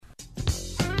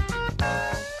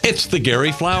It's the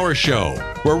Gary Flower Show,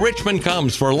 where Richmond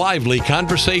comes for lively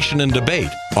conversation and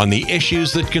debate on the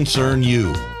issues that concern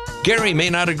you. Gary may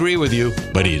not agree with you,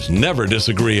 but he's never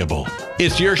disagreeable.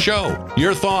 It's your show,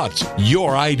 your thoughts,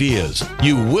 your ideas.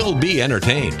 You will be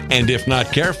entertained, and if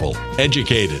not careful,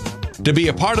 educated. To be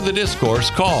a part of the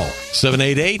discourse, call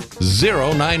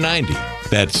 788-0990.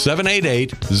 That's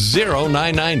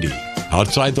 788-0990.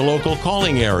 Outside the local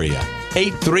calling area,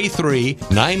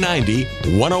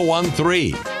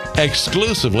 833-990-1013.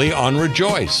 Exclusively on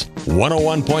Rejoice,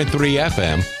 101.3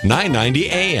 FM, 990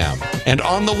 AM, and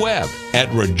on the web at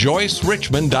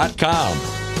rejoicerichmond.com.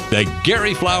 The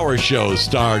Gary Flowers Show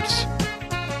starts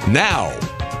now.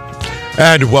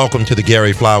 And welcome to the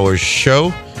Gary Flowers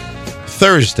Show,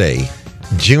 Thursday,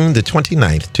 June the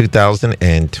 29th,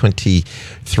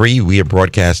 2023. We are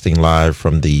broadcasting live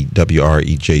from the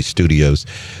WREJ studios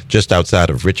just outside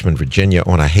of Richmond, Virginia,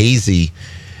 on a hazy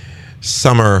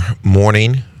summer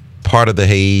morning. Part of the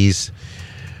haze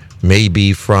may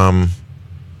be from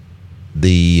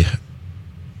the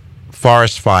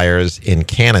forest fires in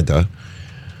Canada,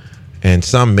 and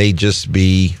some may just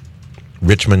be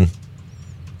Richmond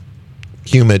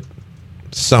humid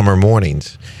summer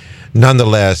mornings.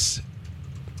 Nonetheless,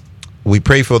 we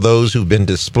pray for those who've been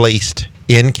displaced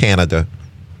in Canada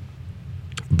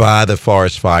by the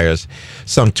forest fires.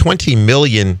 Some 20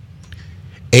 million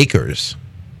acres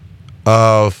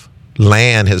of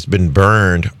land has been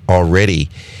burned already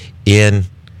in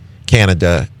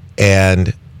Canada,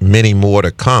 and many more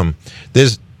to come.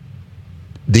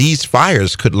 These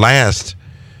fires could last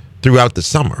throughout the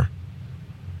summer.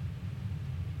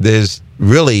 They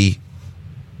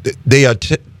are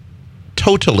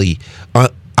totally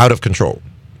out of control,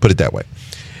 put it that way.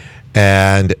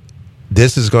 And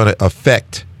this is going to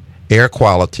affect air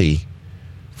quality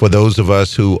for those of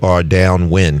us who are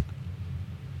downwind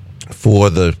for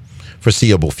the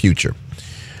foreseeable future.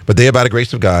 But there, by the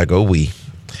grace of God, go we.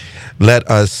 Let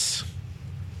us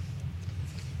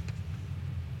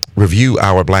review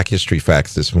our Black History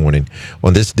facts this morning.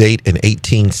 On this date in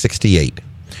 1868,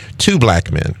 two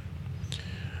black men,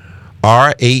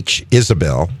 R.H.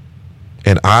 Isabel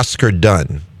and Oscar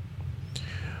Dunn,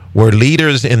 were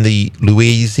leaders in the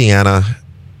Louisiana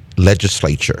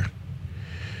legislature.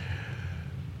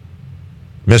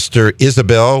 Mr.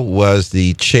 Isabel was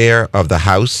the chair of the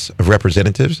House of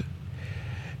Representatives,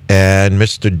 and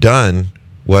Mr. Dunn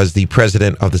was the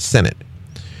president of the Senate.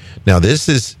 Now, this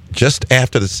is just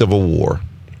after the Civil War,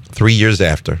 3 years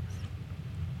after,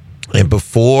 and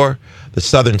before the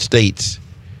Southern states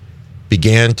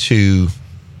began to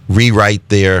rewrite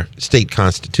their state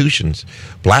constitutions.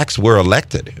 Blacks were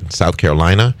elected in South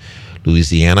Carolina,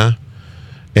 Louisiana,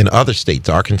 and other states,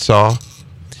 Arkansas.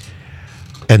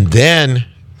 And then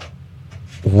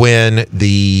when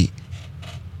the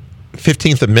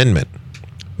 15th Amendment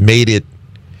made it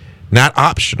not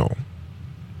optional,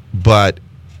 but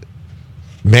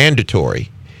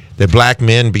mandatory that black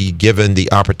men be given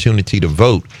the opportunity to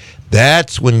vote,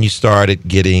 that's when you started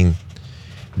getting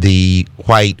the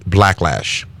white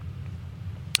backlash.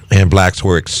 And blacks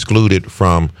were excluded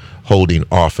from holding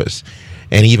office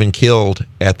and even killed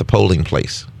at the polling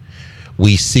place.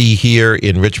 We see here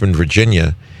in Richmond,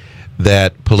 Virginia,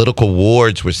 that political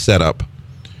wards were set up,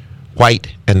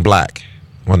 white and black.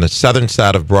 On the southern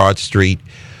side of Broad Street,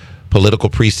 political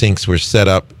precincts were set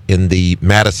up in the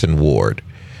Madison Ward,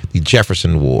 the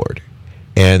Jefferson Ward,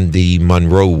 and the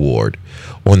Monroe Ward.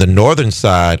 On the northern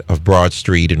side of Broad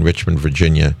Street in Richmond,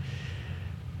 Virginia,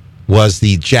 was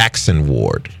the Jackson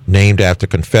Ward, named after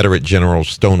Confederate General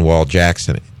Stonewall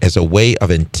Jackson, as a way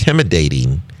of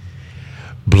intimidating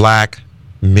black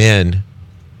men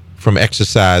from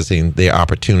exercising their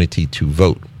opportunity to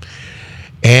vote,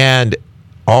 and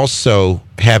also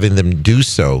having them do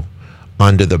so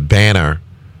under the banner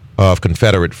of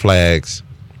Confederate flags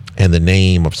and the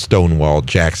name of Stonewall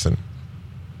Jackson.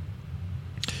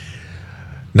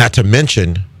 Not to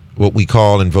mention what we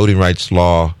call in voting rights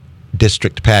law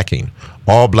district packing.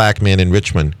 All black men in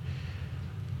Richmond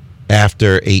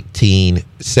after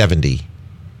 1870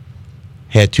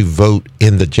 had to vote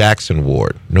in the Jackson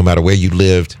Ward, no matter where you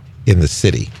lived in the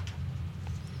city.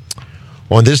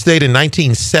 On this date in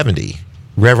 1970,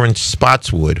 Reverend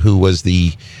Spotswood, who was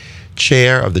the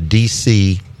chair of the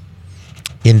D.C.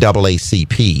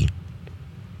 NAACP,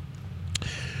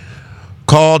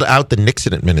 called out the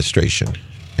Nixon administration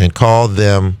and called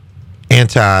them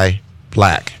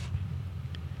anti-black.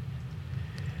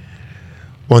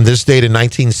 On this date in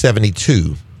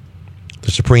 1972,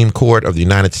 the Supreme Court of the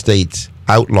United States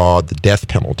outlawed the death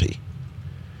penalty.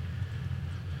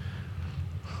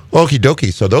 Okie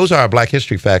dokie. So those are our Black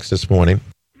History facts this morning.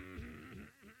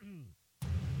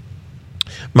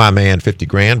 My man, 50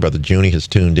 grand, Brother Junie, has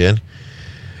tuned in.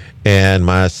 And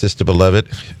my sister beloved,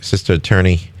 Sister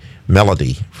Attorney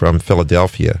Melody from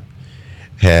Philadelphia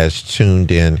has tuned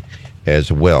in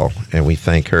as well. And we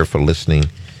thank her for listening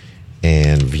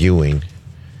and viewing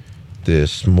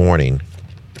this morning.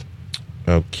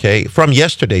 Okay. From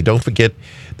yesterday, don't forget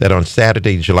that on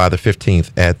Saturday, July the 15th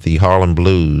at the Harlem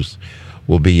Blues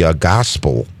will be a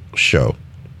gospel show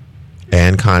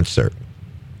and concert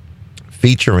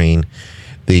featuring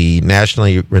the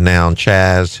nationally renowned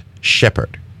Chaz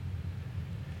Shepard.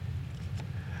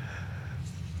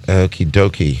 Okie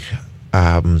dokie.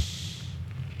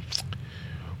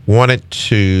 Wanted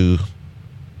to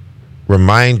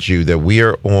remind you that we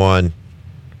are on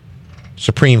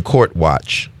Supreme Court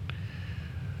watch.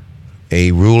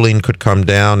 A ruling could come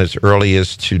down as early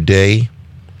as today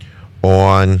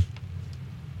on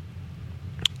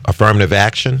affirmative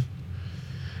action,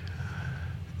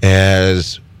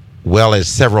 as well as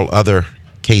several other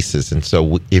cases. And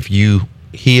so if you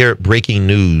hear breaking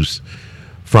news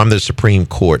from the Supreme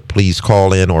Court, please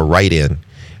call in or write in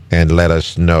and let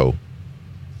us know.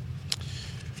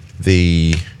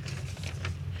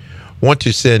 Want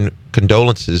to send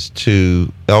condolences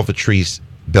to Elvatrice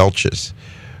Belches.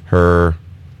 Her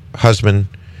husband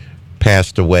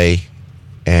passed away,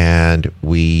 and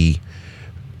we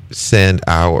send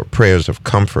our prayers of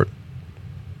comfort.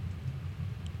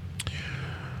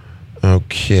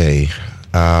 Okay.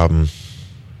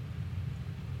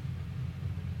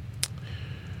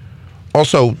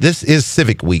 Also, this is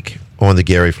Civic Week on the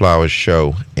Gary Flowers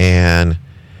Show, and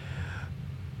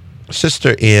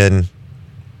sister in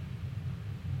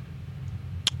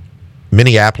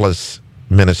Minneapolis,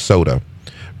 Minnesota,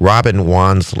 Robin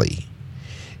Wansley,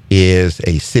 is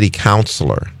a city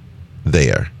councilor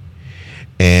there,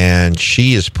 and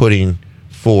she is putting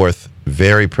forth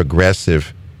very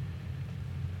progressive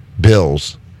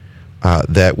bills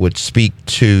that would speak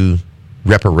to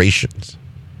reparations.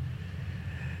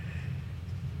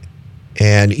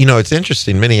 And, you know, it's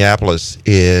interesting. Minneapolis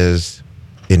is,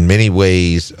 in many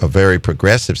ways, a very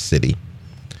progressive city.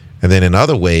 And then in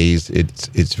other ways,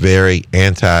 it's very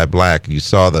anti-black. You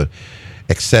saw the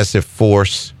excessive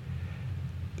force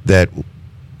that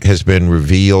has been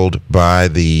revealed by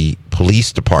the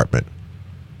police department.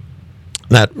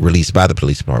 Not released by the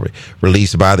police department,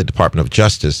 released by the Department of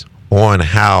Justice, on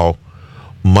how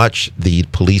much the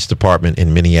police department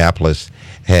in Minneapolis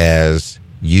has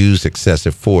used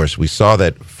excessive force. We saw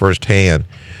that firsthand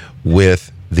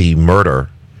with the murder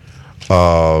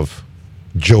of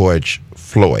George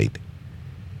Floyd.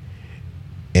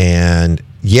 And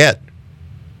yet,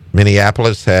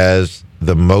 Minneapolis has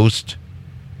the most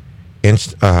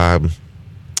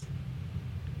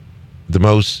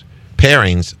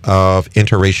pairings of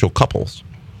interracial couples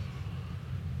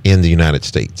in the United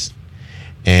States.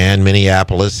 And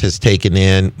Minneapolis has taken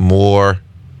in more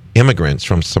immigrants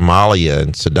from Somalia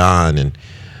and Sudan and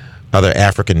other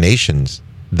African nations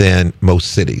than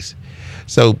most cities.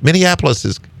 So Minneapolis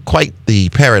is quite the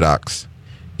paradox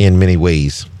in many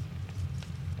ways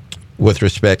with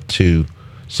respect to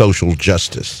social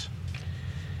justice.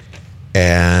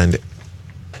 And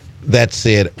that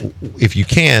said, if you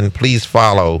can, please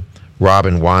follow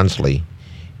Robin Wansley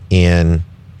in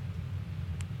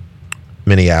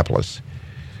Minneapolis.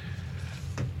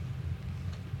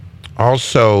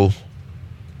 Also,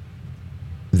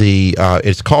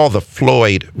 it's called the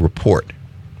Floyd Report.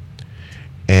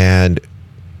 And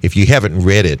if you haven't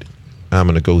read it, I'm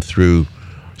going to go through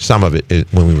some of it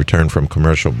when we return from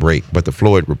commercial break. But the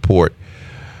Floyd Report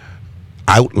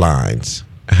outlines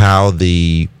how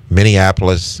the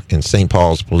Minneapolis and St.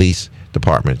 Paul's police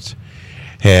departments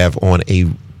have, on a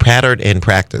pattern and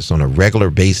practice, on a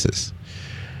regular basis,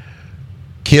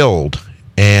 killed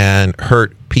and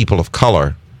hurt people of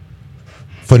color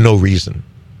for no reason.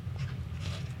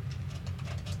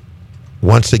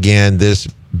 Once again, this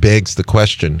begs the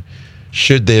question,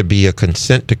 should there be a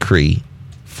consent decree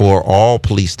for all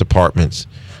police departments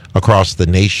across the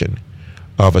nation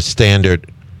of a standard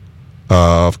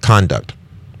of conduct,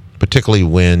 particularly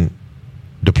when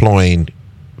deploying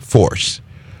force?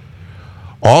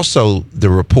 Also, the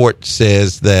report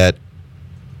says that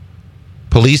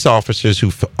police officers who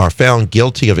are found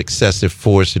guilty of excessive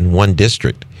force in one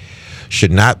district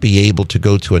should not be able to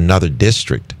go to another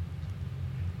district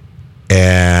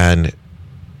and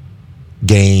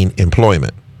gain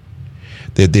employment.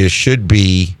 That there should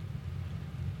be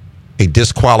a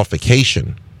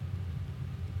disqualification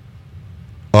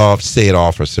of said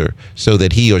officer so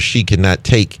that he or she cannot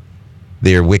take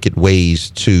their wicked ways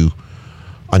to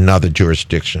another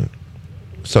jurisdiction.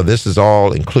 So this is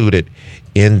all included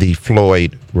in the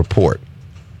Floyd Report.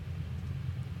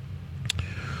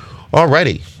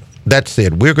 Alrighty. That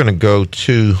said, we're going to go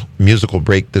to musical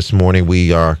break this morning.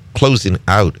 We are closing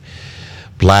out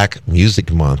Black Music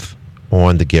Month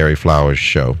on the Gary Flowers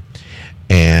Show.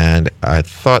 And I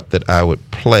thought that I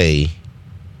would play...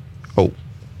 Oh,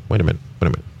 wait a minute.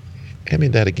 Hand me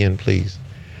that again, please.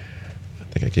 I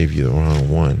think I gave you the wrong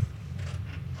one.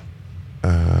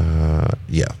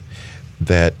 Yeah,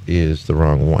 that is the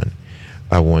wrong one.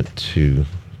 I want to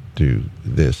do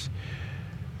this.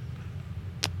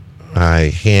 I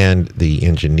hand the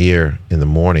engineer in the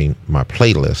morning my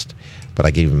playlist, but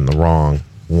I gave him the wrong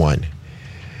one.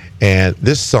 And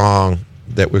this song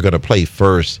that we're going to play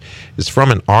first is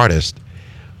from an artist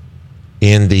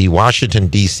in the Washington,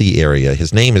 D.C. area.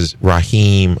 His name is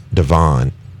Raheem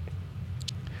DeVaughn.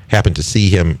 Happened to see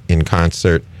him in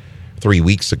concert 3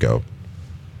 weeks ago.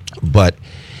 But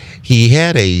he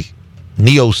had a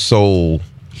neo-soul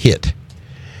hit,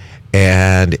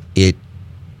 and it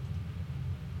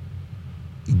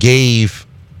gave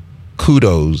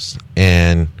kudos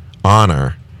and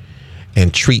honor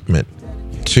and treatment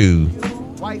to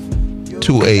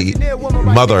a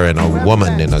mother and a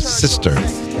woman and a sister.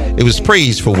 It was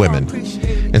praise for women.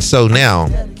 And so now,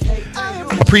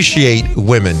 appreciate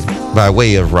women by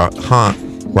way of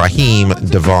Raheem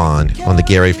DeVaughn on the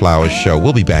Gary Flowers Show.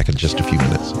 We'll be back in just a few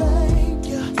minutes.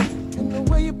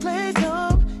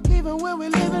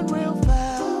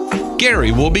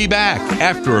 Gary will be back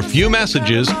after a few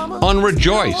messages on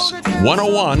Rejoice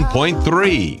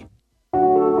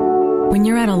 101.3. When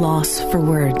you're at a loss for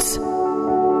words,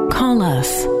 call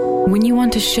us. When you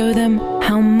want to show them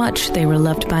how much they were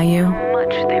loved by you,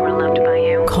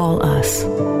 call us.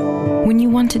 When you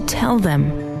want to tell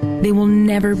them they will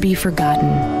never be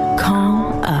forgotten,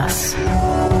 call us.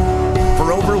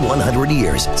 For over 100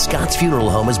 years, Scott's Funeral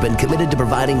Home has been committed to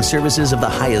providing services of the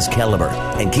highest caliber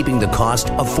and keeping the cost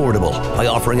affordable by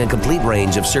offering a complete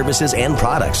range of services and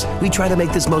products. We try to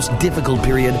make this most difficult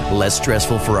period less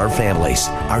stressful for our families.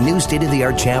 Our new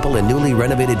state-of-the-art chapel and newly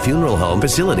renovated funeral home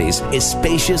facilities is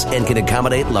spacious and can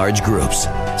accommodate large groups.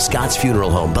 Scott's Funeral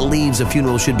Home believes a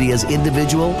funeral should be as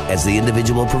individual as the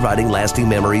individual providing lasting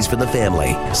memories for the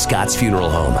family. Scott's Funeral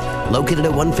Home, located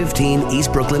at 115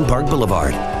 East Brooklyn Park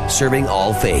Boulevard, serving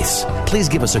all faiths. Please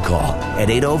give us a call at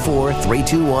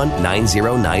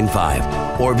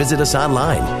 804-321-9095 or visit us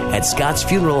online at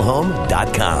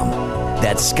scottsfuneralhome.com.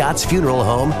 That's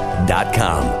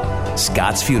scottsfuneralhome.com.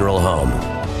 Scott's Funeral Home.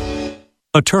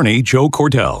 Attorney Joe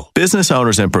Cordell. Business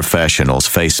owners and professionals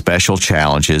face special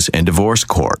challenges in divorce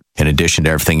court. In addition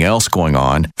to everything else going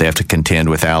on, they have to contend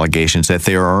with allegations that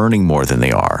they are earning more than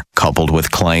they are, coupled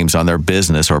with claims on their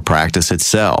business or practice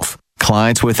itself.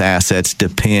 Clients with assets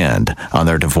depend on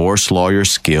their divorce lawyer's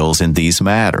skills in these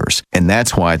matters, and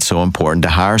that's why it's so important to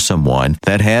hire someone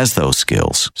that has those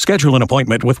skills. Schedule an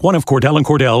appointment with one of Cordell &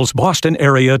 Cordell's Boston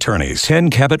area attorneys.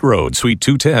 10 Cabot Road, Suite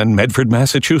 210, Medford,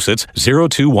 Massachusetts,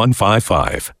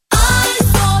 02155.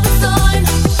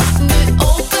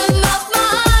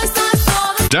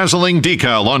 Dazzling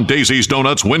decal on Daisy's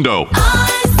Donuts window.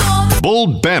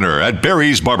 Bold banner at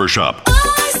Barry's Barbershop.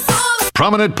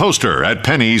 Prominent poster at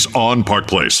Penny's on Park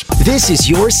Place. This is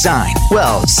your sign.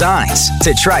 Well, signs.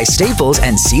 To try Staples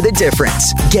and see the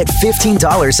difference. Get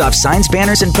 $15 off signs,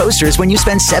 banners, and posters when you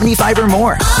spend $75 or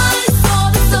more.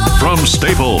 From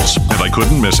Staples, and I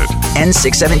couldn't miss it.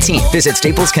 N617. Visit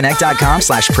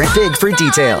staplesconnect.com/printbig for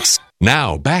details.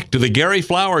 Now, back to the Gary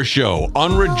Flowers Show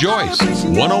on Rejoice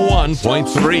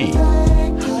 101.3.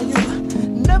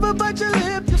 Never bite your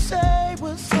lip, you say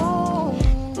what's on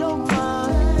your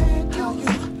mind.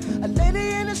 A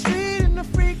lady in the street and a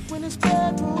freak when it's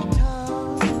bedroom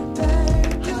time.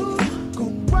 Go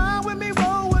ride with me,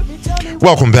 roll with me, tell me.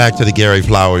 Welcome back to the Gary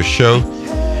Flowers Show.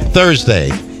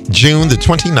 Thursday, June the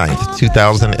 29th,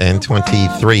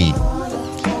 2023.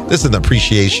 This is an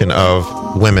appreciation of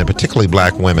women, particularly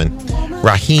black women.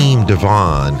 Raheem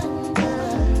DeVaughn.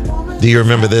 Do you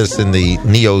remember this in the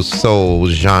neo-soul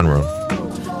genre?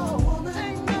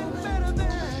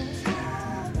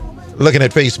 Looking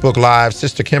at Facebook Live,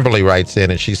 Sister Kimberly writes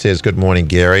in and she says, "Good morning,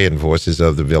 Gary and Voices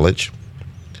of the Village."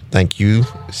 Thank you,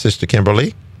 Sister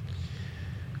Kimberly.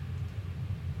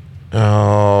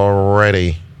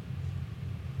 Alrighty.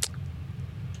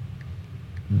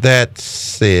 That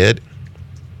said,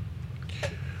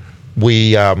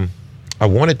 I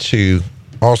wanted to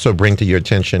also bring to your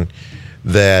attention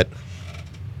that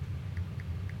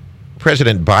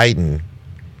President Biden,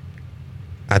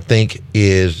 I think,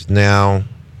 is now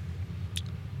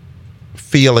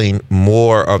feeling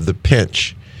more of the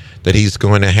pinch that he's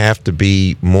going to have to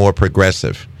be more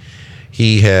progressive.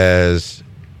 He has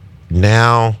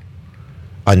now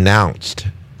announced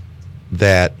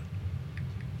that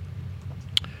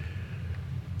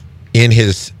in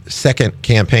his second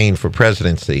campaign for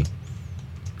presidency,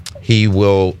 he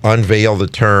will unveil the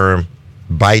term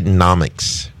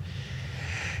Bidenomics.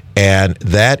 And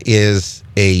that is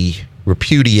a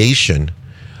repudiation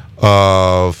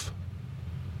of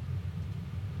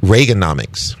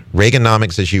Reaganomics.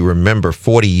 Reaganomics, as you remember,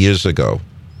 40 years ago,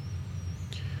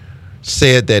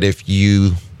 said that if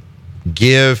you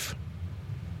give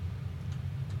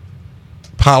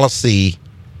policy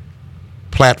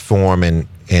platform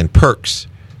and perks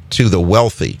to the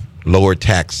wealthy, lower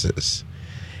taxes,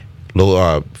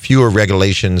 fewer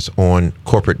regulations on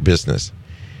corporate business,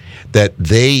 that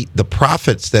the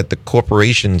profits that the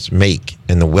corporations make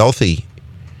and the wealthy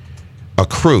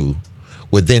accrue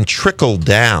would then trickle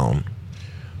down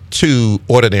to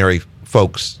ordinary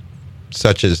folks,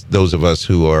 such as those of us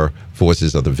who are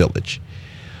voices of the village.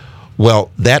 Well,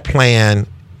 that plan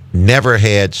never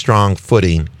had strong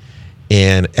footing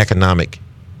in economic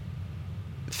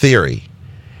theory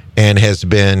and has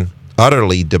been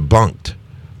utterly debunked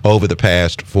over the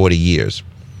past 40 years.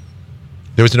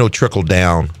 There was no trickle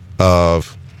down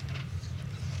of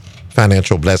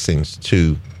financial blessings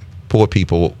to poor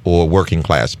people or working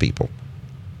class people.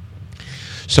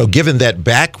 So given that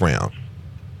background,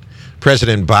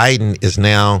 President Biden is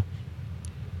now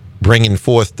bringing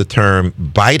forth the term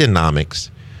Bidenomics,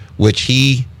 which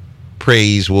he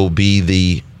prays will be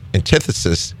the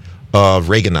antithesis of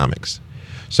Reaganomics.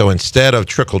 So instead of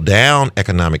trickle-down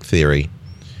economic theory,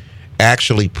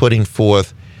 actually putting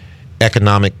forth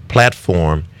economic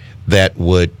platform that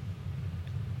would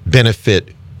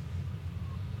benefit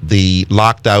the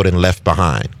locked out and left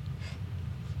behind,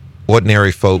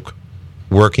 ordinary folk,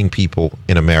 working people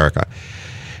in America.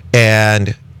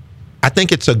 And I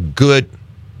think it's a good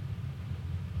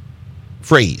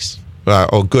phrase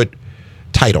or good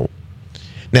title.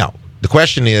 Now, the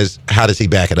question is, how does he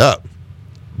back it up?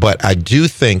 But I do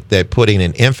think that putting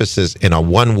an emphasis in a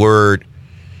one-word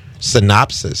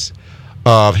synopsis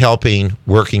of helping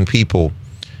working people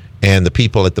and the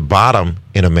people at the bottom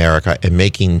in America and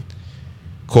making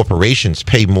corporations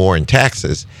pay more in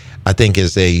taxes, I think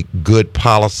is a good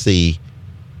policy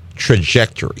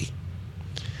trajectory.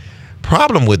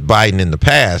 Problem with Biden in the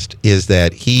past is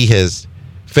that he has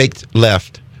faked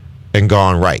left and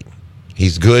gone right.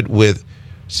 He's good with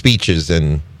speeches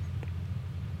and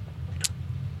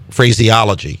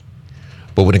phraseology,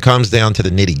 but when it comes down to the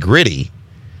nitty-gritty,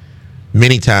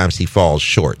 many times he falls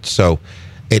short. So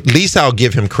at least I'll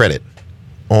give him credit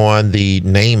on the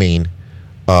naming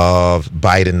of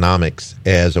Bidenomics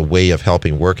as a way of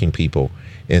helping working people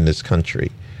in this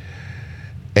country.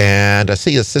 And I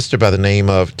see a sister by the name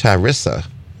of Tyrissa.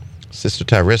 Sister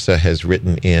Tyrissa has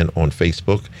written in on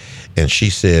Facebook, and she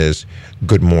says,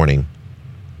 "Good morning.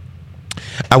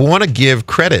 I want to give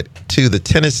credit to the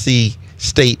Tennessee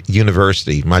State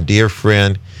University. My dear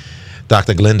friend,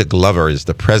 Dr. Glenda Glover, is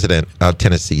the president of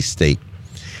Tennessee State.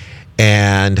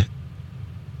 And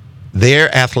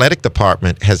their athletic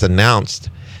department has announced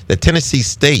that Tennessee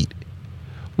State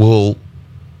will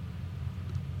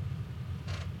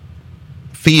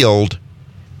field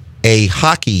a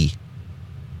hockey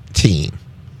team.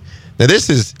 Now, this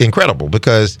is incredible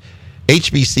because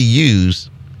HBCUs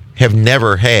have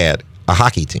never had a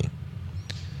hockey team.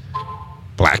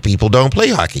 Black people don't play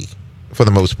hockey for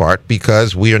the most part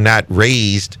because we are not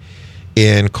raised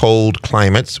in cold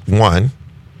climates, one,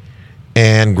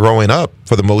 and growing up,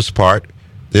 for the most part,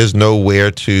 there's nowhere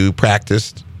to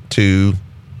practice to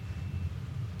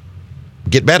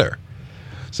get better.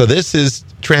 So this is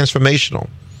transformational.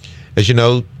 As you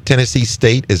know, Tennessee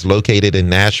State is located in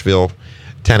Nashville,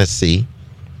 Tennessee,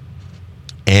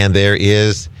 and there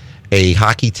is a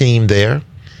hockey team there,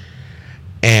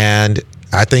 and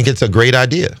I think it's a great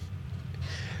idea.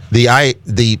 The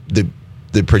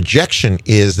projection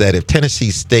is that if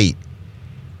Tennessee State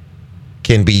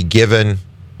can be given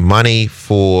money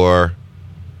for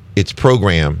its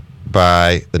program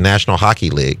by the National Hockey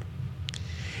League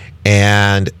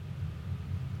and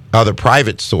other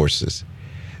private sources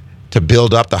to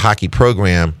build up the hockey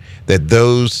program,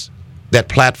 that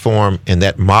platform and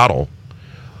that model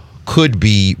could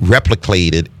be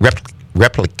replicated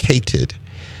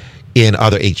in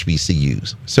other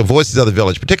HBCUs. So Voices of the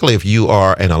Village, particularly if you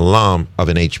are an alum of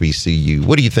an HBCU,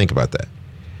 what do you think about that?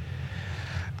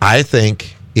 I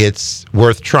think it's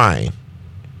worth trying.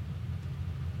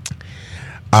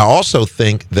 I also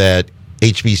think that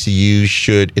HBCUs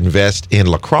should invest in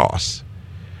lacrosse.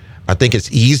 I think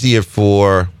it's easier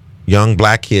for young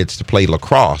black kids to play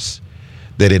lacrosse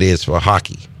than it is for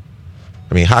hockey.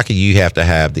 I mean, hockey, you have to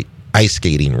have the ice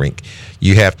skating rink.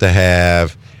 You have to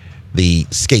have the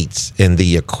skates and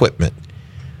the equipment.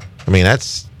 I mean,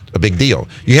 that's a big deal.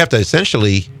 You have to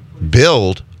essentially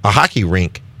build a hockey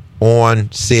rink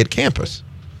on said campus.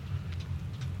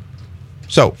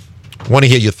 So, want to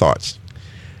hear your thoughts.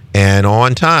 And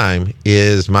on time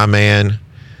is my man,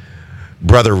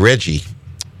 Brother Reggie.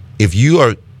 If you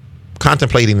are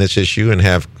contemplating this issue and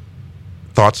have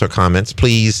thoughts or comments,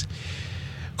 please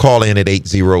call in at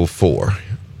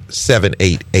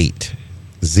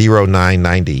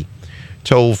 804-788-0990.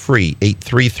 Toll free,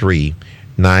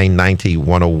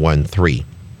 833-990-1013.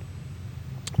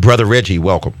 Brother Reggie,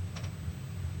 welcome.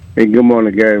 Hey, good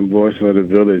morning, Gary, voice of the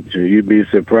village. You'd be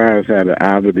surprised how the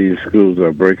Ivy League schools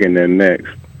are breaking their necks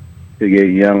to get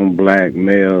young black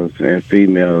males and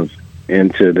females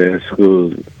into their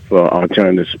schools for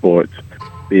alternative sports,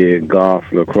 be it golf,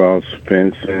 lacrosse,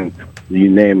 fencing, you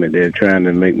name it. They're trying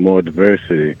to make more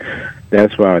diversity.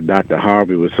 That's why Dr.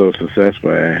 Harvey was so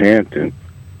successful at Hampton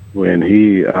when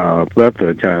he plethora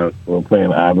of times were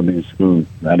playing Ivy League schools.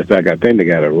 Matter of fact, I think they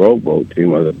got a rowboat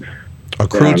team. A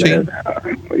crew team?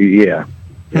 Yeah.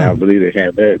 I believe they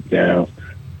have that down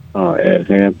at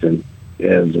Hampton,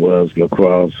 as well as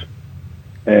lacrosse.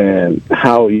 And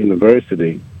Howard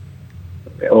University,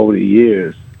 over the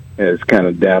years, has kind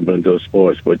of dabbled in those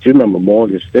sports. But you remember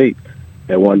Morgan State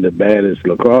had one of the baddest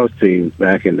lacrosse teams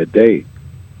back in the day.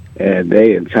 And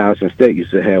they in Towson State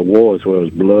used to have wars where it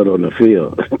was blood on the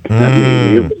field.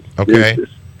 Okay.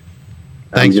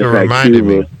 Thanks for reminding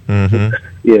me. Mm-hmm.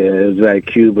 Yeah, it was like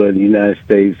Cuba and the United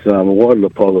States water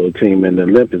polo team in the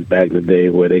Olympics back in the day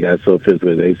where they got so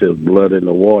physical. They said blood in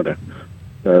the water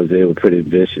because they were pretty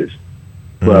vicious.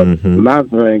 But my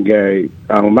friend Gary,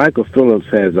 Michael Phillips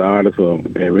has an article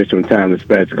in Richmond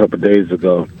Times-Dispatch a couple of days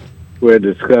ago where it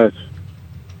discussed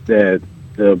that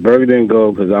the Burger and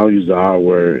Gold, because I don't use the R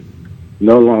word,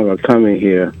 no longer coming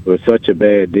here with such a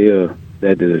bad deal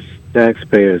that the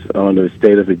taxpayers on the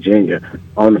state of Virginia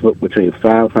on the hook between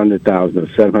 $500,000 and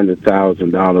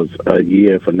 $700,000 a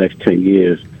year for the next 10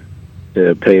 years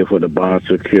to pay for the bond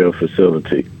secure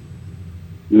facility.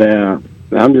 Now,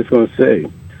 I'm just going to say,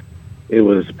 it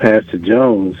was Pastor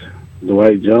Jones,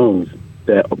 Dwight Jones,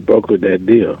 that brokered that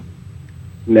deal.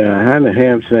 Now, how in the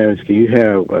ham sandwich can you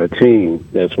have a team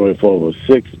that's worth over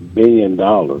 $6 billion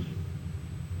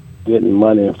getting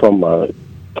money from a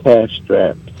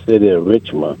cash-strapped city of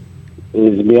Richmond?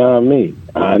 It's beyond me.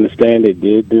 I understand they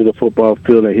did do the football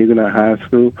field at Huguenot High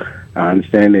School. I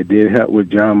understand they did help with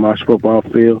John Marsh football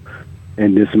field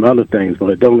and did some other things, but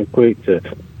it don't equate to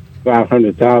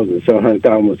 $500,000,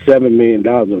 $700,000, with $7 million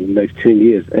over the next 10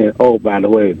 years. And, oh, by the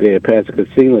way, they had passed a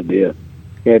casino deal.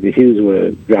 Anthony Hughes would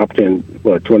have dropped in,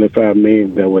 $25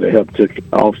 million that would have helped to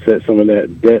offset some of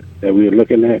that debt that we were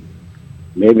looking at.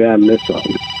 Maybe I missed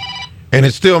something. And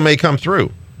it still may come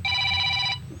through.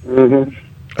 Mm-hmm.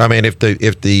 I mean, if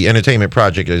the entertainment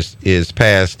project is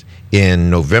passed in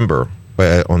November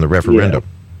on the referendum.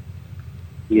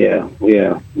 Yeah.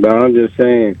 But I'm just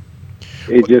saying,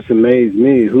 it just amazed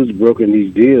me who's broken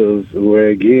these deals where,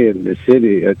 again, the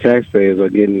city taxpayers are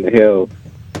getting held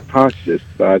hostage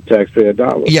by taxpayer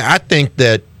dollars. Yeah, I think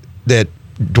that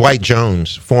Dwight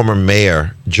Jones, former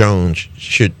Mayor Jones,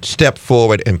 should step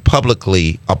forward and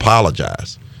publicly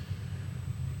apologize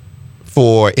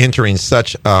for entering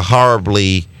such a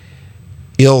horribly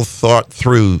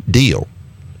ill-thought-through deal.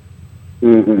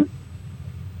 Mm-hmm.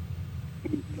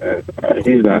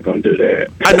 He's not going to do that.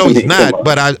 I know he's not,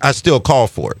 but I still call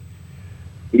for it.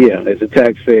 Yeah, as a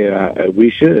taxpayer, we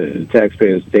should, as a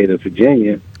taxpayer in the state of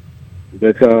Virginia,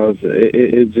 because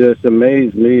it just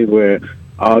amazed me where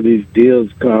all these deals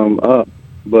come up,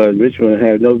 but Richmond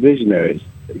have no visionaries.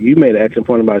 You made an excellent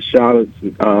point about Charlotte,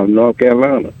 North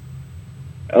Carolina.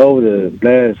 Over the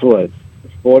last,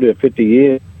 40 or 50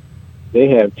 years, they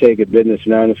have taken business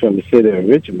not only from the city of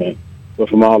Richmond, but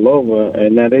from all over,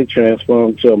 and now they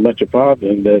transformed to a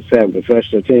metropolitan that's having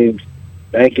professional teams,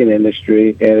 banking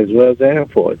industry, and as well as the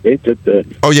airport. They took the...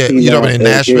 Oh, yeah, you know, in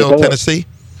Nashville, Tennessee?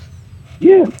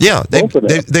 Yeah,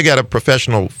 they got a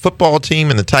professional football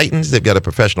team in the Titans. They've got a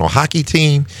professional hockey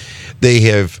team. They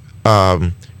have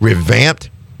revamped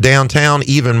downtown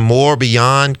even more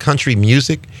beyond country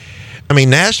music. I mean,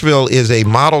 Nashville is a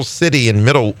model city in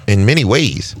many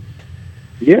ways.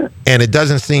 Yeah. And it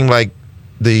doesn't seem like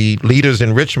the leaders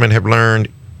in Richmond have learned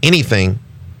anything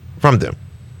from them.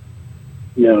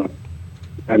 No,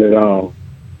 not at all.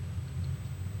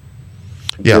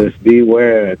 Yeah. Just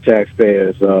beware,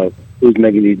 taxpayers, of who's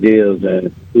making these deals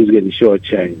and who's getting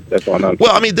shortchanged. That's all I'm saying.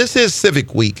 Well, I mean, this is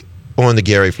Civic Week on the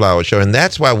Gary Flower Show, and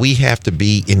that's why we have to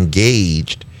be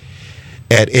engaged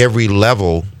at every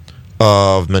level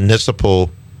of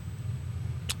municipal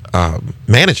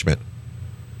management.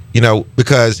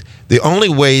 Because the only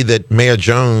way that Mayor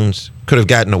Jones could have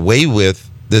gotten away with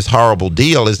this horrible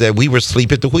deal is that we were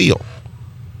asleep at the wheel.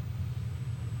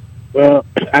 Well,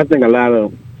 I think a lot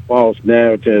of false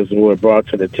narratives were brought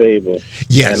to the table.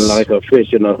 Yes. And like a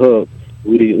fish in a hook,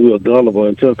 we were gullible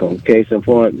and took them. Case in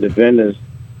point, the vendors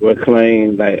were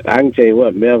claimed, like, I can tell you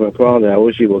what, Melvin Crawley, I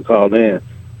wish he would call in,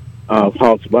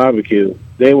 Hawks Barbecue,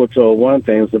 they were told one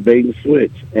thing, it was a bait and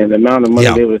switch. And the amount of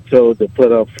money they were told to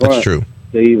put up front, that's true,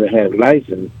 to even have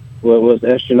license, was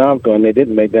astronomical, and they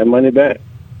didn't make that money back.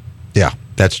 Yeah,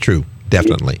 that's true.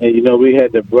 Definitely. And, we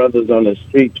had the brothers on the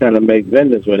street trying to make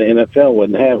vendors where the NFL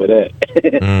wouldn't have it at.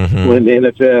 When the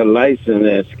NFL license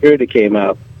and security came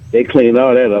out, they cleaned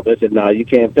all that up. They said, no, you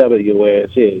can't peddle your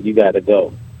wares here. You got to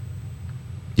go.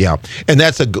 Yeah, and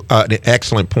that's an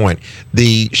excellent point.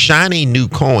 The shiny new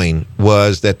coin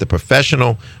was that the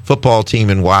professional football team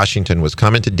in Washington was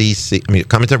coming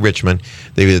to Richmond.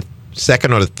 They were the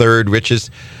second or the third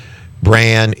richest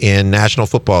brand in National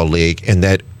Football League, and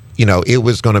that it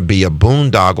was going to be a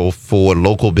boondoggle for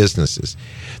local businesses.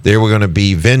 There were going to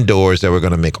be vendors that were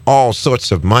going to make all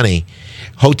sorts of money.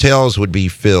 Hotels would be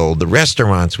filled. The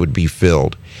restaurants would be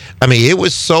filled. I mean, it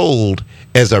was sold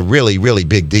as a really, really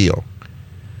big deal.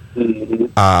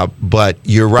 But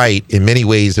you're right. In many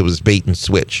ways, it was bait and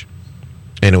switch,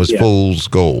 and it was fool's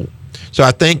gold. So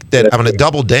I think that I'm going to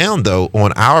double down, though,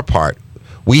 on our part.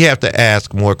 We have to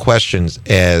ask more questions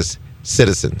as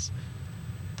citizens.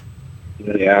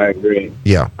 Yeah, I agree.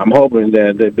 Yeah. I'm hoping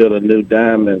that they build a new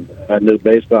diamond, a new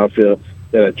baseball field,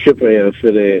 that a AAA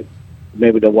affiliate,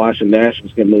 maybe the Washington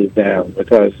Nationals can move down.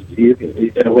 Because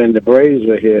when the Braves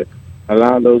were here, a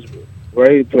lot of those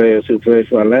Brave players who played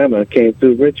for Atlanta came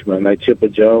through Richmond, like Chipper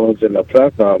Jones and the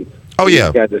Platform. Oh,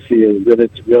 yeah. Got to see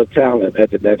real talent at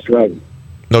the next level.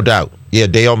 No doubt. Yeah,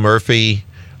 Dale Murphy,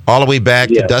 all the way back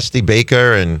to Dusty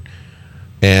Baker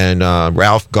and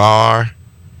Ralph Garr.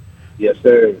 Yes,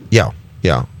 sir. Yeah.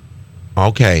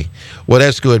 Okay. Well,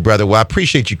 that's good, brother. Well, I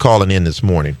appreciate you calling in this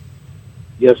morning.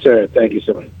 Yes, sir. Thank you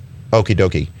so much. Okie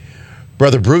dokie.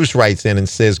 Brother Bruce writes in and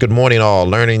says, good morning, all.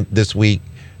 Learning this week,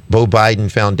 Beau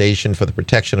Biden Foundation for the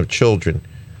Protection of Children.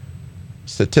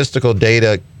 Statistical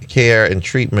data, care, and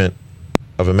treatment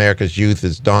of America's youth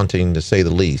is daunting, to say the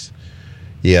least.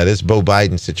 Yeah, this Beau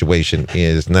Biden situation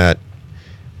is not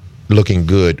looking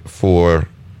good for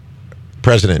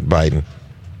President Biden.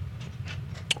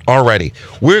 Alrighty,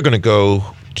 we're going to go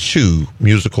to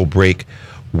musical break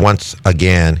once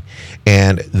again,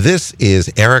 and this is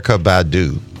Erykah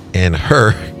Badu and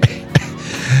her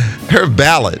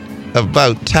ballad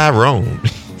about Tyrone.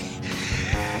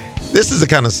 This is the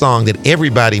kind of song that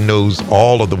everybody knows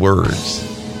all of the words,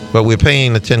 but we're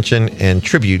paying attention and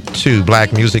tribute to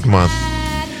Black Music Month,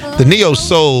 the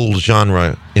neo-soul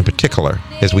genre in particular,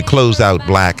 as we close out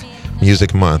Black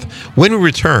Music Month. When we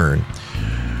return,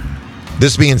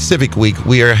 this being Civic Week,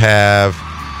 we have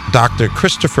Dr.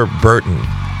 Christopher Burton,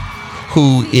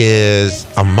 who is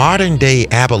a modern-day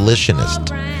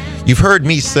abolitionist. You've heard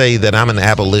me say that I'm an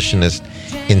abolitionist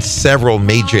in several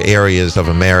major areas of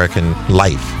American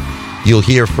life. You'll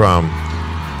hear from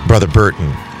Brother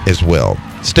Burton as well.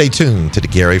 Stay tuned to the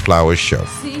Gary Flowers Show.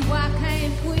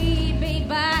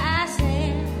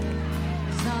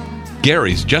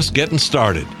 Gary's just getting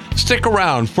started. Stick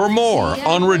around for more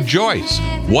on Rejoice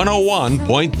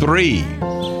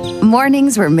 101.3.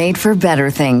 Mornings were made for better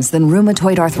things than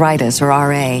rheumatoid arthritis or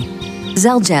RA.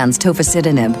 Xeljanz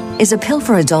tofacitinib is a pill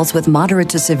for adults with moderate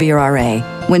to severe RA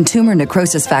when tumor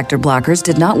necrosis factor blockers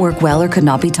did not work well or could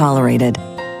not be tolerated.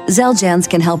 Xeljanz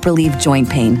can help relieve joint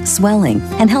pain, swelling,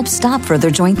 and help stop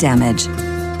further joint damage.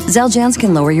 Xeljanz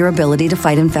can lower your ability to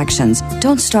fight infections.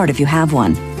 Don't start if you have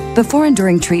one. Before and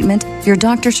during treatment, your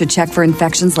doctor should check for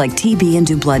infections like TB and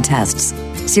do blood tests.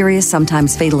 Serious,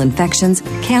 sometimes fatal infections,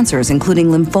 cancers including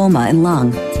lymphoma and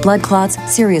lung, blood clots,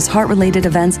 serious heart-related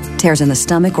events, tears in the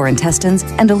stomach or intestines,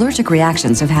 and allergic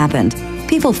reactions have happened.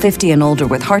 People 50 and older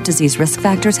with heart disease risk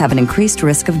factors have an increased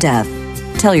risk of death.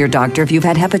 Tell your doctor if you've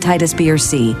had hepatitis B or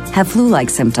C, have flu-like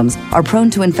symptoms, are prone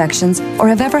to infections, or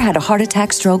have ever had a heart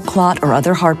attack, stroke, clot, or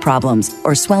other heart problems,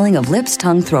 or swelling of lips,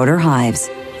 tongue, throat, or hives.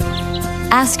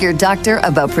 Ask your doctor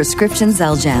about prescription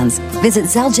Xeljanz. Visit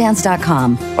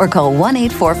Xeljanz.com or call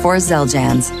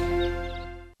 1-844-XELJANZ.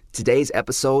 Today's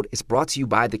episode is brought to you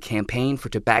by the Campaign for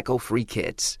Tobacco-Free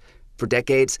Kids. For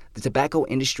decades, the tobacco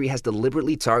industry has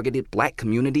deliberately targeted Black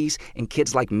communities and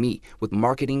kids like me with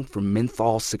marketing for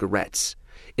menthol cigarettes.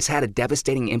 It's had a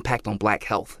devastating impact on Black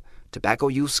health. Tobacco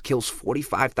use kills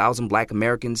 45,000 Black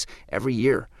Americans every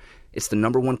year. It's the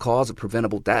 #1 cause of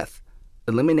preventable death.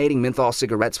 Eliminating menthol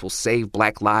cigarettes will save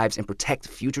Black lives and protect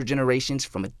future generations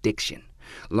from addiction.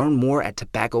 Learn more at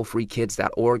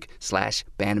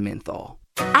tobaccofreekids.org/ban menthol.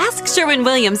 Ask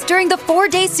Sherwin-Williams during the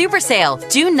 4-day super sale,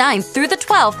 June 9th through the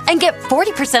 12th, and get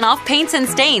 40% off paints and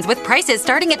stains with prices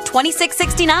starting at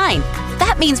 $26.69.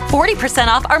 That means 40%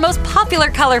 off our most popular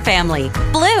color family,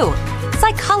 blue.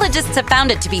 Psychologists have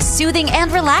found it to be soothing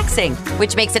and relaxing,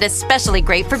 which makes it especially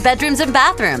great for bedrooms and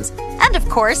bathrooms. And of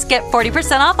course, get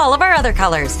 40% off all of our other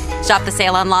colors. Shop the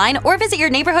sale online or visit your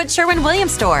neighborhood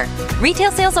Sherwin-Williams store.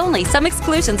 Retail sales only. Some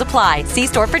exclusions apply. See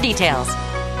store for details.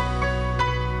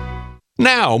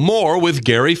 Now, more with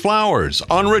Gary Flowers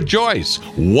on Rejoice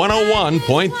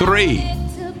 101.3.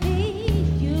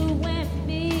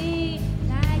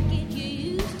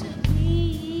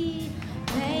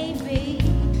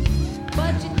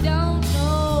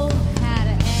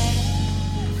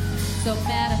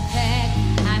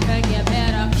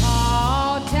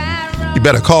 You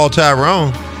better call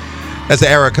Tyrone. That's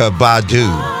Erykah Badu.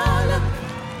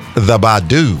 The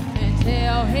Badu.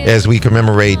 As we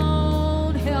commemorate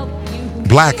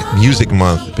Black Music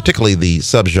Month, particularly the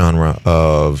subgenre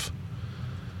of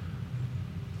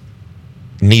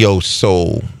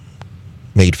neo-soul,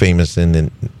 made famous in the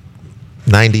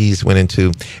 90s, went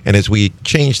into, and as we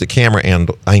change the camera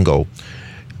angle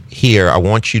here, I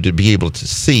want you to be able to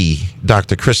see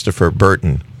Dr. Christopher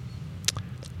Burton.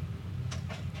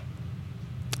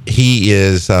 He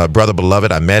is Brother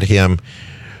Beloved. I met him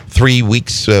 3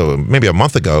 weeks, maybe a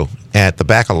month ago, at the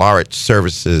baccalaureate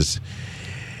services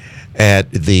at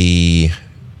the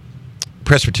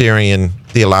Presbyterian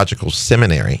Theological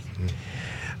Seminary.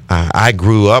 I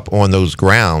grew up on those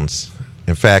grounds.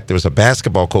 In fact, there was a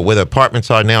basketball court where the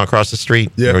apartments are now across the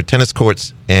street. Yeah. There were tennis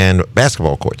courts and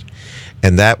basketball courts.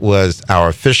 And that was our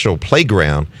official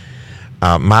playground.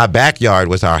 My backyard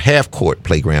was our half-court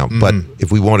playground, but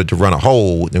if we wanted to run a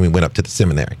hole, then we went up to the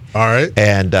seminary. All right.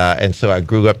 And so I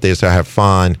grew up there, so I have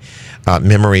fond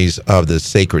memories of the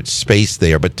sacred space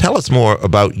there. But tell us more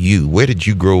about you. Where did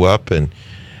you grow up, and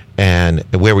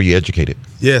where were you educated?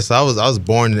 Yes, I was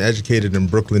born and educated in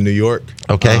Brooklyn, New York.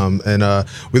 Okay. And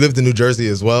we lived in New Jersey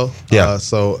as well. Yeah.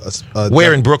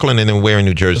 Where in Brooklyn and then where in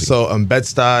New Jersey? So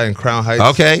Bed-Stuy and Crown Heights.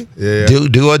 Okay. Yeah.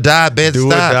 Do or die Bed-Stuy. Do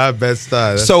or die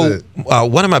Bed-Stuy. So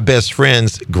one of my best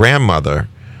friends' grandmother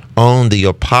owned the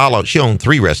Apollo. She owned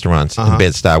 3 restaurants in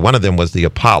Bed-Stuy. One of them was the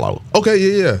Apollo. Okay,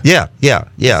 yeah. So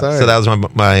that was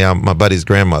my buddy's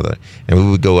grandmother, and we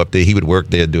would go up there. He would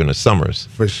work there during the summers.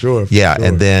 For sure.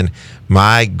 And then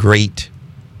my great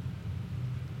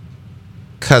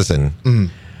cousin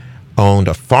owned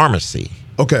a pharmacy.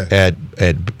 Okay. At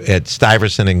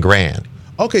Stuyvesant and Grand.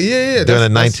 Okay, yeah. During the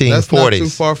 1940s. That's not too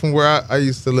far from where I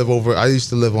used to live over. I used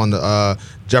to live on the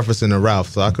Jefferson and Ralph,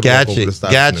 so I could walk over to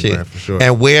Stuyvesant and Grand for sure.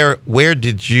 And where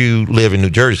did you live in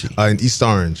New Jersey? In East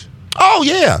Orange. Oh,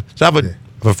 yeah. So I have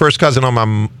a first cousin on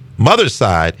my mother's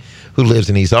side who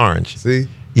lives in East Orange. See?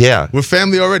 Yeah. We're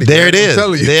family already. There it is.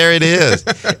 There it is.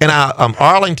 And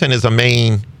Arlington is a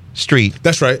main street.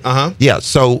 That's right. Yeah.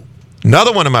 So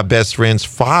another one of my best friend's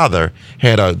father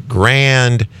had a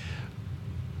grand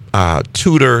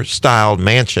Tudor-styled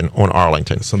mansion on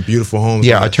Arlington. Some beautiful homes.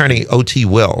 Yeah, Attorney O.T.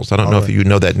 Wells. I don't know if you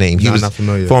know that name. He was not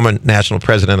familiar. Former national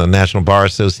president of the National Bar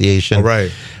Association. All right.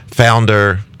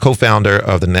 Co-founder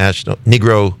of the National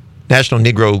Negro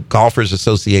Golfers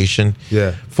Association.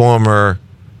 Yeah. Former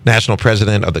national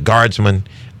president of the Guardsmen.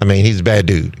 I mean, he's a bad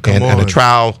dude. And a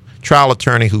trial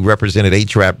attorney who represented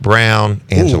H. Rap Brown,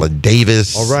 Angela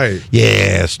Davis. All right.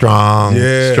 Yeah, strong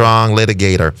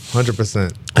litigator.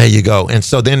 100%. There you go. And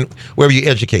so then, where were you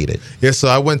educated? Yeah, so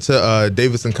I went to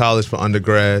Davidson College for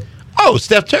undergrad. Oh,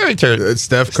 Steph Curry.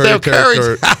 Steph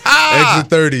Curry. Exit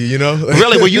 30, you know?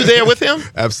 Really? Were you there with him?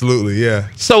 Absolutely, yeah.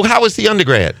 So how was the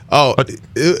undergrad? Oh,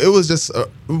 it was just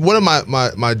one of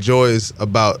my joys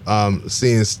about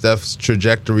seeing Steph's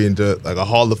trajectory into like a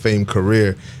Hall of Fame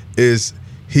career is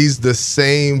he's the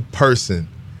same person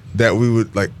that we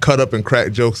would like cut up and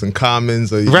crack jokes in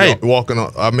Commons or walking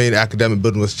on our main academic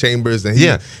building was Chambers, and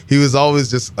he was always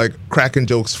just like cracking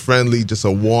jokes, friendly, just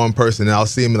a warm person. And I'll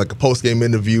see him in like a post-game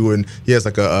interview, and he has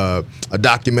like a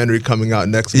documentary coming out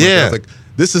next month. I was like,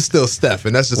 this is still Steph,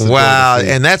 and that's just wow.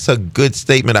 And that's a good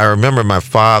statement. I remember my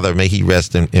father, may he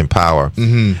rest in power.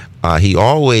 He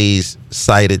always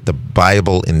cited the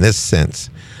Bible in this sense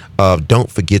of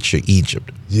don't forget your Egypt.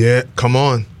 Yeah, come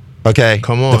on. Okay.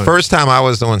 Come on. The first time I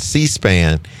was on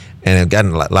C-SPAN, and I've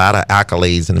gotten a lot of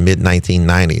accolades in the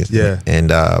mid-1990s. Yeah. And,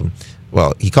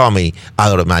 well, he called me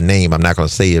out of my name. I'm not going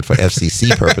to say it for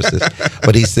FCC purposes.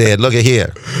 But he said, look at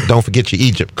here. Don't forget your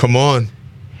Egypt. Come on.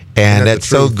 And that's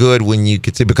so good when you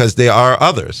can see, because there are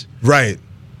others. Right.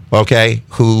 Okay,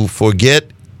 who forget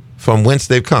from whence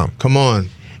they've come. Come on.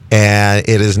 and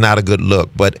it is not a good look.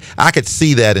 But I could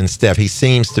see that in Steph. He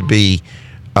seems to be,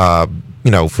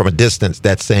 from a distance,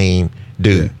 that same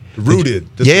dude. Yeah. Rooted.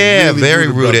 Yeah, really very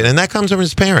rooted. brother. And that comes from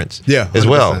his parents Yeah, as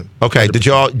well. 100%. Okay,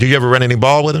 100%. did you ever run any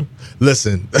ball with him?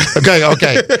 Listen.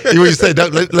 Okay. You said,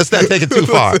 let's not take it too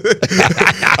far.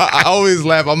 I always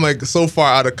laugh. I'm like so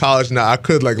far out of college now, I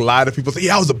could like lie to people, say,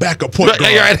 yeah, I was a backup point guard.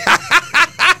 Right.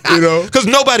 Because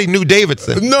nobody knew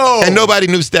Davidson. No. And nobody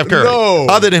knew Steph Curry. No.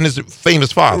 Other than his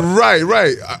famous father. Right.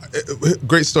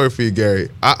 Great story for you, Gary.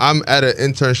 I'm at an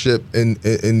internship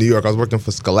in New York. I was working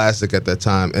for Scholastic at that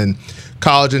time. And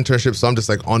college internship, so I'm just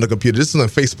like on the computer. This is on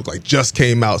Facebook, like just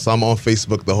came out. So I'm on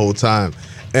Facebook the whole time.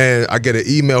 And I get an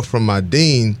email from my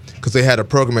dean because they had a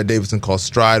program at Davidson called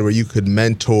Stride where you could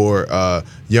mentor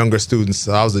younger students.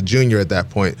 So I was a junior at that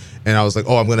point, and I was like,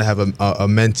 I'm going to have a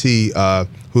mentee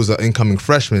who's an incoming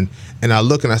freshman. And I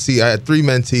look and I see I had 3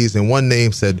 mentees, and one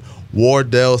name said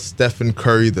Wardell Stephen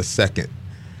Curry II. And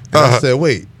I said,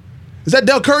 wait, is that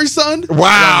Del Curry's son?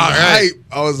 Wow.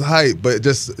 I was hyped. But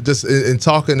just in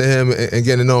talking to him and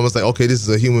getting to know him, I was like, okay, this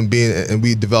is a human being, and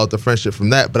we developed a friendship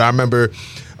from that. But I remember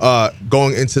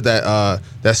going into that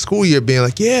school year being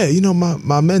like, yeah,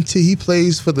 my mentee, he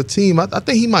plays for the team. I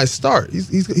think he might start.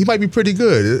 He might be pretty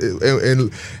good.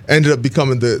 And ended up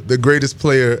becoming the greatest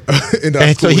player in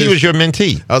our school. So he was your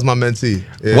mentee? That was my mentee.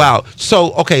 Yeah. Wow.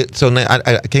 So now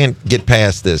I can't get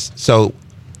past this. So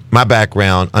my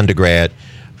background, undergrad,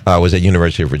 was at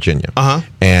University of Virginia.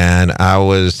 And I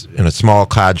was in a small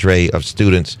cadre of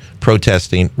students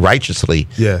protesting righteously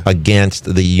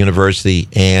against the university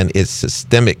and its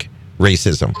systemic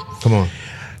racism. Come on.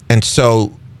 And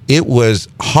so it was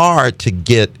hard to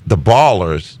get the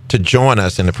ballers to join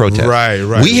us in the protest. Right.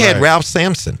 We had Ralph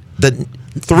Sampson, the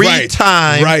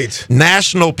 3-time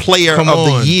National Player of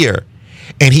the Year.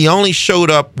 And he only showed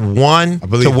up one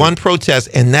protest,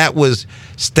 and that was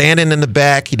standing in the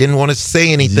back. He didn't want to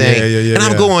say anything. And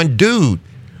I'm going, dude.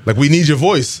 Like, we need your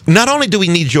voice. Not only do we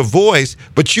need your voice,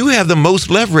 but you have the most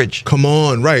leverage. Come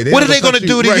on, right. What are they going to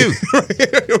do to you?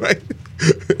 Right.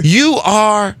 You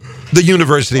are the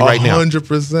university right now.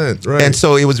 100%, right. And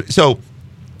so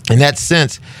in that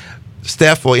sense,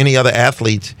 Steph or any other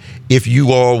athletes, if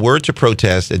you all were to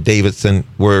protest at Davidson,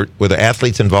 were the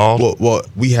athletes involved? Well,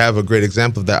 we have a great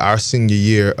example of that. Our senior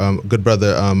year, good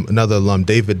brother, another alum,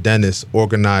 David Dennis,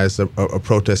 organized a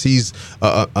protest. He's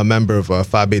a member of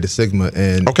Phi Beta Sigma,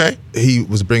 and he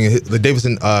was bringing the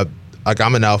Davidson. Like,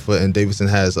 I'm an alpha, and Davidson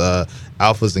has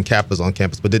alphas and kappas on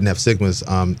campus, but didn't have sigmas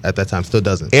at that time. Still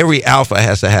doesn't. Every alpha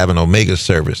has to have an omega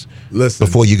service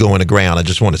before you go in the ground. I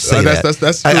just want to say that.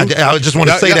 That's true. I just want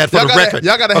to say that for the record.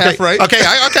 Y'all got a half right. Okay, all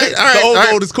right. The old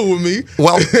gold is cool with me.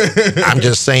 Well, I'm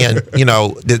just saying,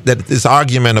 that this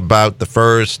argument about the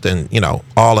first and,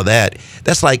 all of that,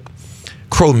 that's like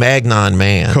Cro-Magnon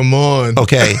man. Come on.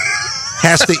 Okay.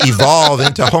 Has to evolve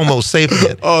into Homo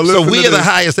sapien. So we are the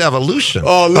highest evolution.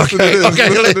 Listen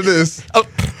to this.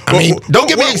 Don't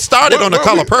get me started on the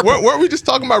color purple. Weren't we just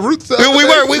talking about roots? We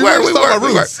were.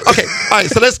 Okay, all right.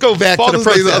 So let's go back to the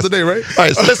protest. The other day, right? All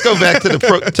right. So let's go back to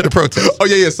the protest. Oh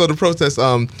yeah. So the protest.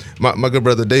 My good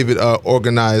brother David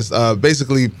organized.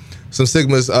 Basically, some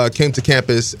Sigmas came to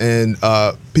campus, and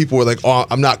people were like, "Oh,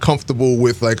 I'm not comfortable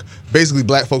with basically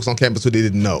black folks on campus who they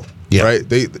didn't know." Yeah. Right?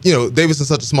 Davidson's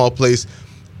such a small place.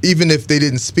 Even if they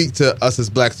didn't speak to us as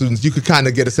black students, you could kind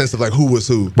of get a sense of who was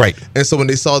who. Right. And so when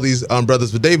they saw these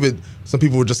brothers with David, some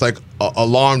people were just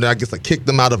alarmed, and I guess kicked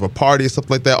them out of a party or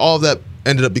something like that. All of that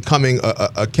ended up becoming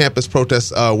a campus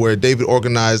protest where David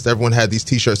organized. Everyone had these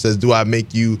T-shirts that says, "Do I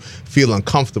make you feel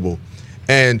uncomfortable?"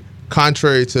 And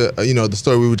contrary to the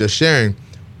story we were just sharing,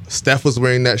 Steph was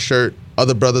wearing that shirt.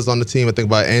 Other brothers on the team, I think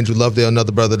about Andrew Lovedale,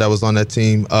 another brother that was on that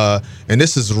team. And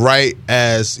this is right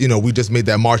as, we just made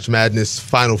that March Madness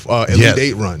final Elite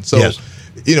Eight run. So,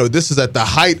 this is at the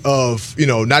height of,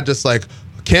 not just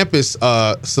campus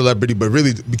celebrity, but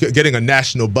really getting a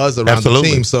national buzz around the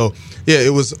team. So,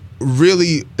 it was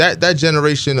really that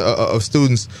generation of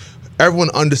students. Everyone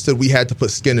understood we had to put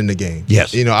skin in the game.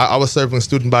 Yes. I was serving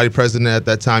student body president at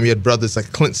that time. You had brothers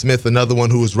like Clint Smith, another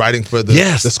one who was writing for the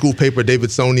school paper,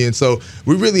 Davidsonian. So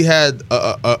we really had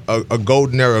a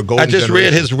golden era, a golden I just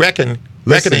generation. read his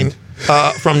reckoning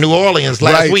from New Orleans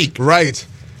last week. Right.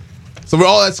 So we're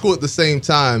all at school at the same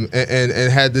time and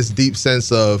had this deep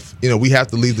sense of, we have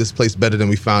to leave this place better than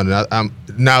we found it. I'm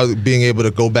now being able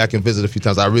to go back and visit a few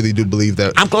times. I really do believe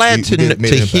that. I'm glad to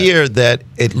hear that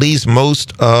at least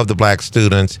most of the black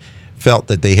students felt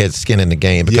that they had skin in the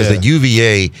game, because at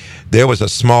UVA, there was a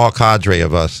small cadre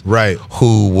of us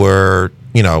who were,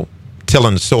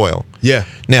 tilling the soil. Yeah.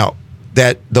 Now,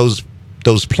 that those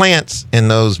plants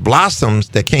and those blossoms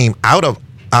that came out of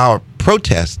our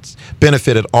protests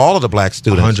benefited all of the black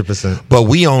students. 100%. But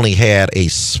we only had a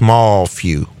small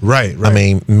few. Right. I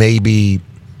mean, maybe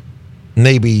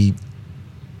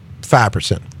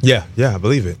 5%. Yeah, I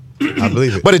believe it.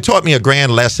 But it taught me a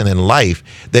grand lesson in life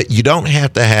that you don't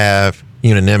have to have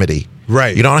unanimity.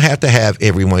 Right. You don't have to have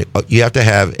everyone. You have to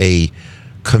have a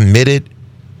committed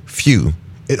few.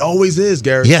 It always is,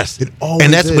 Gary. Yes. It always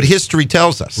and that's is. what history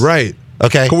tells us. Right.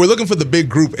 Okay. Because we're looking for the big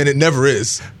group, and it never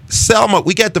is. Selma,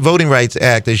 we got the Voting Rights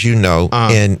Act, as you know,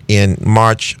 in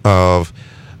March of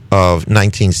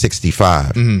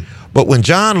 1965. But when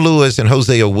John Lewis and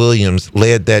Hosea Williams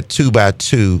led that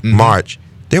 2x2 march,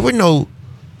 there were no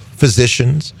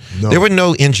physicians, there were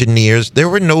no engineers, there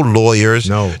were no lawyers,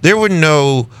 there were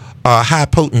no high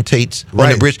potentates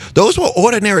on the bridge. Those were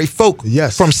ordinary folk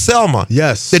from Selma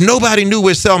that nobody knew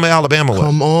where Selma, Alabama was.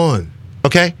 Come on.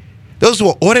 Okay? Those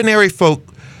were ordinary folk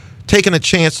taking a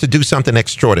chance to do something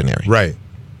extraordinary. Right.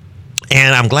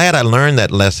 And I'm glad I learned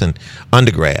that lesson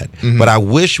undergrad. But I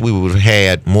wish we would have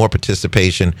had more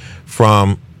participation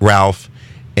from Ralph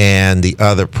and the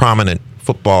other prominent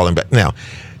football and now.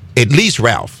 At least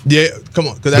Ralph. Yeah, come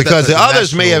on. Because the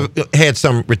others may have had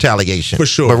some retaliation. For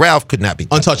sure. But Ralph could not be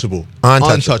untouchable.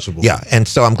 Yeah, and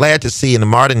so I'm glad to see in the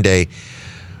modern day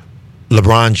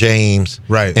LeBron James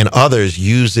and others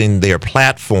using their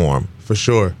platform for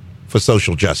sure for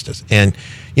social justice. And,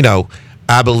 you know,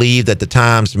 I believe that the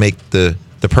times make the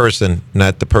person,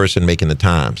 not the person making the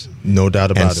times. No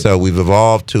doubt about it. And so we've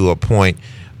evolved to a point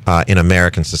in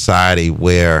American society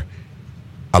where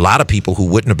a lot of people who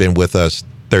wouldn't have been with us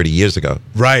 30 years ago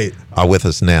are with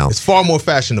us now. It's far more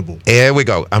fashionable. There we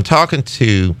go. I'm talking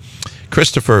to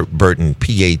Christopher Burton,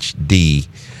 PhD,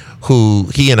 who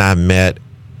he and I met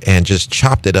and just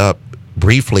chopped it up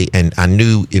briefly, and I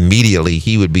knew immediately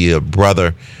he would be a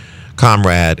brother,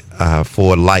 comrade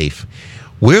for life.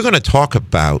 We're going to talk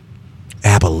about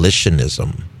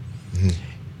abolitionism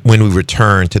when we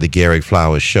return to the Gary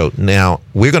Flowers Show. Now,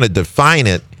 we're going to define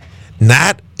it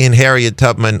not in Harriet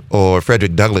Tubman or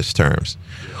Frederick Douglass terms.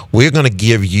 We're going to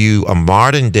give you a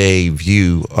modern day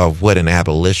view of what an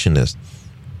abolitionist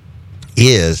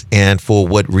is and for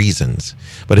what reasons.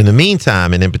 But in the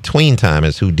meantime, and in between time,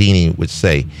 as Houdini would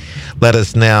say, let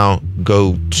us now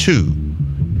go to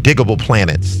Diggable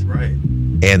Planets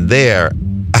and their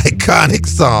iconic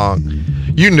song.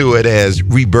 You knew it as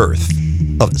Rebirth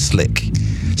of the Slick.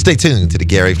 Stay tuned to the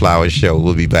Gary Flowers Show.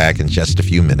 We'll be back in just a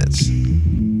few minutes.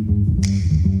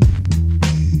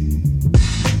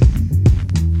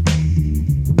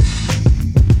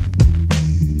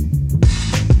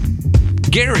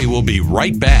 Gary will be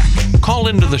right back. Call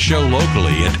into the show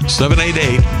locally at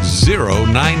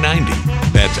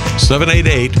 788-0990. That's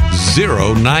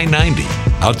 788-0990.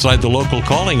 Outside the local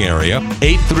calling area,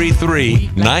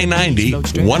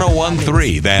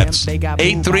 833-990-1013. That's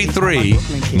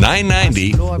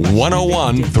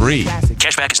 833-990-1013.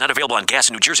 Cashback is not available on gas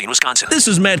in New Jersey and Wisconsin. This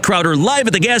is Matt Crowder live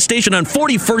at the gas station on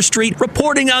 41st Street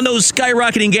reporting on those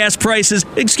skyrocketing gas prices.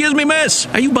 Excuse me, miss.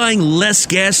 Are you buying less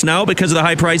gas now because of the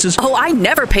high prices? Oh, I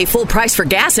never pay full price for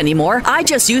gas anymore. I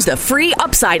just use the free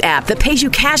Upside app that pays you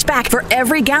cash back for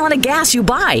every gallon of gas you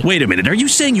buy. Wait a minute. Are you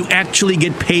saying you actually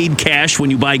get paid cash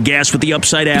when you buy gas with the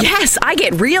Upside app? Yes, I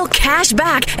get real cash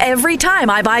back every time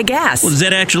I buy gas. Well, does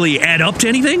that actually add up to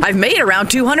anything? I've made around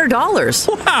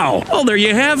 $200. Wow. Well, there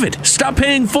you have it. Stop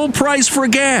paying full price for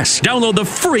gas. Download the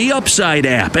free Upside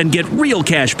app and get real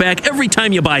cash back every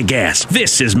time you buy gas.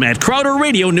 This is Matt Crowder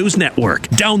Radio News Network.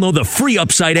 Download the free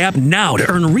Upside app now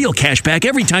to earn real cash back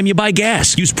every time you buy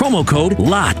gas. Use promo code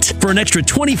LOT for an extra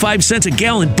 25 cents a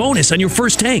gallon bonus on your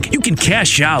first tank. You can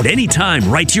cash out anytime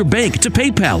right to your bank, to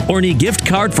PayPal, or any gift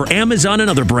card for Amazon and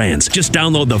other brands. Just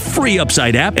download the free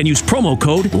Upside app and use promo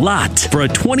code LOT for a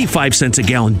 25 cents a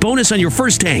gallon bonus on your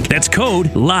first tank. That's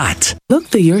code LOT. Look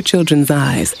through your children's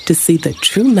eyes to see the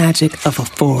true magic of a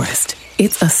forest.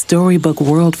 It's a storybook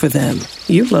world for them.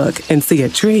 You look and see a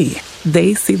tree.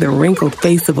 They see the wrinkled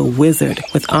face of a wizard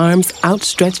with arms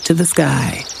outstretched to the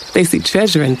sky. They see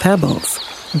treasure in pebbles.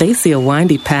 They see a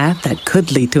windy path that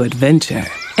could lead to adventure.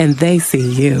 And they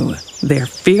see you, their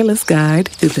fearless guide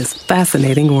through this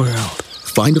fascinating world.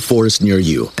 Find a forest near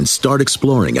you and start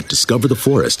exploring at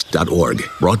discovertheforest.org.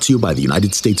 Brought to you by the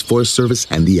United States Forest Service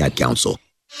and the Ad Council.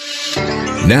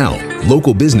 Now,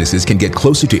 local businesses can get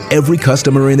closer to every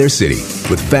customer in their city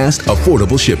with fast,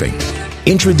 affordable shipping.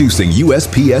 Introducing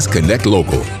USPS Connect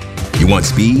Local. You want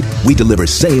speed? We deliver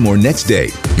same or next day.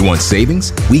 You want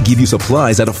savings? We give you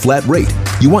supplies at a flat rate.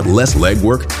 You want less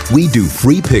legwork? We do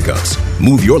free pickups.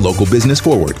 Move your local business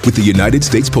forward with the United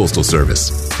States Postal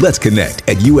Service. Let's connect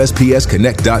at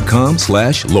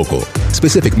USPSconnect.com/local.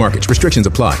 Specific markets, restrictions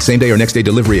apply. Same day or next day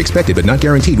delivery expected, but not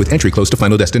guaranteed with entry close to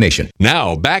final destination.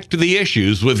 Now, back to the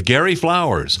issues with Gary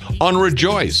Flowers on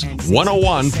Rejoice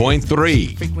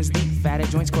 101.3. Frequency deep, fatter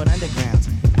joints called undergrounds.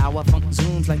 Our funk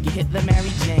zooms like you hit the Mary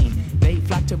Jane. They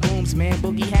flock to rooms, man,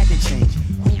 boogie had to change.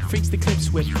 Who freaks the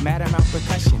clips with mad amount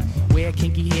percussion? Where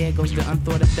kinky hair goes to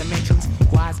unthought of dimensions.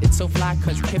 Why's it so fly?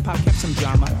 Cause hip-hop kept some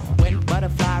drama. When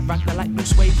butterfly rock the light blue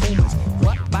suede pumas.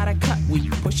 What by the cut? We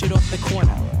push it off the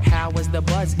corner. How was the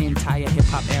buzz entire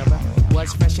hip-hop era?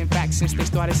 Was fresh in fact since they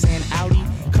started saying Audi.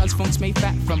 Cause funk's made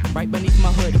fat from right beneath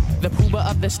my hood. The pooba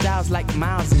of the styles like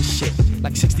miles and shit.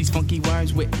 Like 60s funky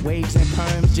worms with waves and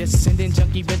perms. Just sending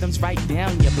junky rhythms right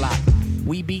down your block.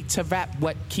 We beat to rap,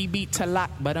 what key beat to lock.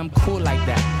 But I'm cool like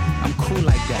that. I'm cool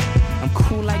like that. I'm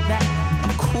cool like that.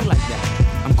 I'm cool like that.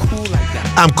 I'm cool like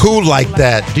that. I'm cool like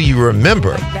that. Do you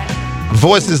remember?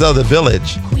 Voices of the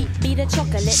Village.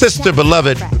 Sister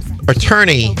beloved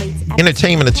attorney,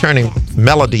 entertainment attorney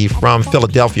Melody from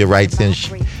Philadelphia writes in.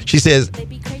 She says,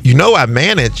 "You know I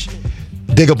manage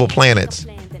Diggable Planets."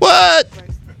 What?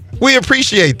 We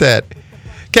appreciate that.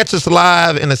 Catch us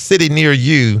live in a city near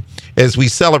you as we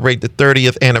celebrate the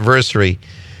 30th anniversary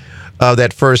of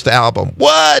that first album.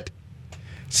 What?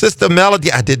 Sister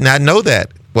Melody, I did not know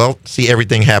that. Well, see,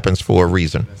 everything happens for a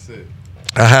reason. That's it.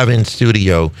 I have in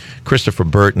studio Christopher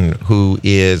Burton, who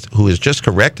is just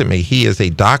corrected me. He is a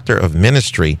doctor of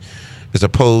ministry, as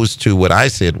opposed to what I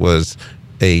said was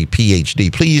a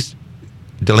PhD. Please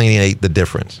delineate the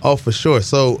difference. Oh, for sure.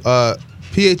 So,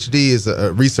 PhD is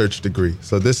a research degree.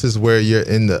 So this is where you're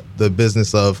in the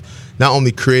business of not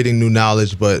only creating new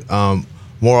knowledge, but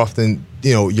more often,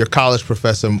 your college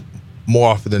professor more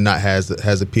often than not has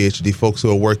a PhD. Folks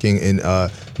who are working in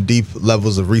deep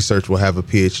levels of research will have a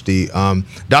PhD.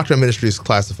 Doctor of ministry is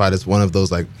classified as one of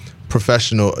those like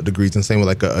professional degrees, and same with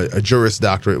like a Juris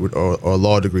Doctorate or a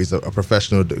law degree is a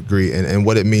professional degree. And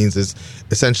what it means is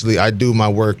essentially I do my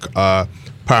work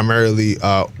primarily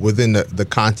within the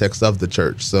context of the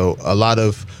church. So a lot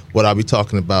of what I'll be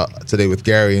talking about today with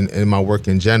Gary and my work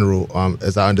in general,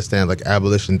 as I understand like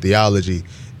abolition theology,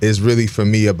 is really for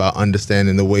me about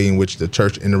understanding the way in which the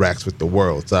church interacts with the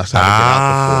world. So that's how I get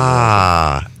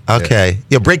out the okay.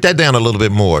 Yeah, break that down a little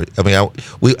bit more. I mean,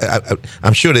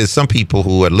 I'm sure there's some people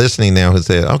who are listening now who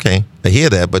say, okay, I hear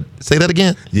that, but say that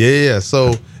again. Yeah.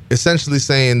 So essentially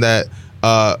saying that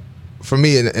for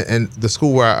me, and the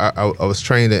school where I was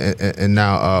trained and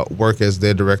now work as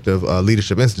their director of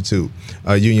Leadership Institute,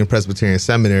 Union Presbyterian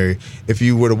Seminary, if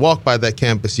you were to walk by that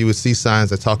campus, you would see signs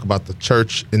that talk about the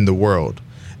church in the world.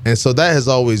 And so that has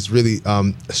always really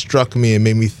struck me and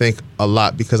made me think a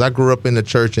lot, because I grew up in the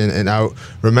church and I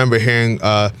remember hearing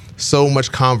so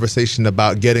much conversation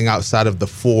about getting outside of the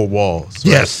four walls.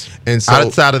 Right? Yes, and so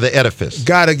outside of the edifice.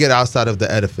 Got to get outside of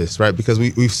the edifice, right? Because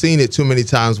we've seen it too many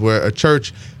times where a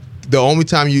church, the only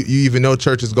time you even know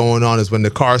church is going on is when the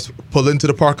cars pull into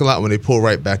the parking lot, when they pull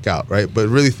right back out, right? But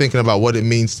really thinking about what it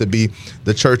means to be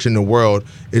the church in the world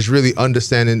is really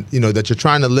understanding, that you're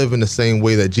trying to live in the same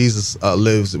way that Jesus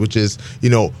lives, which is,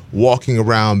 walking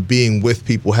around, being with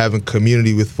people, having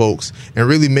community with folks, and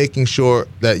really making sure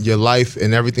that your life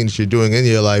and everything that you're doing in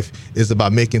your life is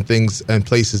about making things and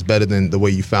places better than the way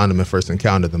you found them and first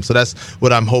encountered them. So that's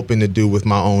what I'm hoping to do with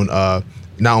my own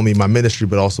not only my ministry,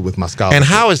 but also with my scholarship. And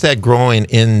how is that growing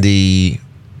in the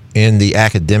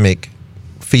academic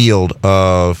field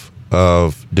of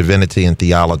divinity and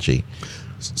theology?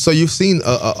 So you've seen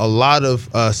a lot of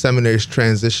seminaries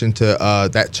transition to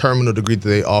that terminal degree that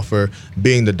they offer,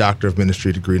 being the Doctor of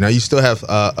Ministry degree. Now, you still have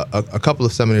a couple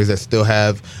of seminaries that still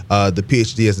have the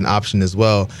PhD as an option as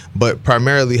well, but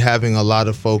primarily having a lot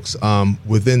of folks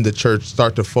within the church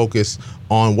start to focus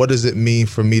on what does it mean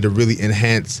for me to really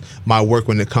enhance my work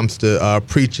when it comes to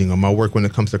preaching, or my work when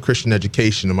it comes to Christian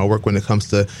education, or my work when it comes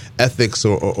to ethics,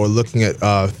 or looking at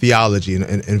theology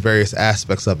and various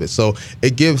aspects of it. So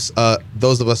it gives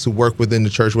those of us who work within the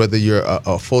church, whether you're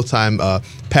a full-time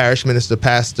parish minister,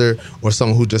 pastor, or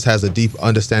someone who just has a deep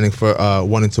understanding for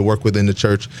wanting to work within the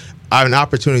church, an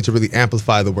opportunity to really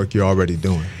amplify the work you're already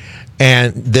doing.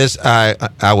 And this, I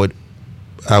would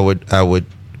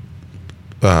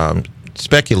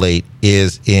speculate,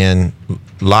 is in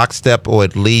lockstep or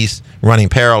at least running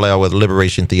parallel with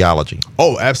liberation theology?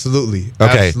 Oh, absolutely.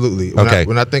 Okay. Absolutely.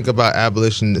 When I think about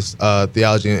abolitionist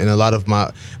theology, and a lot of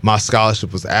my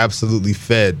scholarship was absolutely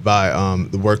fed by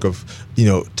the work of,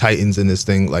 titans in this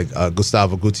thing like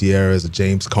Gustavo Gutierrez or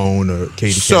James Cone or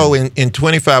Katie So Cannon. in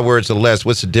 25 words or less,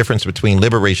 what's the difference between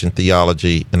liberation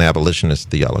theology and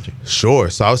abolitionist theology? Sure.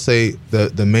 So I would say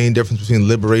the main difference between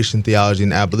liberation theology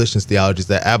and abolitionist theology is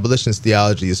that abolitionist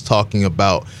theology is talking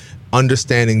about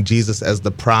understanding Jesus as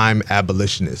the prime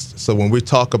abolitionist. So when we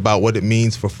talk about what it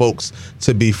means for folks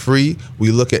to be free,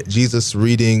 we look at Jesus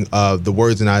reading the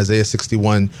words in Isaiah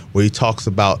 61 where he talks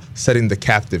about setting the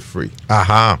captive free.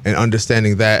 And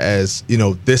understanding that as,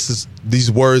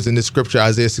 these words in this scripture,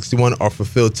 Isaiah 61, are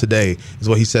fulfilled today, is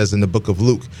what he says in the book of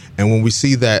Luke. And when we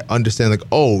see that, understand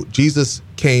Jesus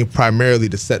came primarily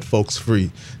to set folks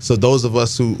free. So those of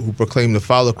us who proclaim to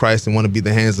follow Christ and want to be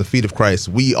the hands and feet of Christ,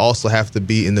 we also have to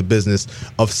be in the business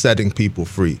of setting people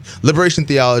free. Liberation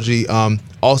theology,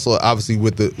 also obviously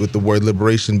with the word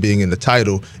liberation being in the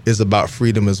title, is about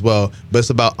freedom as well, but it's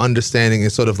about understanding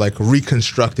and sort of like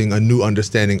reconstructing a new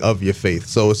understanding of your faith.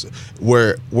 So it's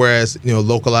whereas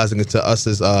localizing it to us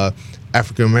as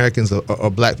African Americans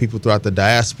or black people throughout the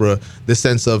diaspora, the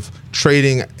sense of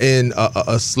trading in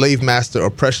a slave master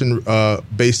oppression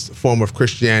based form of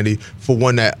Christianity for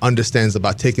one that understands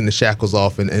about taking the shackles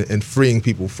off and freeing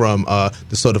people from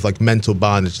the sort of like mental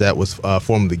bondage that was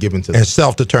formerly given to them. And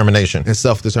self-determination. And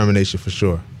self-determination for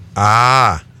sure.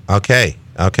 Okay.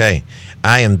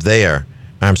 I am there.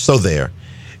 I'm so there.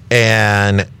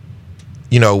 And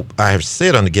I have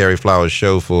said on the Gary Flowers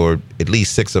Show for at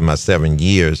least 6 of my 7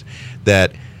 years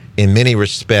that in many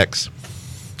respects,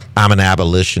 I'm an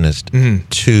abolitionist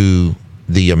to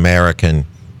the American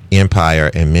empire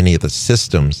and many of the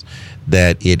systems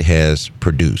that it has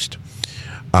produced.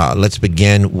 Let's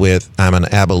begin with I'm an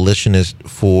abolitionist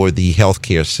for the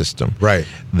healthcare system. Right.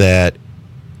 That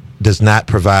does not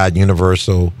provide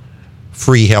universal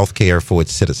free healthcare for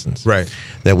its citizens. Right.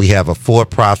 That we have a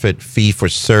for-profit,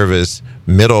 fee-for-service,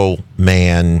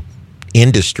 middleman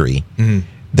industry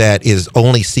that is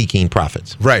only seeking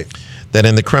profits. Right. That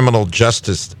in the criminal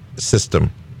justice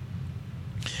system,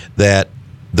 that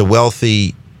the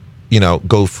wealthy,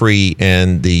 go free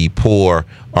and the poor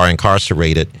are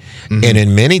incarcerated, and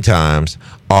in many times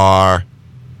are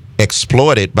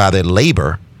exploited by their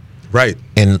labor. Right.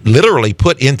 And literally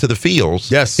put into the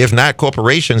fields. Yes. If not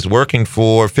corporations working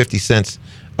for 50 cents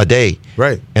a day.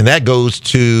 Right. And that goes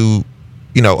to,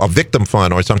 a victim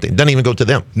fund or something. It doesn't even go to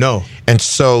them. No. And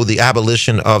so the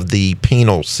abolition of the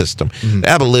penal system, the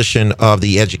abolition of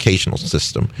the educational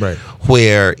system, right,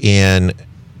 where in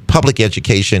public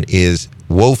education is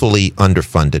woefully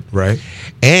underfunded. Right.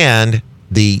 And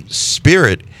the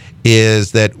spirit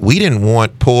is that we didn't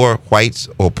want poor whites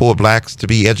or poor blacks to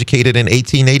be educated in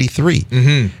 1883,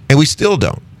 and we still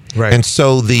don't. Right. And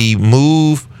so the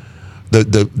move,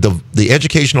 the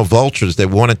educational vultures that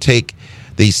want to take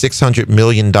the $600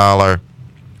 million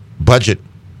budget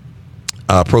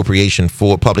appropriation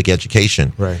for public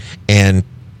education, right, and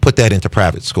put that into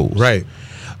private schools, right.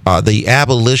 The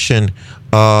abolition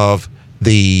of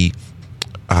the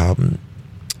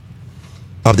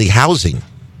housing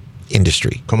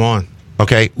industry. Come on.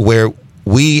 Okay, where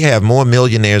we have more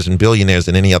millionaires and billionaires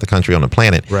than any other country on the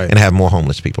planet, right, and have more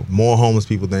homeless people. More homeless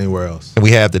people than anywhere else. And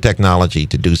we have the technology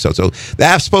to do so. So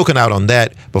I've spoken out on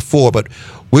that before, but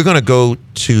we're going to go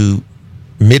to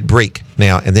mid-break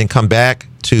now and then come back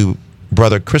to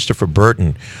Brother Christopher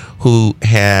Burton, who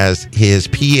has his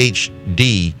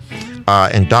PhD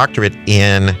and doctorate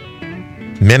in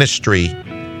ministry,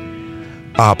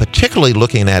 particularly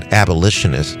looking at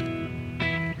abolitionist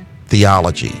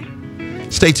theology.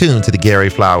 Stay tuned to the Gary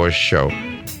Flowers Show.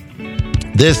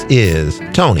 This is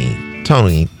Tony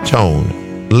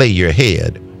Tone, lay your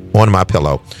head on my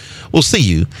pillow. We'll see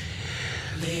you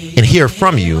and hear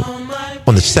from you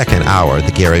on the second hour of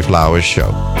the Gary Flowers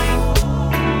Show.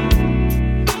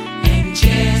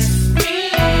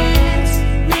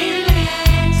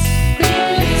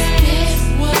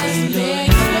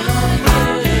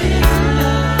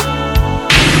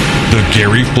 The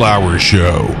Gary Flowers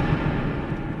Show.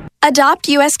 Adopt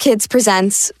US Kids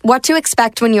presents What to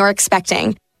Expect When You're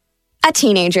Expecting. A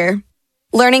teenager.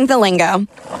 Learning the lingo.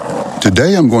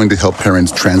 Today I'm going to help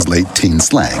parents translate teen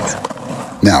slang.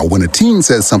 Now, when a teen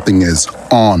says something is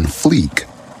on fleek,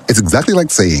 it's exactly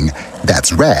like saying,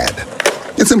 that's rad.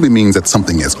 It simply means that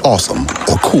something is awesome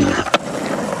or cool.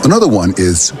 Another one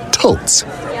is totes.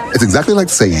 It's exactly like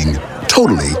saying,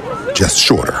 totally, just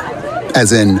shorter.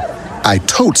 As in, I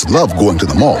totes love going to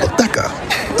the mall with Becca.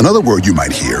 Another word you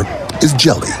might hear is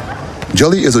jelly.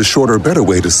 Jelly is a shorter, better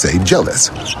way to say jealous.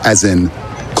 As in,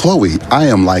 Chloe, I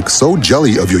am like so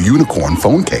jelly of your unicorn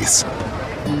phone case.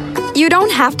 You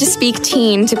don't have to speak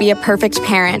teen to be a perfect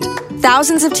parent.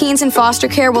 Thousands of teens in foster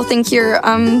care will think you're,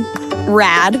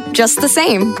 rad, just the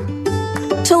same.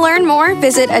 To learn more,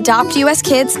 visit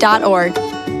adoptuskids.org.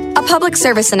 A public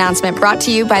service announcement brought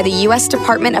to you by the U.S.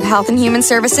 Department of Health and Human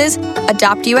Services,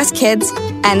 Adopt U.S. Kids,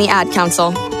 and the Ad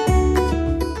Council.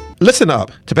 Listen up.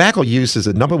 Tobacco use is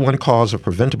the number one cause of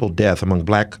preventable death among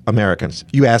Black Americans.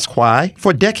 You ask why?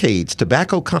 For decades,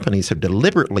 tobacco companies have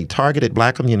deliberately targeted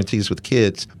Black communities with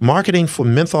kids, marketing for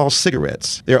menthol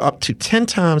cigarettes. There are up to 10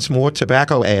 times more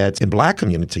tobacco ads in Black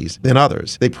communities than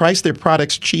others. They price their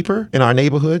products cheaper in our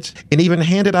neighborhoods and even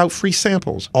handed out free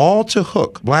samples, all to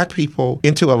hook Black people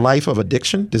into a life of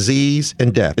addiction, disease,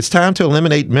 and death. It's time to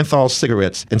eliminate menthol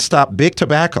cigarettes and stop big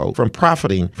tobacco from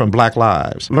profiting from Black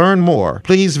lives. Learn more.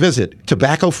 Please visit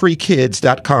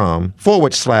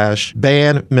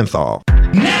tobaccofreekids.com/ban menthol.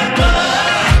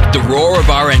 The roar of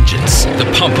our engines, the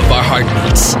pump of our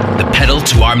heartbeats, the pedal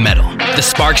to our metal, the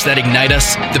sparks that ignite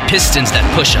us, the pistons that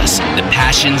push us, the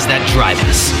passions that drive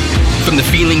us. From the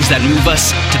feelings that move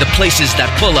us to the places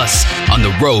that pull us on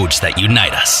the roads that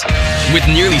unite us. With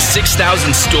nearly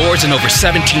 6,000 stores and over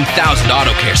 17,000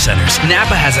 auto care centers,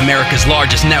 Napa has America's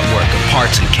largest network of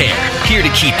parts and care, here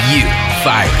to keep you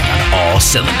firing on all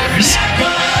cylinders.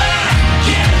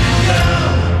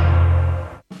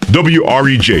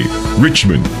 WREJ,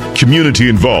 Richmond, community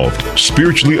involved,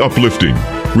 spiritually uplifting.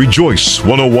 Rejoice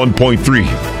 101.3.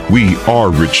 We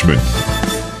are Richmond.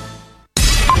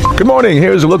 Good morning.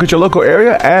 Here's a look at your local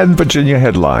area and Virginia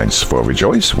headlines for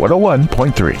Rejoice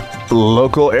 101.3.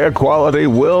 Local air quality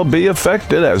will be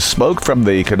affected as smoke from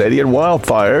the Canadian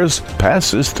wildfires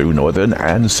passes through northern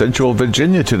and central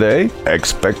Virginia today.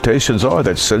 Expectations are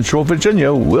that central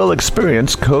Virginia will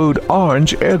experience code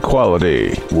orange air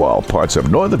quality, while parts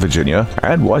of northern Virginia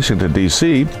and Washington,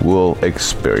 D.C. will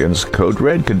experience code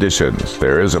red conditions.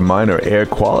 There is a minor air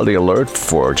quality alert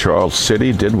for Charles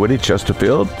City, Dinwiddie,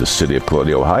 Chesterfield, the city of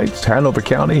Colonial Heights, Hanover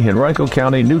County, Henrico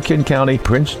County, New Kent County,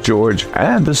 Prince George,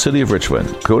 and the city of Richmond.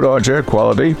 Code orange air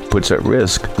quality puts at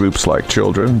risk groups like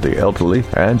children, the elderly,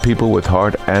 and people with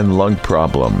heart and lung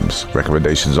problems.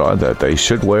 Recommendations are that they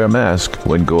should wear a mask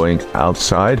when going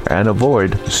outside and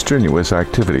avoid strenuous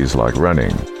activities like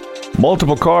running.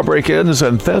 Multiple car break-ins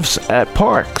and thefts at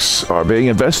parks are being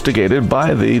investigated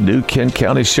by the New Kent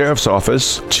County Sheriff's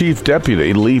Office. Chief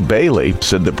Deputy Lee Bailey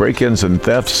said the break-ins and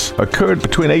thefts occurred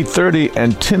between 8:30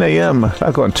 and 10 a.m.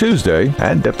 back on Tuesday,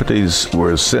 and deputies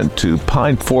were sent to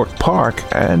Pine Fork Park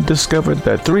and discovered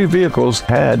that 3 vehicles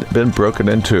had been broken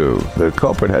into. The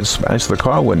culprit had smashed the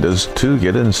car windows to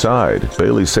get inside.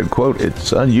 Bailey said, quote,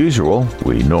 "It's unusual.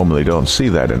 We normally don't see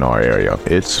that in our area.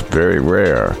 It's very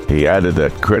rare." He added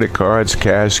that credit cards,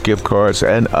 cash, gift cards,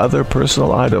 and other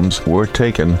personal items were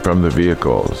taken from the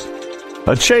vehicles.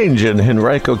 A change in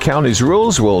Henrico County's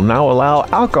rules will now allow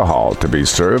alcohol to be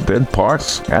served in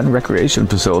parks and recreation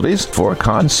facilities for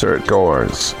concert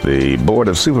goers. The Board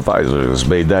of Supervisors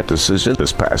made that decision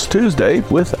this past Tuesday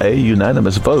with a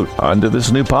unanimous vote. Under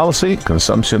this new policy,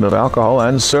 consumption of alcohol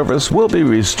and service will be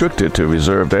restricted to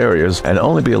reserved areas and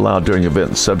only be allowed during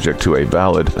events subject to a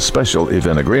valid special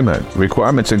event agreement.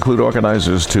 Requirements include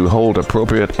organizers to hold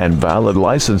appropriate and valid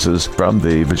licenses from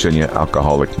the Virginia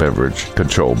Alcoholic Beverage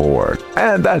Control Board.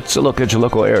 And that's a look at your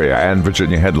local area and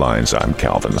Virginia headlines. I'm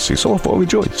Calvin Cecil for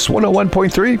Rejoice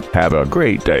 101.3. Have a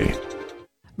great day.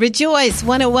 Rejoice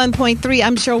 101.3.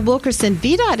 I'm Cheryl Wilkerson.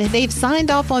 VDOT, they've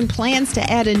signed off on plans to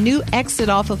add a new exit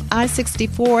off of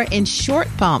I-64 in Short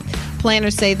Pump.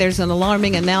 Planners say there's an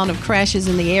alarming amount of crashes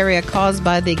in the area caused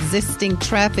by the existing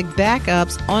traffic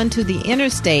backups onto the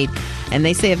interstate. And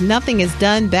they say if nothing is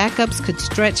done, backups could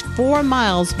stretch 4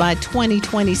 miles by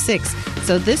 2026.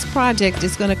 So this project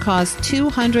is going to cost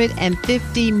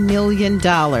 $250 million.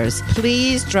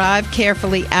 Please drive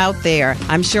carefully out there.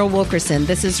 I'm Cheryl Wilkerson.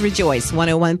 This is Rejoice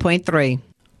 101.3.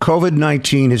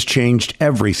 COVID-19 has changed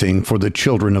everything for the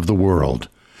children of the world.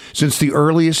 Since the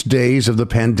earliest days of the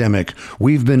pandemic,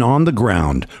 we've been on the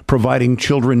ground providing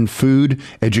children food,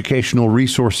 educational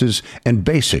resources, and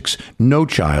basics no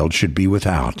child should be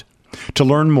without. To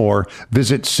learn more,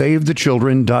 visit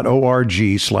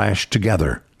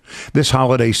savethechildren.org/together. This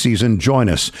holiday season, join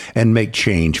us and make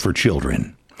change for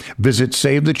children. Visit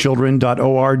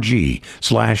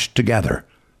savethechildren.org/together.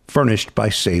 Furnished by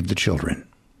Save the Children.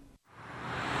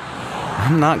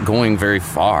 I'm not going very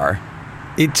far.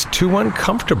 It's too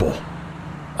uncomfortable.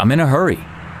 I'm in a hurry.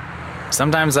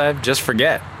 Sometimes I just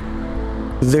forget.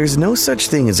 There's no such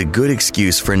thing as a good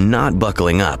excuse for not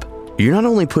buckling up. You're not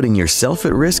only putting yourself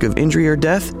at risk of injury or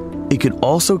death, it could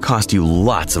also cost you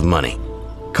lots of money.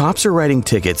 Cops are writing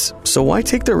tickets, so why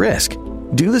take the risk?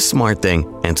 Do the smart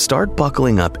thing and start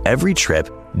buckling up every trip,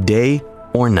 day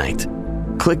or night.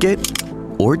 Click it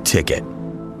or ticket.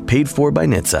 Paid for by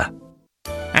NHTSA.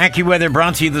 AccuWeather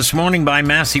brought to you this morning by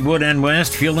Massey Wood and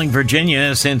West, fueling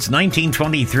Virginia since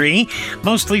 1923.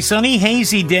 Mostly sunny,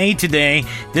 hazy day today.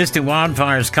 Distant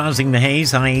wildfires causing the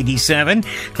haze, high 87.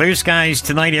 Clear skies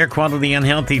tonight, air quality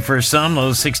unhealthy for some,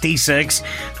 low 66.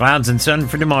 Clouds and sun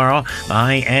for tomorrow,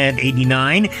 high at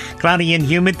 89. Cloudy and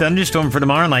humid, thunderstorm for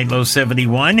tomorrow night, low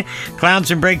 71. Clouds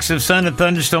and breaks of sun, a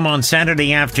thunderstorm on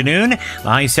Saturday afternoon,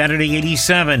 high Saturday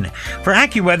 87. For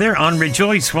AccuWeather on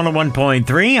Rejoice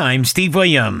 101.3, I'm Steve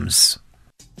Williams.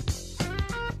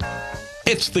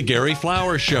 It's the Gary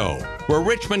Flowers Show, where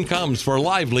Richmond comes for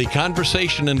lively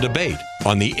conversation and debate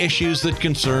on the issues that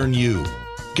concern you.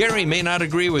 Gary may not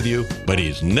agree with you, but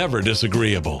he's never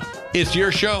disagreeable. It's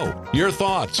your show, your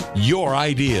thoughts, your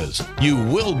ideas. You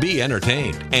will be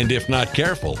entertained, and if not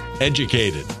careful,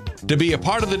 educated. To be a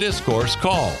part of the discourse,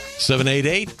 call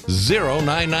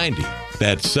 788-0990.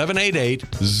 That's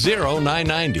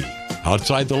 788-0990.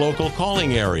 Outside the local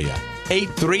calling area,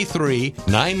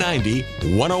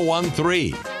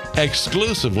 833-990-1013.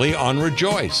 Exclusively on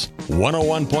Rejoice,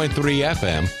 101.3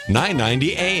 FM,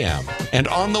 990 AM, and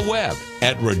on the web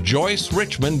at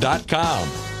rejoicerichmond.com.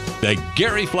 The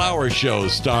Gary Flowers Show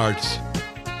starts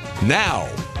now.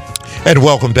 And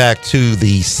welcome back to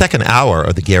the second hour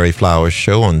of the Gary Flowers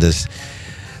Show on this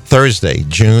Thursday,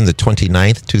 June the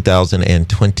 29th,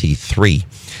 2023.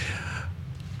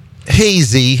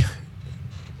 Hazy,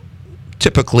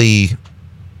 typically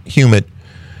humid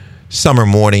summer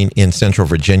morning in central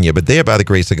Virginia, but there by the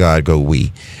grace of God go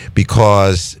we,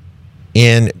 because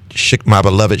in my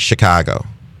beloved Chicago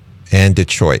and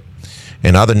Detroit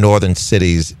and other northern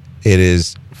cities, it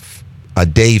is a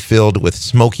day filled with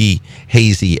smoky,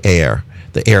 hazy air.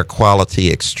 The air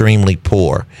quality extremely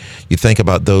poor. You think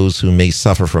about those who may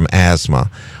suffer from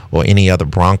asthma or any other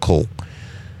bronchial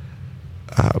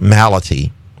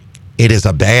malady. It is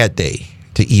a bad day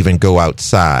to even go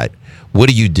outside. What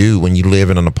do you do when you live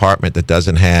in an apartment that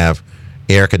doesn't have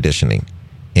air conditioning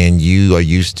and you are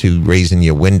used to raising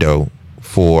your window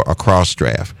for a cross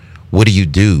draft? What do you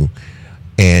do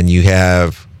and you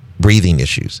have breathing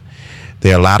issues?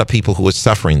 There are a lot of people who are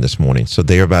suffering this morning, so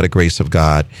there, by the grace of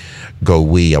God, go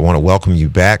we. I want to welcome you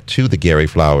back to the Gary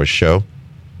Flowers Show.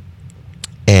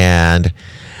 And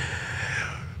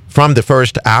from the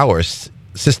first hour,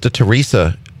 Sister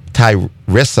Tyrissa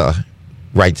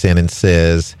writes in and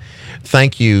says,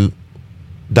 "Thank you,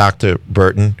 Dr.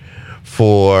 Burton,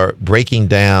 for breaking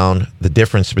down the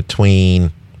difference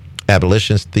between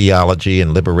abolitionist theology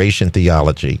and liberation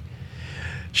theology."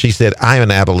 She said, "I'm an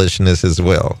abolitionist as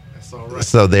well." That's all right.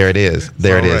 So there it is.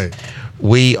 There it is.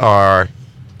 Right.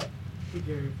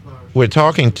 We're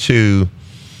talking to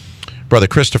Brother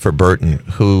Christopher Burton,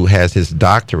 who has his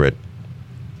doctorate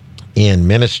in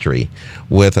ministry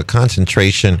with a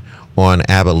concentration on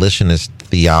abolitionist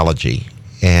theology.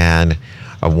 And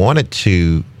I wanted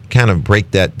to kind of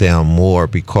break that down more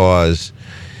because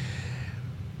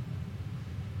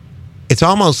it's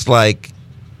almost like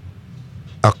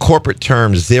a corporate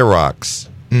term, Xerox,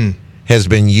 has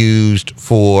been used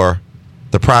for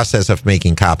the process of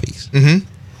making copies. Mm-hmm.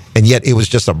 And yet it was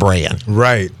just a brand.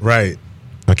 Right.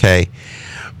 Okay.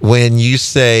 When you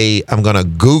say, I'm going to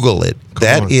Google it,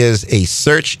 that is a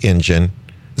search engine.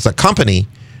 It's a company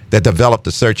that developed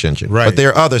the search engine. Right. But there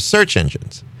are other search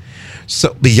engines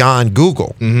so beyond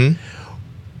Google. Mm-hmm.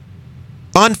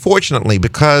 Unfortunately,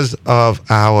 because of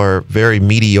our very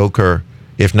mediocre,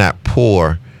 if not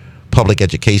poor, public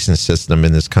education system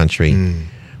in this country,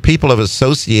 people have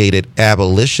associated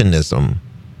abolitionism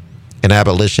and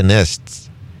abolitionists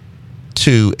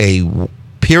to a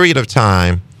period of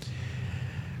time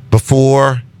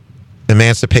before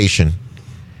emancipation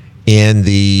in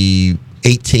the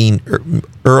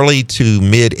early to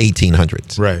mid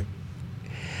 1800s. Right.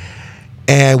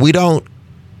 And we don't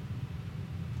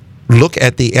look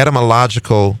at the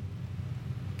etymological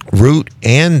root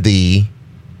and the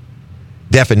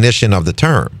definition of the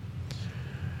term.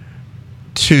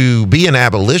 To be an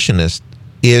abolitionist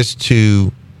is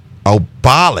to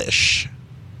abolish,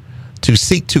 to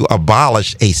seek to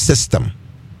abolish a system.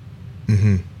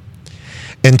 Mm-hmm.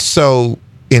 And so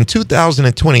in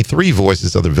 2023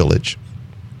 Voices of the Village,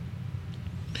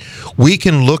 we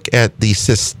can look at the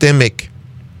systemic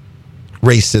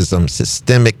racism,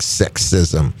 systemic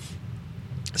sexism,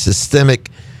 systemic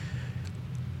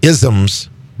isms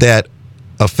that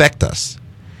affect us.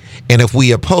 And if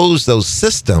we oppose those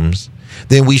systems,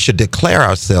 then we should declare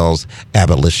ourselves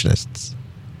abolitionists.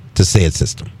 to said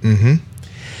system. Mm-hmm.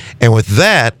 And with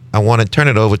that, I want to turn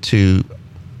it over to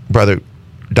Brother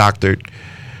Dr.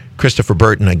 Christopher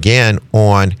Burton again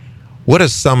on what are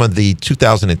some of the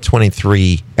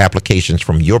 2023 applications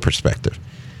from your perspective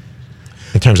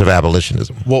in terms of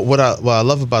abolitionism. Well, what I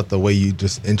love about the way you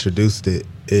just introduced it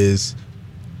is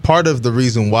part of the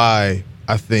reason why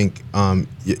I think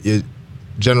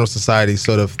general society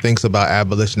sort of thinks about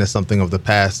abolition as something of the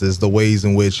past is the ways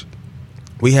in which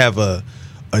we have a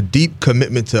deep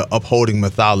commitment to upholding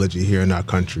mythology here in our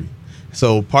country.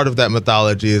 So part of that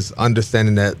mythology is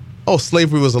understanding that,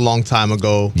 slavery was a long time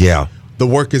ago. Yeah. The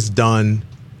work is done.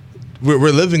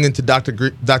 We're living into Dr.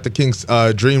 King's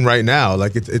dream right now.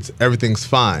 Like it's everything's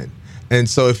fine. And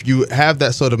so if you have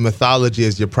that sort of mythology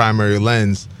as your primary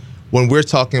lens, when we're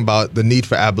talking about the need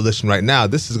for abolition right now,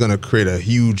 this is going to create a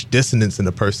huge dissonance in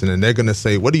a person, and they're going to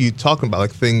say, what are you talking about?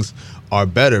 Like, things are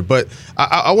better. But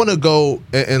I want to go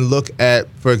and look at,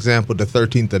 for example, the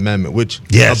 13th Amendment, which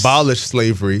abolished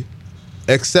slavery,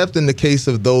 except in the case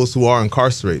of those who are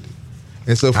incarcerated.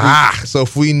 And so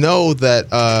if we know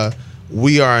that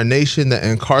we are a nation that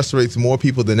incarcerates more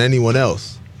people than anyone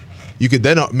else, you could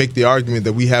then make the argument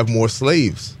that we have more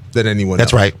slaves than anyone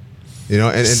else. That's right. You know,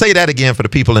 and say that again for the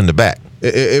people in the back.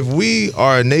 If we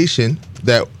are a nation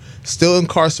that still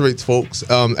incarcerates folks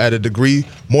at a degree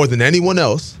more than anyone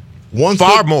else,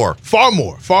 far more.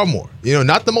 You know,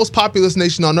 not the most populous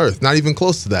nation on earth, not even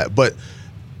close to that, but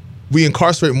we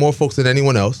incarcerate more folks than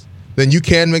anyone else, then you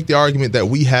can make the argument that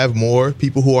we have more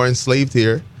people who are enslaved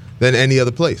here than any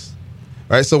other place.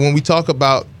 Right? So when we talk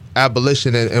about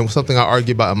abolition, and something I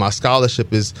argue about in my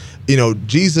scholarship is, you know,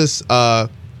 Jesus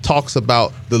talks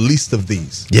about the least of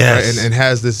these, yes, right? and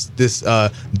has this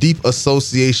deep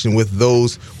association with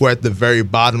those who are at the very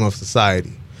bottom of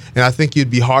society. And I think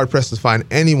you'd be hard pressed to find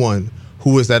anyone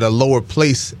who is at a lower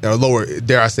place, or lower,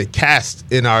 dare I say, caste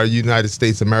in our United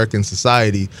States American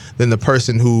society than the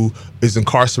person who is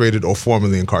incarcerated or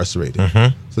formerly incarcerated.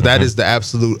 Mm-hmm. So that is the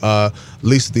absolute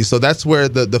least of these. So that's where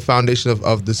the foundation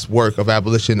of this work of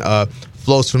abolition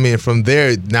flows from me. And from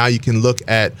there, now you can look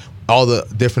at all the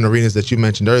different arenas that you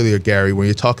mentioned earlier, Gary, when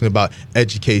you're talking about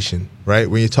education, right?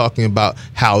 When you're talking about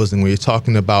housing, when you're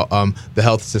talking about the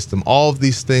health system, all of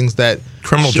these things that...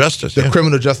 Criminal justice. The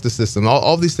criminal justice system,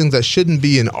 all these things that shouldn't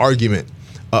be an argument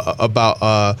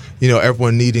about,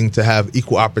 everyone needing to have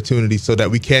equal opportunity so that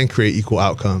we can create equal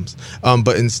outcomes.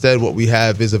 But instead, what we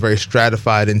have is a very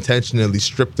stratified, intentionally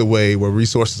stripped away, where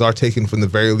resources are taken from the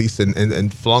very least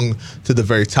and flung to the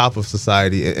very top of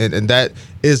society. And that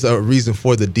is a reason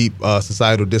for the deep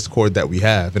societal discord that we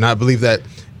have. And I believe that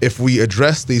if we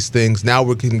address these things, now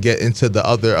we can get into the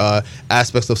other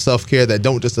aspects of self-care that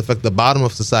don't just affect the bottom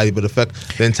of society, but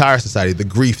affect the entire society, the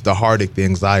grief, the heartache, the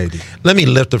anxiety. Let me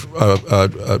lift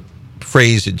a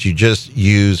phrase that you just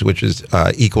used, which is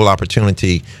equal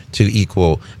opportunity to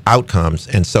equal outcomes.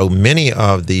 And so many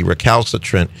of the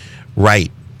recalcitrant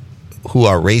right who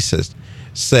are racist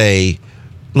say,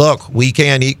 look, we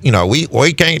can't,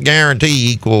 we can't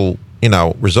guarantee equal,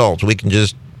 results. We can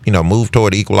just, move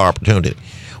toward equal opportunity.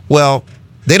 Well,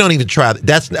 they don't even try.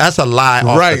 That's a lie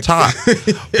off the top.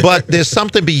 But there's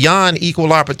something beyond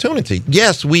equal opportunity.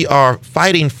 Yes, we are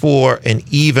fighting for an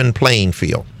even playing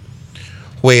field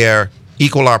where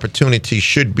equal opportunity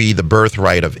should be the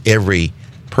birthright of every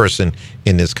person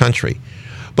in this country.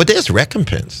 But there's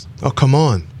recompense. Oh, come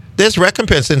on. There's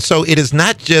recompense. And so it is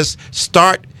not just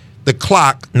start the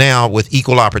clock now with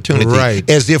equal opportunity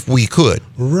as if we could.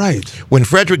 Right. When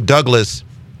Frederick Douglass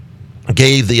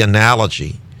gave the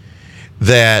analogy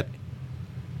that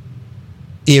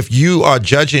if you are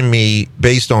judging me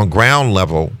based on ground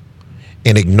level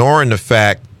and ignoring the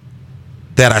fact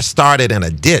that I started in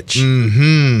a ditch,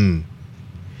 mm-hmm,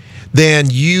 then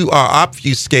you are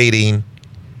obfuscating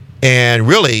and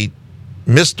really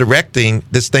misdirecting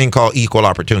this thing called equal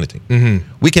opportunity. Mm-hmm.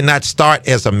 We cannot start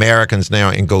as Americans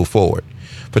now and go forward.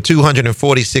 For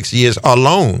 246 years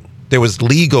alone, there was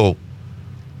legal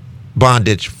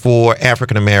bondage for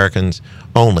African Americans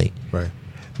only. Right.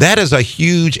 That is a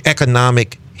huge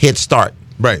economic head start.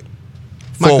 Right.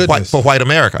 For white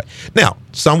America. Now,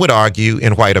 some would argue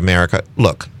in white America,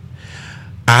 look,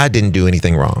 I didn't do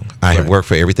anything wrong. I have worked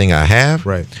for everything I have.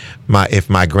 Right. If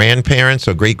my grandparents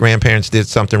or great-grandparents did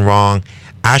something wrong,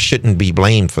 I shouldn't be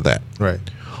blamed for that. Right.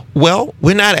 Well,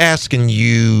 we're not asking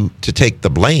you to take the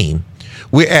blame.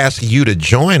 We're asking you to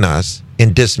join us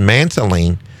in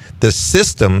dismantling the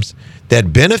systems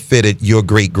that benefited your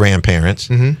great-grandparents,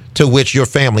 to which your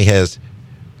family has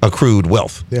accrued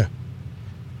wealth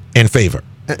and favor.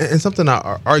 And something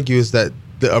I argue is that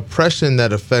the oppression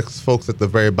that affects folks at the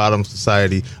very bottom of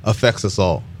society affects us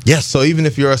all. Yes. So even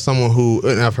if you're someone who,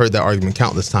 and I've heard that argument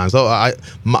countless times, I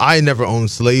never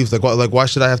owned slaves. Like why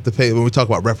should I have to pay when we talk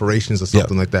about reparations or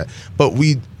something like that? But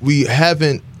we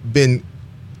haven't been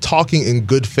talking in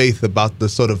good faith about the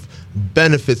sort of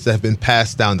benefits that have been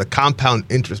passed down, the compound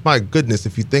interest. My goodness,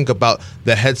 if you think about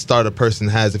the head start a person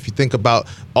has, if you think about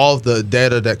all of the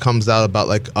data that comes out about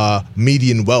like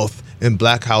median wealth in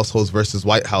black households versus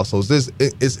white households,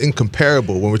 is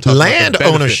incomparable when we're talking land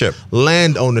about ownership.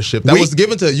 Land ownership that was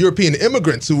given to European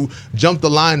immigrants who jumped the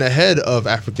line ahead of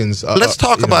Africans. Let's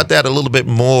talk about that a little bit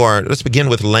more. Let's begin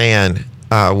with land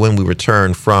when we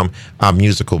return from our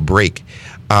musical break.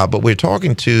 But we're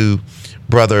talking to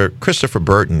Brother Christopher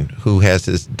Burton, who has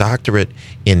his doctorate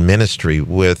in ministry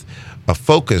with a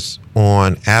focus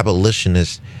on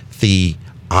abolitionist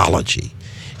theology.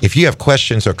 If you have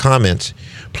questions or comments,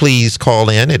 please call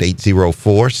in at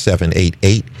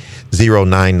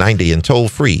 804-788-0990 and toll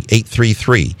free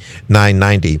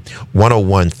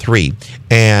 833-990-1013.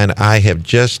 And I have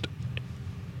just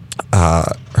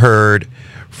heard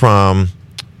from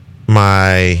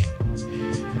my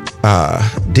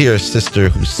dear sister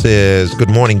who says, "Good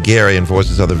morning, Gary and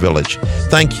Voices of the Village.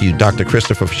 Thank you, Dr.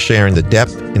 Christopher, for sharing the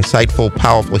depth, insightful,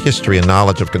 powerful history and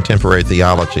knowledge of contemporary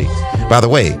theology." By the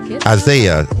way,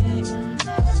 Isaiah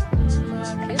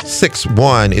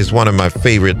 6:1 is one of my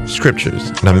favorite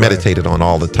scriptures, and I meditated on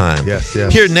all the time. Yes.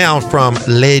 Here now from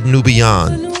Les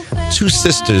Nubians, two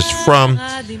sisters from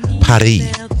Paris.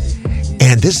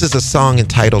 And this is a song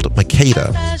entitled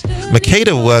Makeda.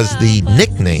 Makeda was the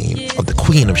nickname of the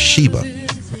Queen of Sheba.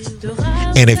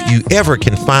 And if you ever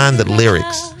can find the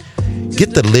lyrics,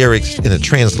 get the lyrics in a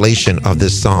translation of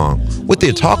this song. What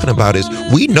they're talking about is,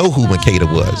 we know who Makeda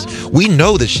was. We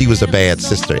know that she was a bad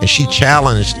sister, and she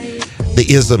challenged the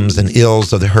isms and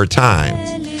ills of her time.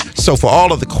 So for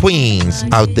all of the queens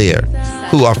out there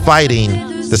who are fighting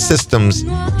the systems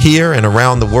here and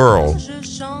around the world,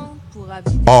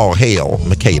 all hail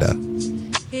Makeda.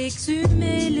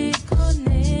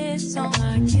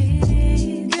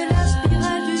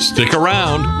 Stick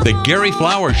around. The Gary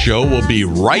Flower Show will be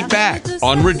right back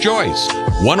on Rejoice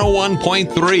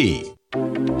 101.3.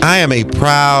 I am a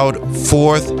proud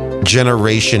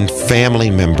fourth-generation family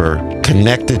member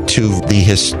connected to the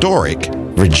historic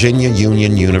Virginia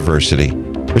Union University.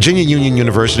 Virginia Union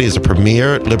University is a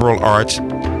premier liberal arts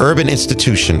urban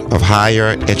institution of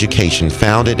higher education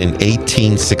founded in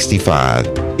 1865.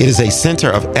 It is a center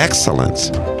of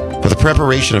excellence for the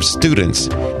preparation of students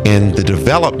in the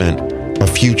development of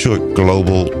future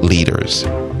global leaders.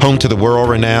 Home to the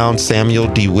world-renowned Samuel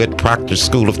DeWitt Proctor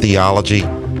School of Theology,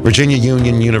 Virginia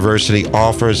Union University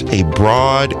offers a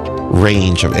broad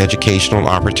range of educational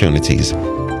opportunities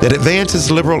that advances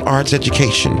liberal arts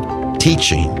education,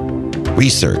 teaching,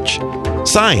 research,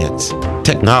 science,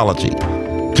 technology,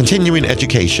 continuing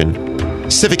education,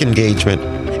 civic engagement,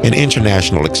 and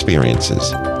international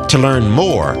experiences. To learn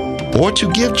more or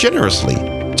to give generously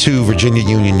to Virginia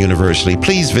Union University,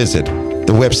 please visit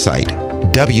the website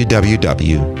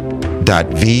www.vuu.edu.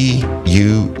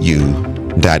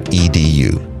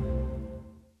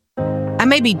 I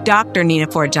may be Dr. Nina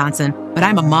Ford Johnson, but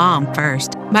I'm a mom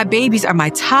first. My babies are my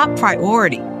top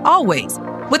priority, always.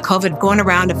 With COVID going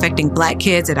around affecting Black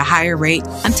kids at a higher rate,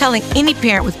 I'm telling any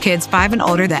parent with kids 5 and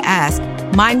older that asks,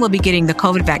 mine will be getting the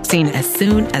COVID vaccine as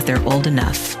soon as they're old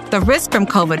enough. The risk from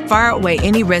COVID far outweigh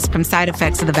any risk from side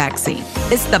effects of the vaccine.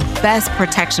 It's the best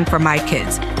protection for my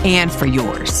kids and for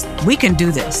yours. We can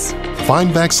do this.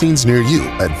 Find vaccines near you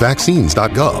at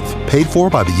vaccines.gov, paid for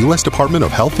by the U.S. Department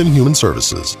of Health and Human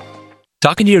Services.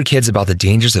 Talking to your kids about the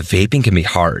dangers of vaping can be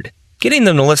hard. Getting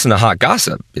them to listen to hot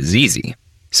gossip is easy.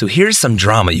 So here's some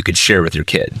drama you could share with your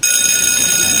kid.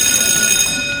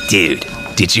 Dude,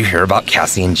 did you hear about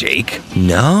Cassie and Jake?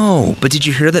 No, but did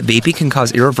you hear that vaping can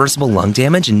cause irreversible lung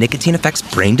damage and nicotine affects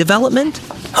brain development?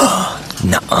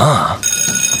 Nuh-uh.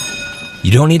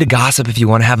 You don't need to gossip if you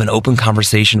want to have an open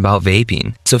conversation about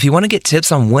vaping. So if you want to get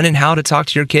tips on when and how to talk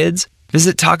to your kids,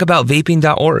 visit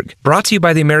talkaboutvaping.org. Brought to you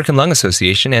by the American Lung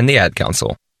Association and the Ad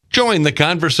Council. Join the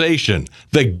conversation.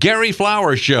 The Gary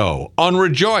Flower Show on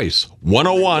Rejoice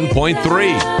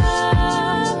 101.3.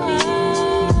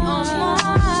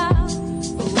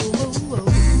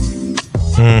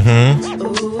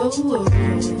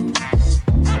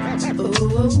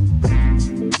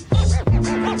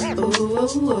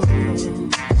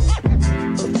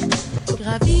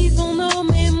 Gravivons nos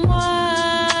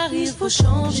mémoires, il faut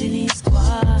changer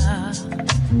l'histoire.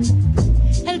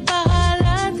 Elle part à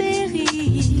la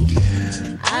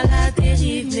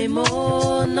dérive, les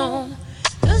mots, non.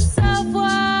 Le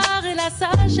savoir et la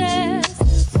sagesse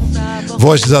sont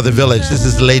Voices of the Village. This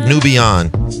is Les Nubians,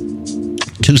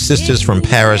 two sisters from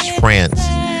Paris, France.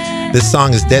 This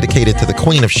song is dedicated to the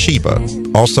Queen of Sheba,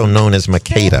 also known as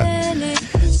Makeda.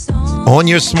 On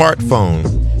your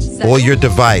smartphone or your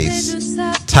device,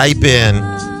 type in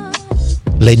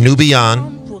Les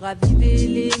Nubians,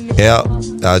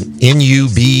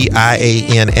 Nubians,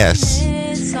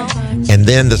 and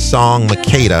then the song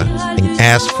Makeda, and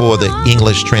ask for the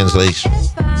English translation.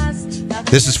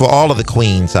 This is for all of the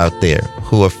queens out there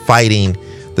who are fighting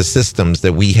the systems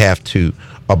that we have to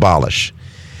abolish.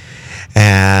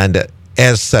 And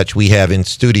as such, we have in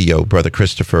studio Brother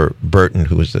Christopher Burton,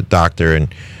 who is a doctor in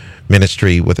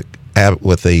ministry with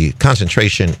a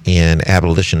concentration in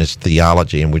abolitionist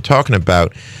theology. And we're talking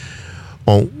about,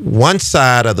 on one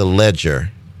side of the ledger,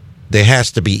 there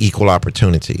has to be equal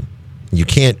opportunity. You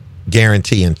can't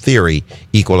guarantee, in theory,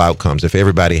 equal outcomes if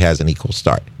everybody has an equal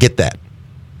start. Get that.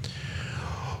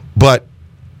 But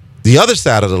the other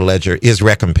side of the ledger is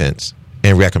recompense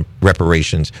and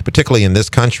reparations, particularly in this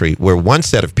country where one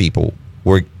set of people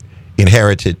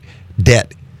inherited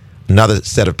debt, another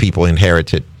set of people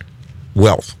inherited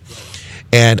wealth.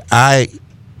 And I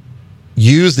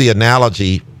use the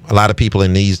analogy, a lot of people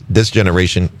in this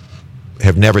generation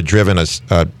have never driven a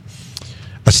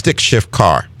stick shift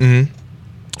car. Mm-hmm.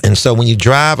 And so when you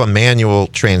drive a manual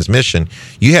transmission,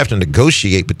 you have to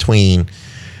negotiate between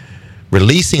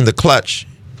releasing the clutch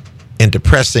and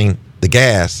depressing the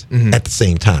gas at the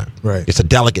same time. Right. It's a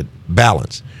delicate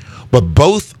balance. But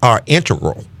both are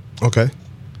integral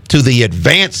to the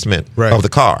advancement of the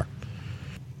car.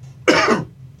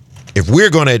 If we're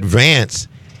going to advance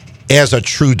as a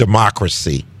true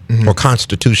democracy or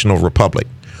constitutional republic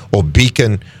or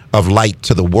beacon of light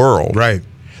to the world,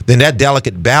 then that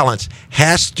delicate balance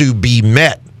has to be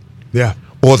met. Yeah.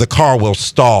 Or the car will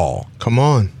stall. Come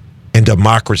on. And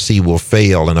democracy will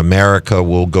fail and America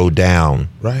will go down.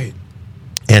 Right.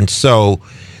 And so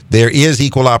there is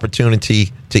equal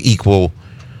opportunity to equal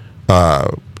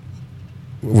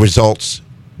results,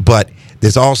 but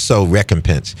there's also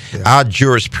recompense. Yeah. Our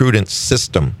jurisprudence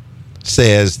system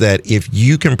says that if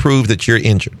you can prove that you're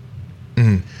injured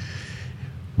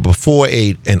before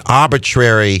an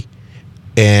arbitrary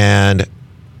and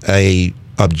a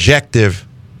objective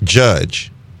judge,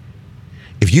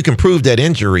 if you can prove that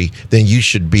injury, then you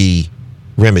should be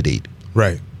remedied.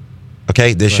 Right.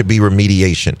 Okay? There should be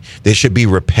remediation. There should be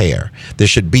repair. There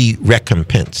should be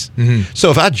recompense.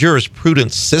 So if our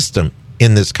jurisprudence system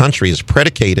in this country is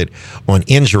predicated on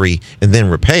injury and then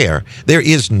repair, there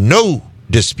is no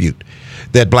dispute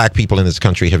that black people in this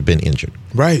country have been injured.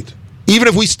 Right. Even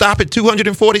if we stop at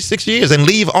 246 years and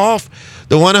leave off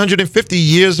the 150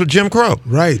 years of Jim Crow.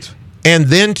 Right. And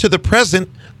then to the present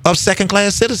of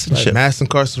second-class citizenship. Right. Mass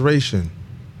incarceration.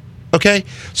 Okay?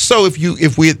 So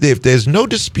if there's no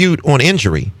dispute on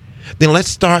injury, then let's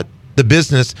start the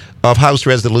business of House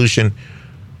Resolution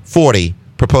 40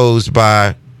 proposed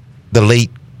by the late,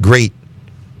 great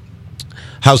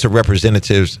House of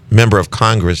Representatives member of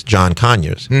Congress, John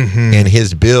Conyers, and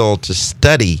his bill to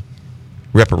study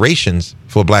reparations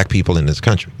for black people in this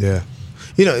country. Yeah.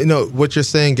 You know what you're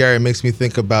saying, Gary, makes me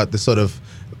think about the sort of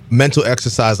mental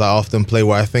exercise I often play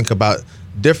where I think about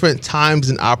different times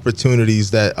and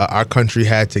opportunities that our country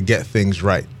had to get things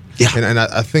right. Yeah. And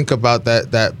I think about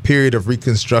that period of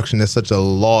Reconstruction as such a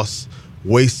lost,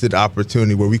 wasted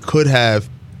opportunity where we could have,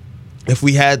 if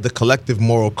we had the collective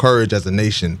moral courage as a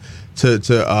nation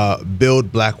to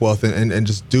build black wealth and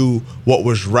just do what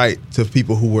was right to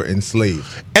people who were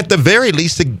enslaved. At the very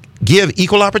least, to give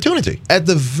equal opportunity. At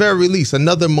the very least,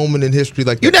 another moment in history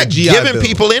like you're not giving bill.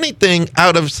 People anything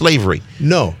out of slavery.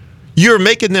 No. You're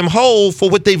making them whole for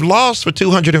what they've lost for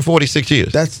 246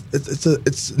 years.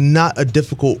 It's not a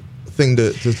difficult thing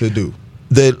to do.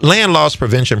 The Land Loss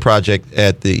Prevention Project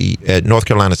at North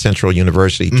Carolina Central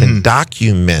University can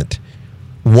document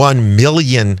 1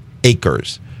 million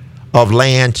acres of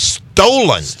land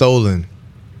stolen.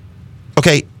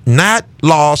 Okay, not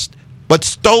lost, but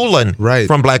stolen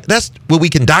from black. That's what we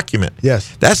can document.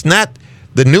 Yes. That's not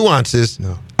the nuances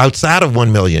outside of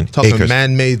 1 million talking acres.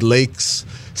 Man-made lakes,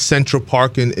 Central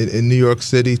Park in New York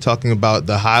City, talking about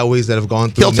the highways that have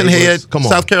gone through Hilton Head,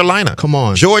 South Carolina. Come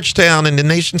on. Georgetown in the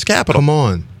nation's capital. Come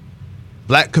on.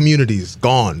 Black communities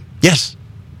gone. Yes.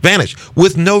 Vanished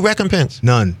with no recompense.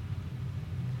 None.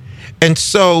 And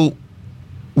so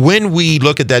when we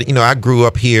look at that, I grew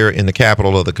up here in the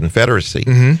capital of the Confederacy.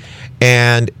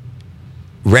 And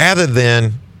rather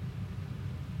than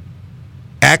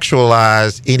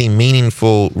actualize any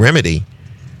meaningful remedy,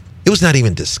 it was not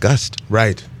even discussed.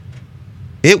 Right.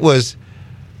 It was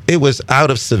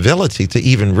out of civility to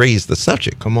even raise the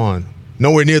subject. Come on.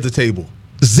 Nowhere near the table.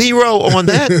 Zero on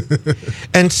that.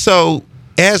 And so,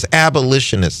 as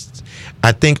abolitionists,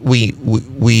 I think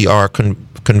we are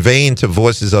conveying to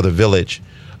Voices of the Village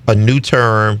a new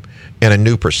term and a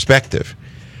new perspective.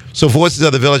 So, Voices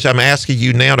of the Village, I'm asking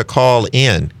you now to call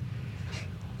in.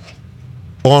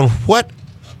 On what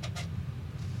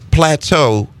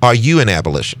plateau are you an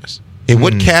abolitionist? In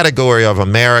what category of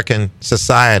American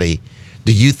society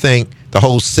do you think the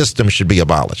whole system should be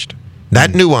abolished?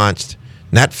 Not nuanced,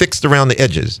 not fixed around the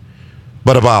edges,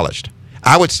 but abolished.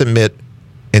 I would submit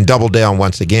and double down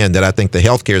once again that I think the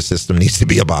healthcare system needs to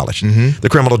be abolished. The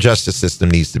criminal justice system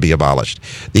needs to be abolished.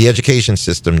 The education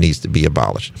system needs to be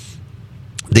abolished.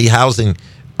 The housing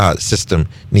system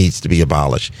needs to be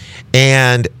abolished.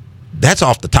 And that's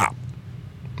off the top.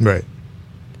 Right.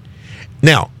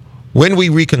 Now, when we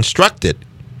reconstruct it,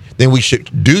 then we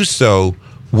should do so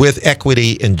with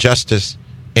equity and justice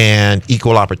and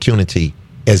equal opportunity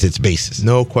as its basis.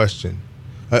 No question.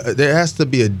 There has to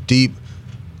be a deep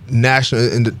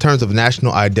national, in the terms of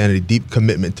national identity, deep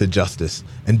commitment to justice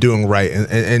and doing right.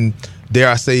 And dare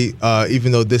I say,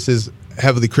 even though this is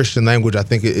heavily Christian language, I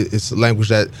think it's language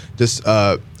that just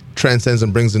transcends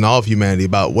and brings in all of humanity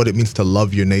about what it means to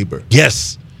love your neighbor.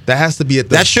 Yes. That has to be at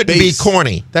the That shouldn't base. be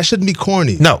corny. That shouldn't be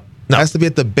corny. No. It has to be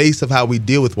at the base of how we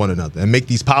deal with one another and make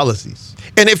these policies.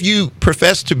 And if you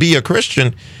profess to be a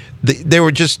Christian, there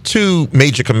were just two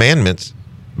major commandments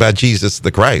by Jesus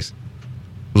the Christ.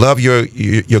 Love your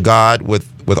God with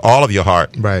all of your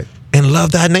heart. Right. And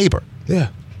love thy neighbor. Yeah.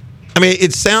 I mean,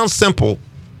 it sounds simple,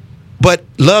 but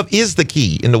love is the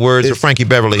key, in the words of Frankie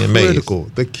Beverly and Mays. Critical.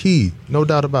 The key. No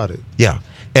doubt about it. Yeah.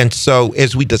 And so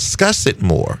as we discuss it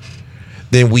more,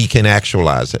 then we can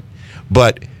actualize it.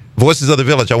 But Voices of the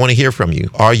Village, I want to hear from you.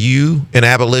 Are you an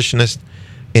abolitionist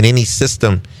in any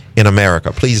system in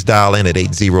America? Please dial in at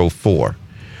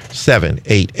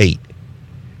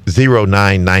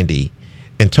 804-788-0990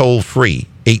 and toll free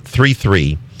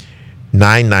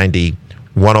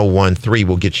 833-990-1013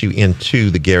 will get you into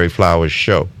the Gary Flowers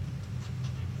Show.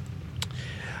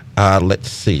 Let's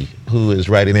see who is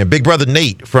writing in. Big Brother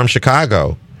Nate from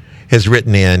Chicago has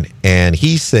written in, and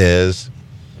he says,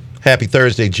 happy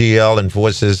Thursday, GL and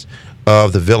Voices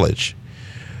of the Village.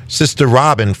 Sister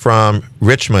Robin from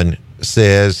Richmond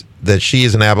says that she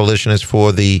is an abolitionist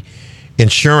for the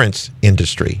insurance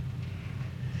industry,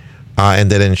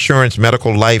 and that insurance,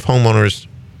 medical, life, homeowners,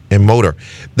 and motor,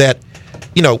 that,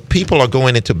 people are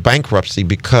going into bankruptcy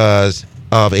because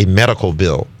of a medical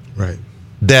bill. Right.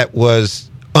 That was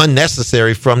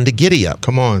unnecessary from the giddy up.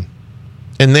 Come on.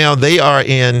 And now they are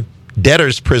in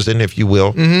debtor's prison, if you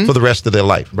will, for the rest of their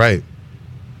life. Right.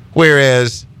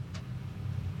 Whereas,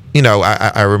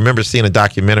 I remember seeing a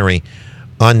documentary,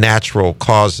 Unnatural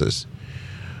Causes,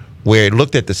 where it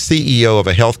looked at the CEO of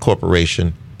a health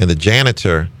corporation and the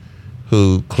janitor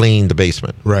who cleaned the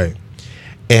basement. Right.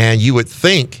 And you would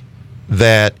think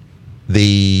that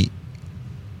the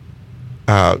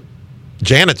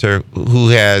janitor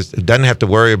who doesn't have to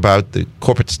worry about the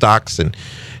corporate stocks and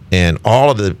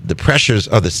all of the pressures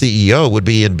of the CEO would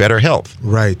be in better health.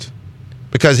 Right.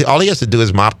 Because all he has to do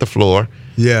is mop the floor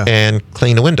and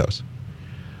clean the windows.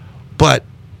 But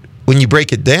when you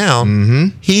break it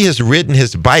down, he has ridden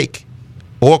his bike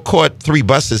or caught 3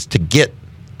 buses to get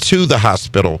to the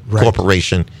hospital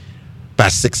corporation by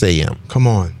 6 a.m. Come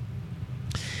on.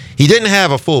 He didn't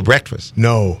have a full breakfast.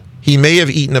 No. He may have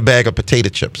eaten a bag of potato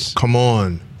chips. Come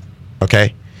on.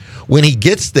 Okay? When he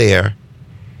gets there,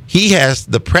 he has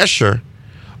the pressure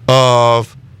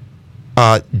of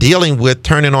dealing with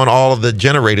turning on all of the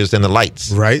generators and the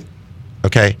lights. Right.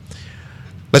 Okay?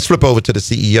 Let's flip over to the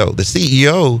CEO. The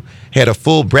CEO had a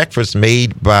full breakfast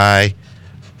made by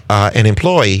an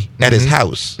employee at his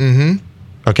house.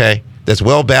 Okay? That's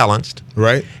well balanced.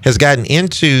 Right. Has gotten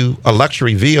into a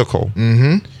luxury vehicle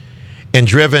and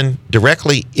driven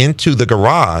directly into the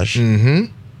garage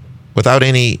without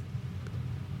any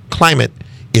climate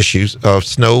issues of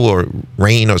snow or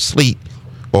rain or sleet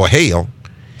or hail,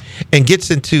 and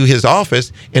gets into his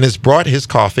office and has brought his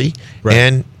coffee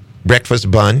and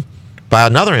breakfast bun by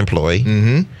another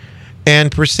employee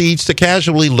and proceeds to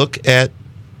casually look at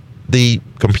the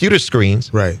computer screens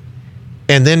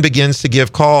and then begins to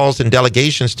give calls and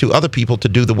delegations to other people to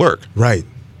do the work. Right.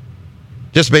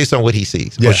 Just based on what he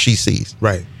sees or she sees.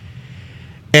 Right.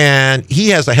 And he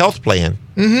has a health plan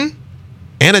and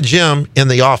a gym in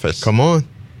the office. Come on.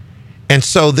 And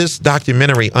so this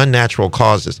documentary, Unnatural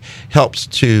Causes, helps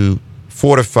to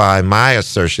fortify my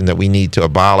assertion that we need to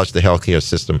abolish the healthcare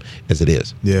system as it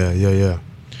is. Yeah.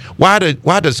 Why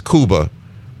does Cuba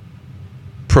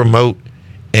promote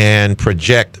and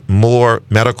project more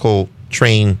medical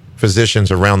trained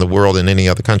physicians around the world in any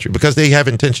other country because they have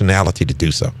intentionality to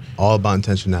do so. All about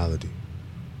intentionality.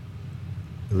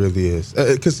 It really is.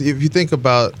 Because if you think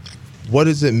about what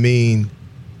does it mean,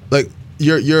 like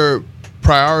your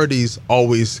priorities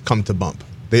always come to bump.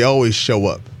 They always show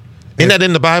up. Isn't that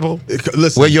in the Bible?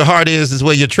 Listen, where your heart is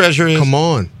where your treasure is. Come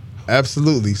on.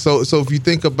 Absolutely. So if you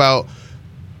think about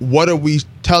what are we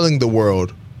telling the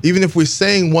world, even if we're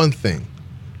saying one thing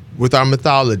with our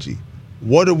mythology,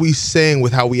 what are we saying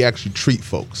with how we actually treat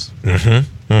folks?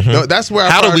 No, that's where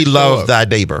how do we love thy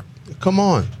neighbor? Come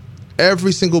on.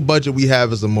 Every single budget we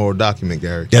have is a moral document,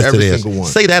 Gary. Yes, Every it is. single one.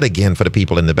 Say that again for the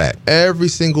people in the back. Every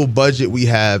single budget we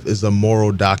have is a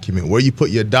moral document. Where you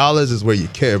put your dollars is where you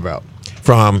care about.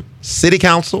 From city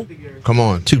council, come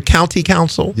on, to county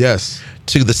council, yes,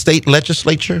 to the state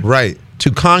legislature, right,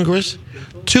 to Congress,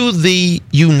 to the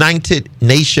United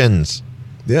Nations.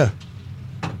 Yeah.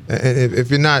 And if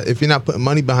you're not putting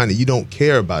money behind it, you don't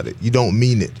care about it. You don't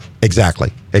mean it.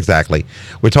 Exactly.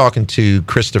 We're talking to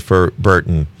Christopher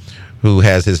Burton, who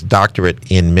has his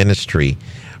doctorate in ministry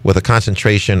with a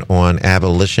concentration on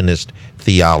abolitionist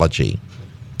theology.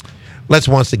 Let's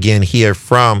once again hear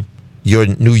from your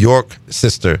New York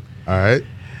sister. All right.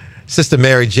 Sister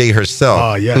Mary J.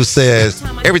 herself, who says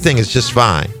everything is just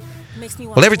fine.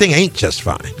 Well, everything ain't just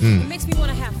fine.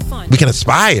 We can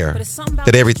aspire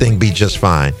that everything be just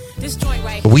fine.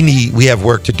 But we have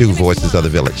work to do, Voices of the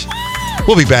Village.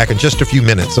 We'll be back in just a few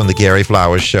minutes on the Gary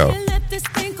Flowers Show.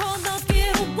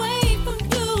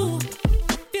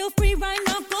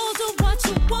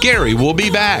 Gary will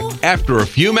be back after a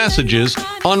few messages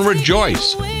on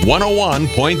Rejoice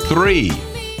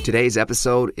 101.3. Today's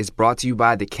episode is brought to you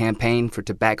by the Campaign for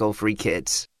Tobacco-Free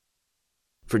Kids.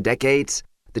 For decades,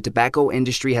 the tobacco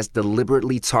industry has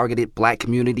deliberately targeted black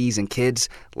communities and kids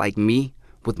like me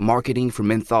with marketing for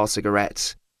menthol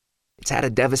cigarettes. It's had a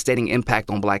devastating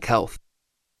impact on black health.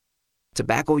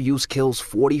 Tobacco use kills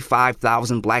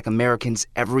 45,000 black Americans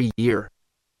every year.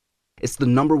 It's the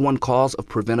 #1 cause of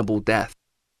preventable death.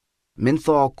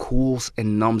 Menthol cools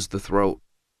and numbs the throat,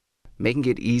 making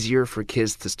it easier for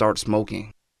kids to start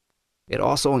smoking. It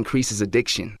also increases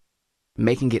addiction,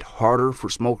 making it harder for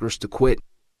smokers to quit.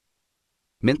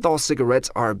 Menthol cigarettes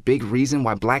are a big reason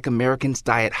why black Americans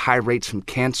die at high rates from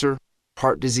cancer,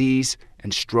 heart disease,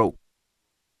 and stroke.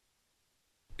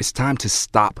 It's time to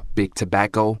stop big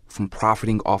tobacco from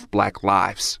profiting off black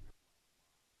lives.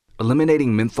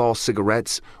 Eliminating menthol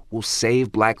cigarettes will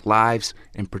save black lives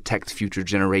and protect future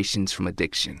generations from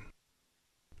addiction.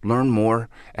 Learn more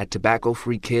at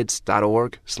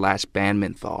tobaccofreekids.org/ban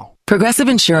menthol. Progressive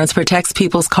Insurance protects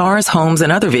people's cars, homes,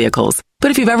 and other vehicles. But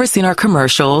if you've ever seen our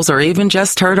commercials or even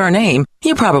just heard our name,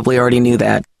 you probably already knew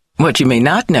that. What you may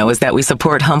not know is that we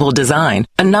support Humble Design,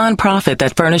 a nonprofit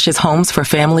that furnishes homes for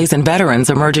families and veterans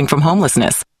emerging from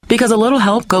homelessness. Because a little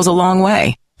help goes a long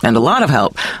way. And a lot of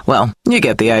help. Well, you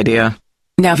get the idea.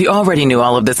 Now, if you already knew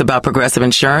all of this about Progressive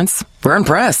Insurance, we're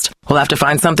impressed. We'll have to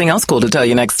find something else cool to tell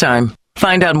you next time.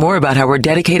 Find out more about how we're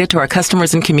dedicated to our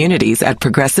customers and communities at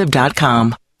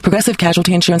Progressive.com. Progressive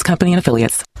Casualty Insurance Company and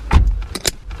Affiliates.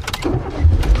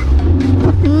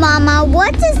 Mama,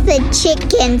 what does the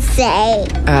chicken say?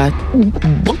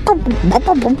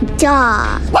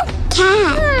 Dog.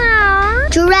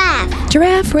 Cat. Giraffe.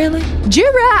 Giraffe, really?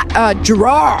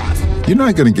 Giraffe. You're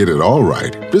not going to get it all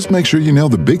right. Just make sure you nail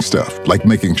the big stuff, like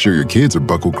making sure your kids are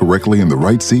buckled correctly in the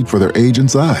right seat for their age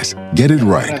and size. Get it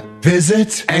right.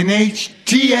 Visit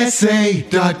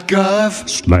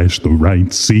NHTSA.gov/the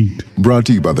right seat. Brought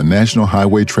to you by the National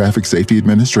Highway Traffic Safety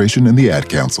Administration and the Ad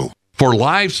Council. For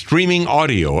live streaming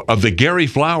audio of the Gary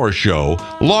Flowers Show,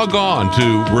 log on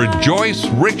to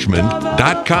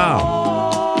rejoicerichmond.com.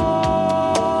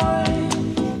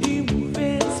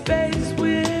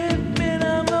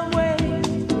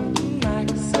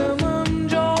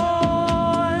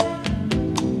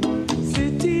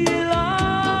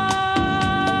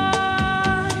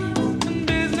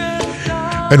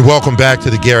 And welcome back to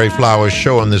the Gary Flowers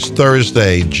Show on this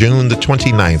Thursday, June the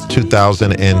 29th,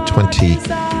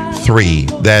 2023.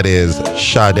 That is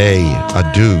Sade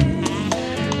Adu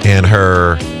and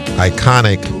her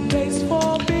iconic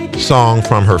song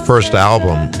from her first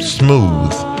album,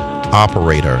 Smooth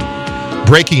Operator.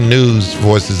 Breaking news,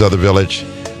 Voices of the Village.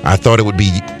 I thought it would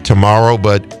be tomorrow,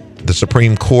 but the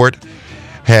Supreme Court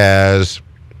has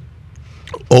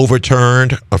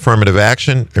overturned affirmative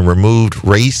action and removed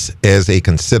race as a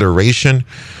consideration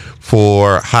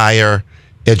for higher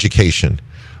education.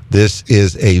 This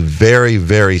is a very,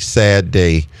 very sad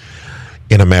day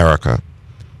in America,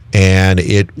 and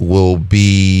it will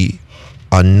be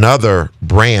another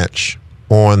branch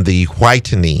on the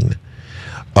whitening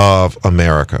of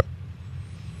America.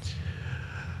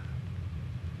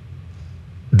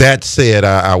 That said,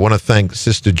 I want to thank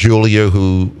Sister Julia,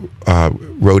 who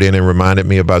wrote in and reminded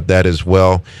me about that as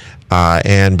well,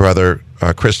 and Brother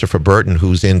Christopher Burton,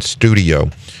 who's in studio.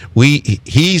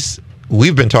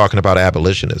 We've been talking about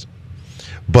abolitionism,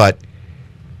 but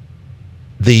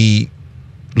the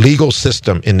legal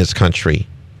system in this country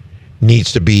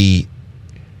needs to be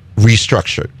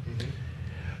restructured.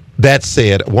 That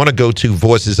said, I want to go to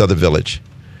Voices of the Village.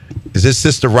 Is this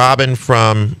Sister Robin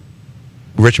from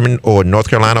Richmond or North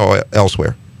Carolina or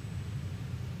elsewhere?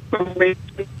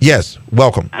 Yes,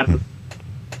 welcome.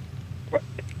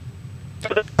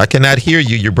 I cannot hear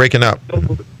you. You're breaking up.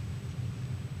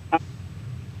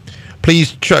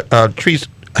 Please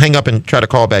hang up and try to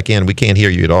call back in. We can't hear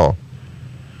you at all.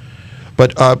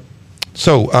 But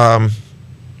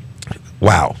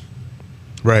wow.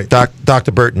 Right.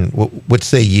 Dr. Burton, what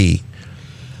say ye?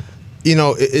 You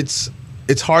know, it's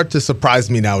hard to surprise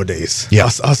me nowadays. Yeah.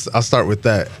 I'll start with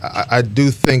that. I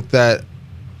do think that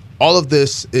all of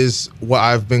this is what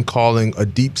I've been calling a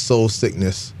deep soul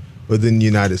sickness within the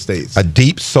United States. A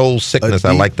deep soul sickness.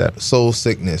 I like that. Soul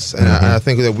sickness. And I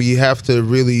think that we have to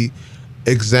really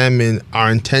examine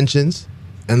our intentions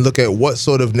and look at what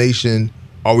sort of nation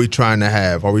are we trying to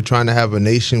have? Are we trying to have a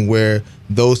nation where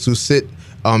those who sit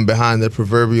behind the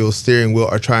proverbial steering wheel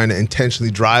are trying to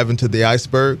intentionally drive into the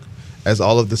iceberg, as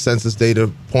all of the census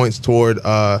data points toward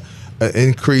an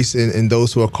increase in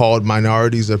those who are called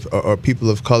minorities or people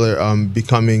of color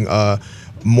becoming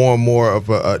more and more of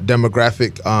a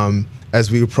demographic as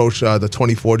we approach the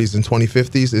 2040s and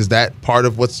 2050s? Is that part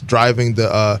of what's driving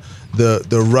the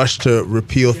rush to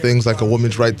repeal things like a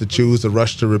woman's right to choose, the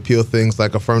rush to repeal things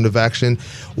like affirmative action?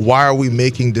 Why are we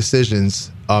making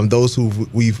decisions, those who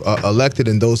we've elected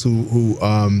and those who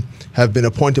have been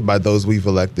appointed by those we've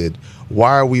elected?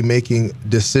 Why are we making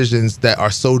decisions that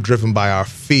are so driven by our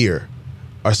fear,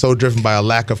 are so driven by a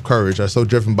lack of courage, are so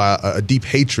driven by a deep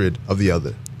hatred of the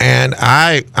other? And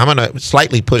I'm going to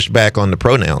slightly push back on the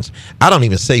pronouns. I don't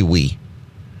even say we.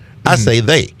 I say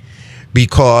they,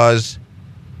 because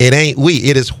it ain't we.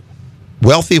 It is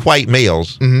wealthy white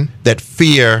males that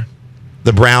fear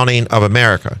the browning of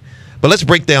America. But let's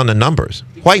break down the numbers.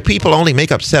 White people only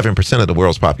make up 7% of the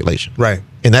world's population. Right.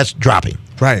 And that's dropping.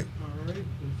 Right.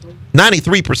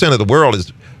 93% of the world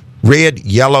is red,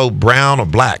 yellow, brown, or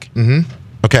black.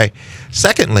 Okay.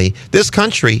 Secondly, this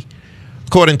country,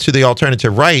 according to the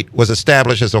alternative right, was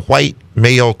established as a white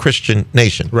male Christian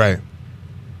nation. Right.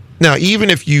 Now, even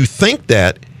if you think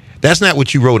that, that's not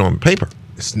what you wrote on paper.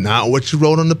 It's not what you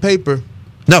wrote on the paper.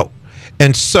 No.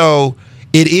 And so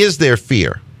it is their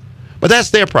fear. But that's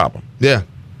their problem. Yeah.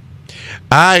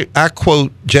 I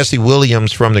quote Jesse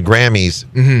Williams from the Grammys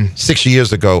 6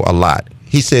 years ago a lot.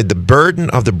 He said, the burden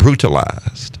of the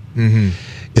brutalized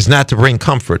is not to bring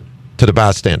comfort to the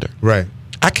bystander. Right.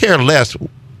 I care less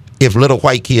if little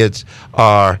white kids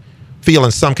are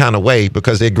feeling some kind of way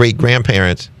because their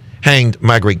great-grandparents hanged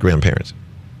my great-grandparents.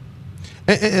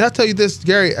 And I'll tell you this,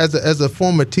 Gary, as a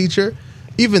former teacher,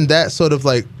 even that sort of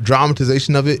like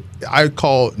dramatization of it, I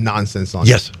call nonsense on it.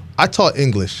 Yes. I taught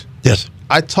English. Yes.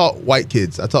 I taught white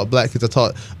kids. I taught black kids. I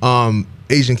taught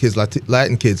Asian kids,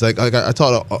 Latin kids. Like I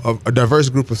taught a diverse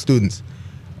group of students.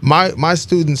 My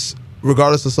students,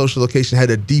 regardless of social location, had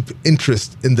a deep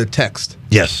interest in the text.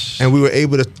 Yes. And we were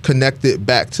able to connect it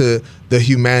back to the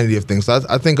humanity of things. So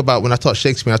I think about when I taught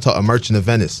Shakespeare, I taught A Merchant of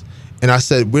Venice. And I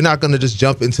said, we're not going to just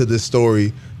jump into this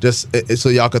story just so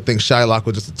y'all could think Shylock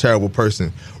was just a terrible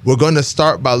person. We're going to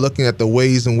start by looking at the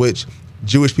ways in which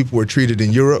Jewish people were treated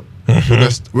in Europe.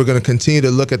 We're going to continue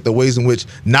to look at the ways in which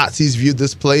Nazis viewed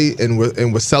this play and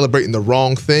were celebrating the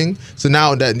wrong thing. So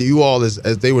now that you all, as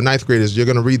they were ninth graders, you're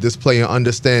going to read this play and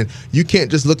understand you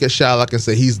can't just look at Shylock and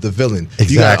say he's the villain.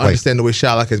 Exactly. You got to understand the way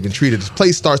Shylock has been treated. This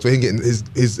play starts with him getting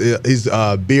his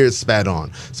beard spat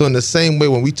on. So in the same way,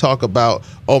 when we talk about,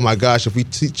 oh my gosh, if we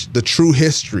teach the true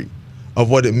history of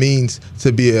what it means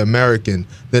to be an American,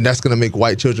 then that's going to make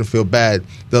white children feel bad.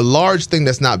 The large thing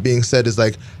that's not being said is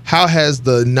like, how has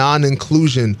the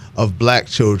non-inclusion of black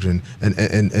children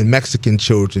and Mexican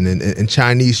children and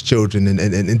Chinese children and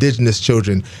indigenous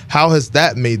children, how has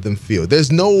that made them feel? There's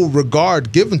no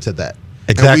regard given to that.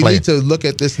 Exactly. And we need to look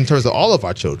at this in terms of all of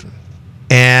our children.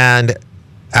 And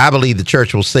I believe the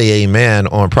church will say amen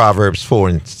on Proverbs 4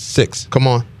 and 6. Come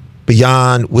on.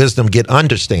 Beyond wisdom, get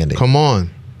understanding. Come on.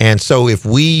 And so if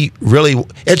we really,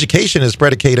 education is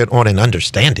predicated on an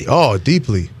understanding. Oh,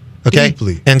 deeply. Okay?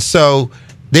 Deeply. And so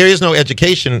there is no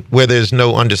education where there's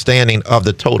no understanding of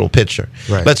the total picture.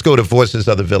 Right. Let's go to Voices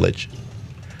of the Village.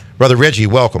 Brother Reggie,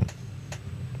 welcome.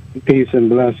 Peace and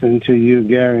blessing to you,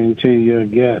 Gary, and to your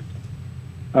guest.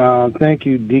 Thank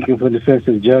you, Deacon, for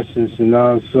Defensive Justice, and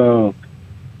also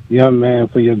young man,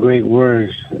 for your great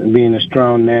words, being a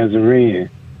strong Nazarene.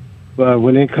 But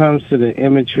when it comes to the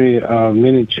imagery of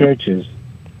many churches,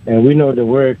 and we know the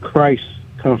word Christ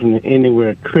comes from the Indian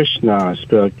word Krishna,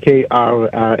 spelled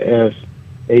Krishna,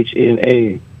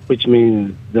 which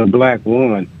means the black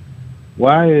one.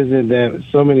 Why is it that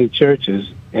so many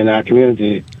churches in our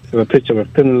community have a picture of a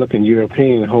thin-looking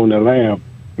European holding a lamb,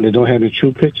 and they don't have the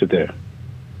true picture there?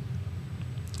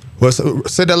 Well,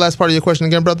 say that last part of your question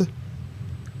again, brother.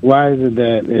 Why is it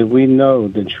that if we know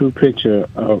the true picture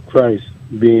of Christ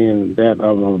being that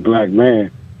of a black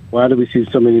man, why do we see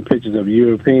so many pictures of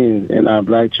Europeans in our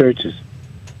black churches?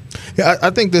 Yeah, I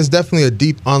think there's definitely a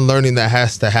deep unlearning that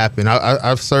has to happen.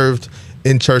 I've served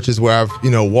in churches where I've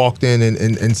walked in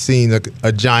and seen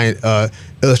a giant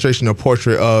illustration or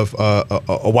portrait of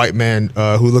a white man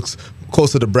who looks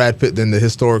closer to Brad Pitt than the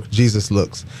historic Jesus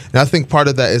looks. And I think part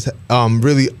of that is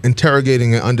really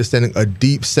interrogating and understanding a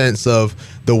deep sense of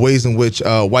the ways in which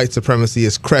white supremacy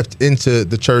has crept into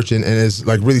the church and is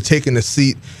like really taken a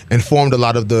seat and formed a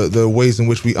lot of the ways in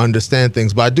which we understand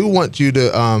things. But I do want you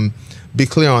to be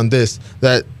clear on this,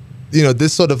 that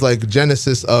this sort of like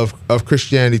genesis of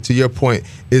Christianity, to your point,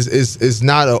 is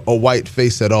not a white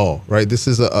face at all, right? This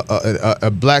is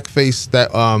a black face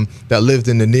that lived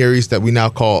in the Near East that we now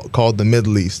call the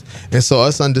Middle East. And so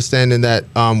us understanding that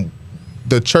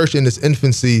the church in its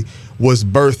infancy was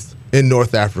birthed in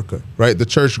North Africa, right? The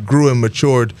church grew and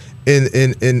matured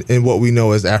in what we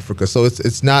know as Africa. So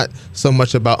it's not so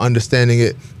much about understanding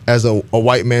it as a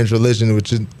white man's religion,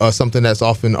 which is something that's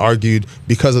often argued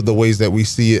because of the ways that we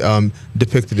see it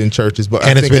depicted in churches. But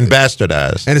it's been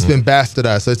bastardized. And it's been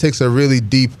bastardized. So it takes a really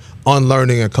deep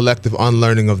unlearning, a collective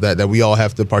unlearning of that we all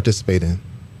have to participate in.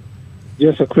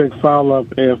 Just a quick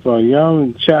follow-up. If a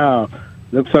young child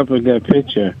looks up at that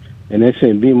picture and they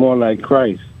say, be more like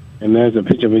Christ, and there's a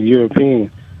picture of a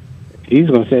European, he's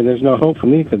going to say there's no hope for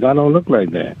me because I don't look like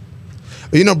that.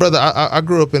 Brother, I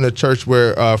grew up in a church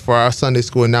where for our Sunday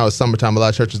school, and now it's summertime, a lot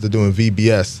of churches are doing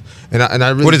VBS. And I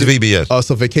really what is VBS?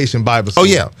 So Vacation Bible School. Oh,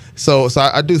 yeah. So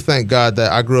I do thank God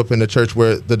that I grew up in a church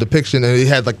where the depiction, and it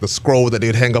had like the scroll that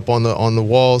they'd hang up on the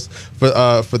walls for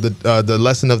the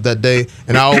lesson of that day.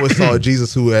 And I always saw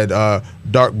Jesus who had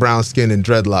dark brown skin and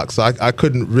dreadlocks. So I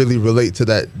couldn't really relate to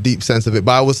that deep sense of it.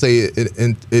 But I would say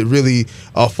it really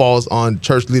falls on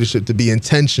church leadership to be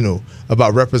intentional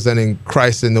about representing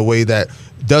Christ in the way that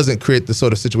doesn't create the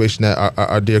sort of situation that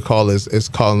our dear caller is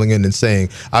calling in and saying.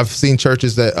 I've seen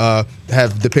churches that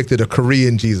have depicted a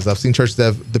Korean Jesus. I've seen churches that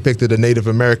have depicted a Native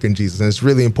American Jesus. And it's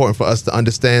really important for us to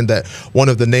understand that one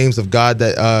of the names of God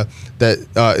that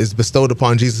is bestowed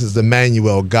upon Jesus is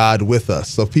Emmanuel, God with us.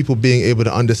 So people being able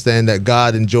to understand that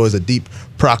God enjoys a deep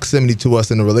proximity to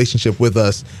us in a relationship with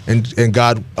us, and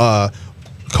God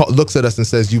looks at us and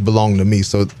says, you belong to me.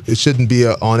 So it shouldn't be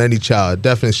on any child. It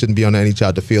definitely shouldn't be on any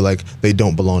child to feel like they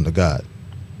don't belong to God.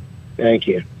 Thank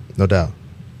you. No doubt.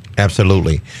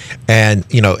 Absolutely. And,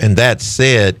 and that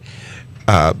said,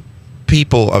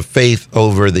 people of faith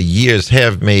over the years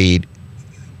have made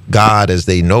God as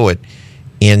they know it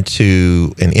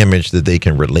into an image that they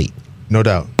can relate. No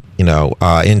doubt.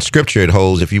 In Scripture it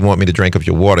holds, if you want me to drink of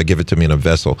your water, give it to me in a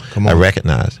vessel. I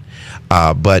recognize.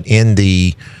 But in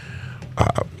the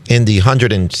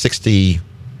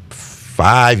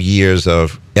 165 years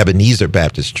of Ebenezer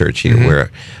Baptist Church here, where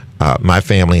my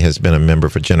family has been a member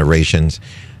for generations,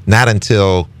 not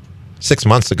until 6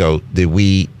 months ago did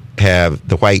we have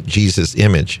the white Jesus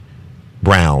image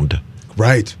browned.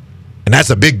 Right. And that's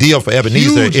a big deal for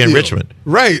Ebenezer in Richmond.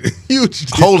 Right. Huge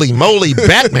deal. Holy moly,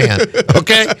 Batman.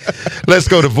 Okay. Let's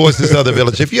go to Voices of the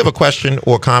Village. If you have a question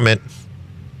or comment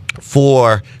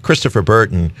for Christopher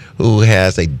Burton, who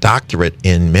has a doctorate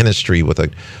in ministry with a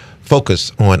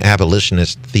focus on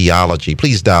abolitionist theology,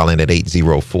 please dial in at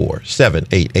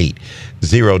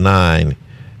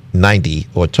 804-788-0990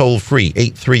 or toll free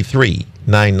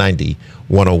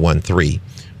 833-990-1013.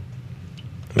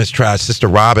 Let's try Sister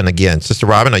Robin again. Sister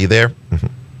Robin, are you there?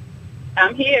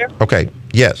 I'm here. Okay.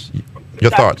 Yes.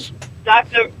 Your thoughts.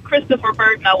 Dr. Christopher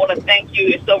Burton, I want to thank you.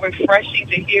 It's so refreshing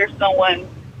to hear someone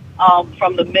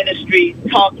from the ministry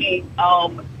talking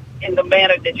in the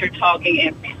manner that you're talking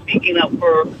and speaking up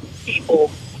for people,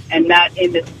 and not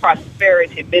in this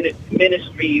prosperity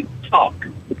ministry talk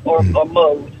or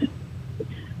mode.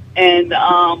 And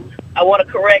I want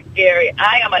to correct Gary.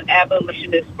 I am an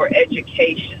abolitionist for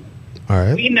education. All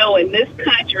right. We know in this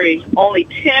country only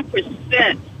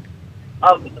 10%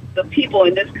 of the people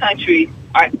in this country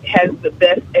has the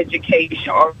best education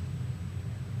or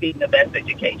being the best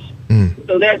education.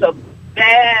 So there's a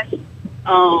vast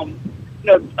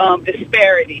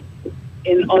disparity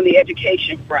on the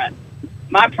education front.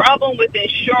 My problem with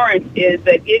insurance is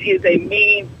that it is a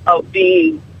means of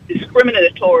being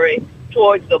discriminatory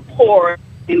towards the poor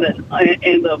and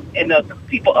the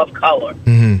people of color.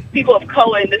 Mm-hmm. People of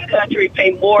color in this country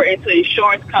pay more into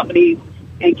insurance companies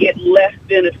and get less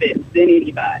benefits than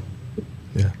anybody.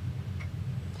 Yeah.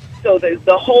 So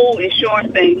the whole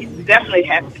insurance thing definitely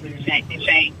has to be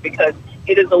changed because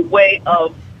it is a way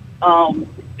of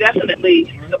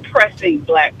definitely suppressing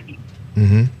black people.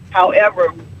 Mm-hmm.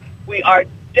 However, we are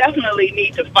definitely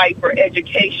need to fight for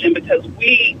education because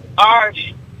we are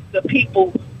the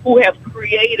people who have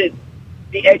created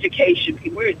the education.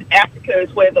 Africa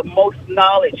is where the most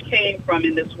knowledge came from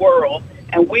in this world,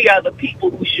 and we are the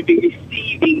people who should be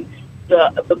receiving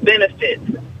the benefits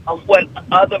of what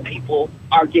other people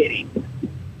are getting.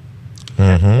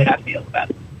 That's what I feel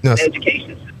about the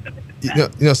education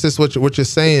system. You know, sis, what you're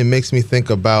saying makes me think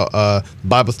about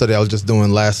Bible study I was just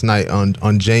doing last night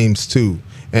on James 2.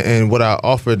 And what I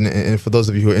offered, and for those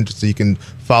of you who are interested, you can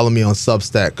follow me on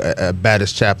Substack at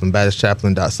Baddest Chaplain,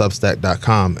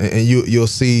 baddestchaplain.substack.com. And you'll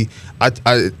see I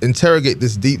interrogate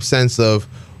this deep sense of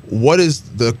what is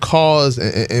the cause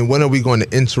and when are we going to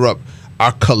interrupt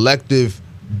our collective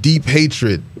deep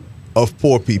hatred of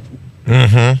poor people.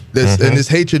 Mm-hmm. And this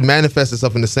hatred manifests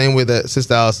itself in the same way that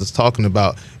Sister Alice is talking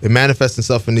about. It manifests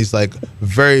itself in these like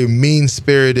very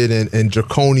mean-spirited and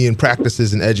draconian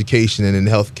practices in education and in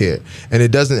healthcare. And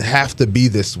it doesn't have to be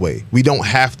this way. We don't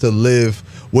have to live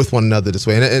with one another this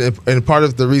way. And part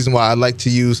of the reason why I like to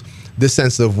use this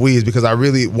sense of we is because I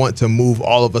really want to move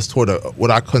all of us toward what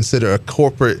I consider a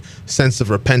corporate sense of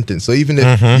repentance. So even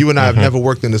if you and I have never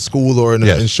worked in a school or in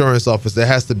an insurance office, there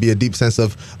has to be a deep sense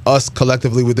of us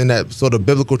collectively within that sort of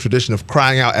biblical tradition of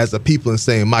crying out as a people and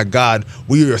saying, my God,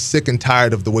 we are sick and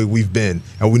tired of the way we've been,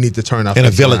 and we need to turn our face in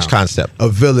a village around. concept. A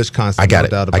village concept. I got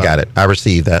it. I got it. I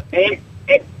received that.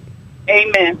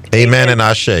 Amen. Amen and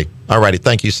Ashe. All righty.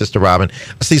 Thank you, Sister Robin.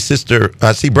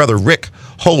 I see Brother Rick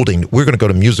Holding. We're going to go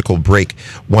to musical break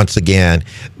once again.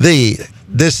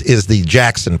 This is the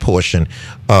Jackson portion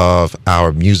of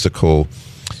our musical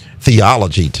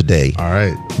theology today. All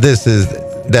right. This is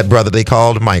that brother they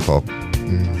called Michael.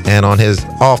 And on his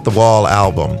Off the Wall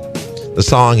album, the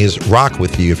song is Rock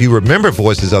With You. If you remember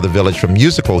Voices of the Village from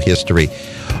musical history,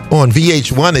 on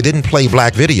VH1, they didn't play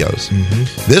black videos.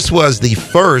 This was the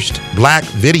first black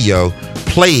video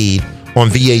played on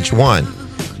VH1.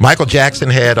 Michael Jackson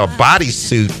had a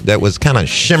bodysuit that was kind of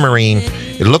shimmering.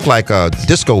 It looked like a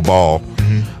disco ball.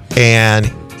 And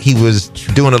he was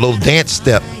doing a little dance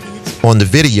step on the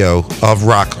video of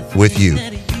Rock With You.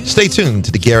 Stay tuned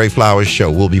to the Gary Flowers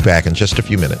Show. We'll be back in just a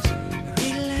few minutes.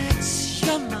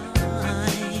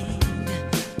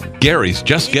 Gary's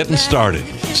just getting started.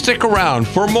 Stick around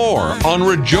for more on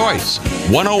Rejoice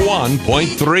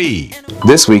 101.3.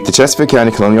 This week, the Chesterfield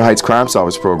County Colonial Heights Crime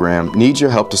Solvers Program needs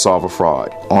your help to solve a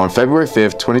fraud. On February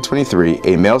 5th, 2023,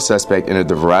 a male suspect entered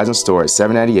the Verizon store at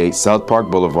 798 South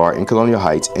Park Boulevard in Colonial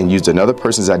Heights and used another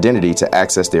person's identity to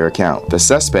access their account. The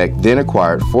suspect then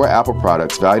acquired 4 Apple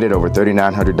products valued at over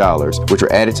 $3,900, which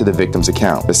were added to the victim's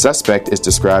account. The suspect is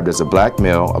described as a black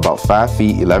male, about 5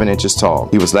 feet 11 inches tall.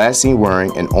 He was last seen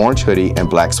wearing an orange hoodie and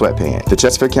black sweatpants. The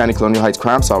Chesterfield County Colonial Heights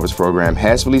Crime Solvers Program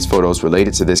has released photos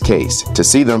related to this case. To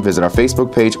see them, visit our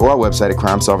Facebook page or our website at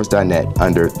crimesolvers.net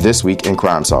under This Week in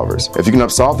Crime Solvers. If you can help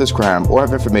solve this crime or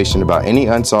have information about any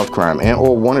unsolved crime and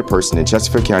or wanted person in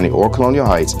Chesterfield County or Colonial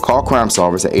Heights, call Crime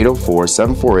Solvers at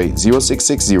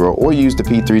 804-748-0660 or use the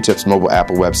P3 Tips mobile app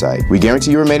or website. We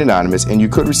guarantee you remain anonymous and you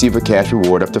could receive a cash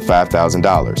reward up to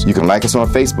 $5,000. You can like us on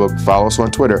Facebook, follow us on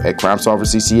Twitter at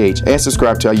CrimeSolversCCH, and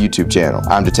subscribe to our YouTube channel.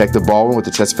 I'm Detective Baldwin with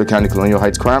the Chesterfield County Colonial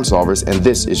Heights Crime Solvers, and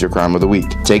this is your Crime of the Week.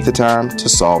 Take the time to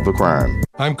solve the crime.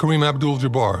 I'm Kareem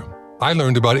Abdul-Jabbar. I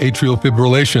learned about atrial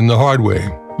fibrillation the hard way.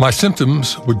 My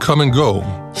symptoms would come and go: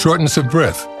 shortness of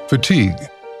breath, fatigue.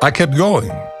 I kept going.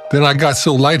 Then I got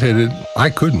so lightheaded, I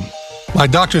couldn't. My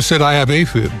doctor said I have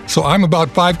AFib, so I'm about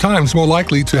 5 times more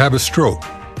likely to have a stroke.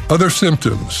 Other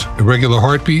symptoms: irregular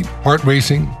heartbeat, heart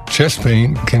racing, chest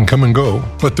pain can come and go,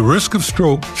 but the risk of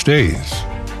stroke stays.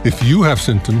 If you have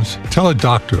symptoms, tell a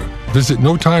doctor. Visit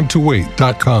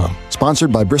notimetowait.com.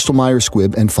 Sponsored by Bristol-Myers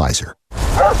Squibb and Pfizer.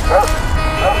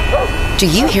 Do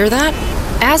you hear that?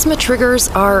 Asthma triggers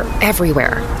are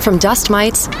everywhere, from dust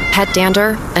mites, pet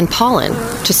dander, and pollen,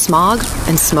 to smog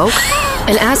and smoke.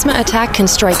 An asthma attack can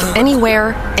strike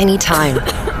anywhere, anytime.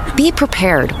 Be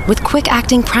prepared with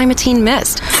quick-acting Primatene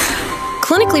Mist.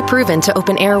 Clinically proven to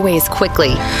open airways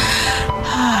quickly.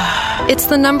 It's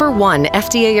the #1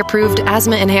 FDA-approved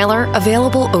asthma inhaler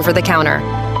available over the counter.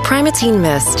 Primatene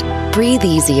Mist. Breathe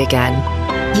easy again.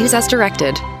 Use as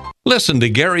directed. Listen to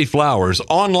Gary Flowers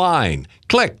online.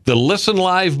 Click the Listen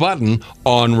Live button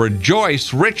on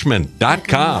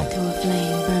rejoicerichmond.com. To a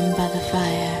flame burned by the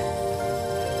fire.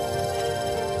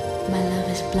 My love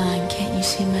is blind, can't you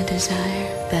see my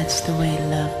desire? That's the way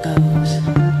love goes.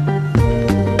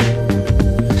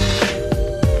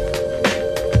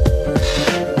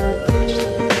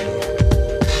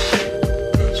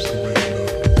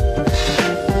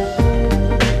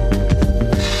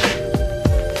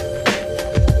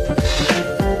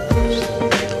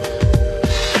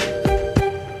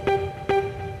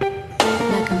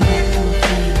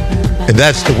 And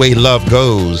that's the way love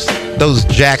goes. Those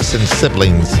Jackson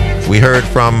siblings. We heard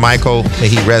from Michael, may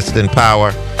he rest in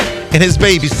power, and his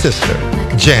baby sister,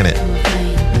 Janet.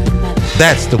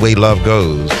 That's the way love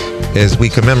goes. As we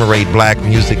commemorate Black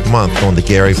Music Month on the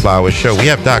Gary Flowers Show, we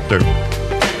have Dr.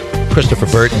 Christopher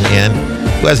Burton in,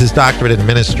 who has his doctorate in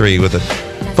ministry with a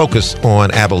focus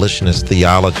on abolitionist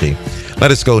theology.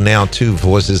 Let us go now to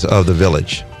Voices of the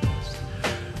Village.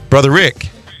 Brother Rick.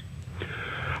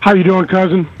 How you doing,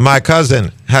 cousin? My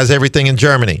cousin. How's everything in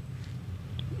Germany?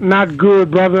 Not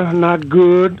good, brother. Not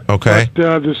good. Okay.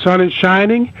 But the sun is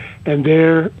shining, and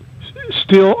there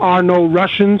still are no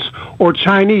Russians or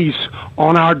Chinese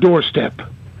on our doorstep.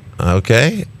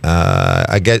 Okay.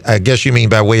 I guess you mean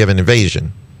by way of an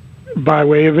invasion. By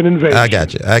way of an invasion. I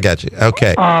got you.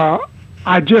 Okay.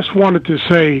 I just wanted to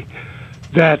say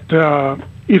that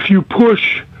if you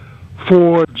push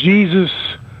for Jesus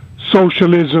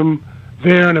socialism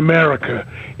there in America,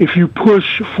 if you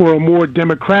push for a more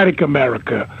democratic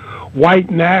America,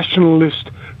 white nationalist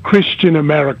Christian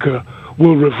America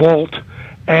will revolt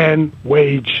and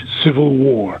wage civil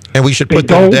war. And we should put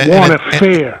them down.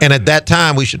 And at that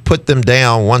time, we should put them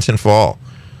down once and for all.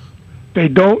 They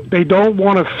don't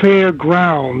want a fair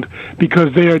ground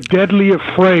because they are deadly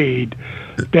afraid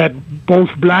that both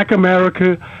Black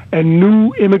America and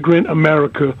new immigrant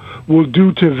America will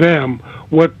do to them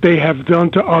what they have done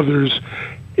to others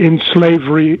in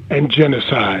slavery and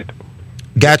genocide.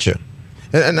 Gotcha.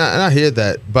 And I hear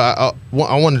that, but I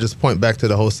want to just point back to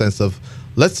the whole sense of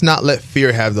let's not let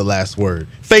fear have the last word.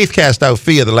 Faith cast out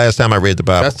fear the last time I read the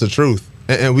Bible. That's the truth.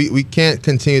 And we can't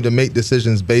continue to make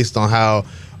decisions based on how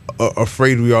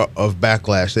afraid we are of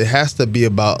backlash. It has to be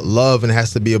about love and it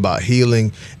has to be about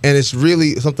healing. And it's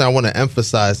really something I want to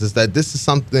emphasize is that this is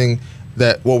something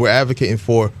that what we're advocating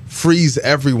for frees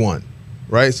everyone,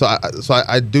 right? So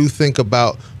I do think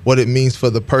about what it means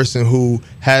for the person who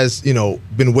has,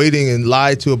 been waiting and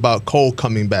lied to about coal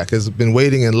coming back, has been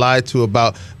waiting and lied to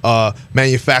about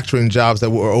manufacturing jobs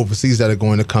that were overseas that are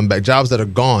going to come back, jobs that are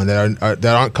gone, that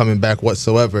aren't coming back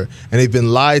whatsoever. And they've been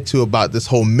lied to about this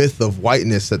whole myth of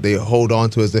whiteness that they hold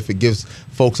on to as if it gives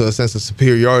folks a sense of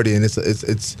superiority. And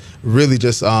it's really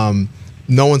just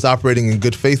no one's operating in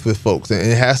good faith with folks. And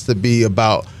it has to be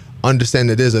about understand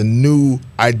that there's a new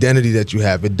identity that you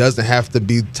have. It doesn't have to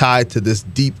be tied to this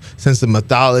deep sense of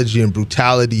mythology and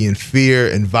brutality and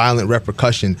fear and violent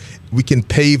repercussion. We can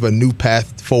pave a new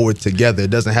path forward together.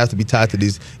 It doesn't have to be tied to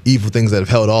these evil things that have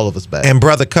held all of us back. And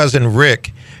brother cousin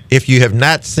Rick, if you have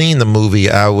not seen the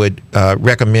movie, I would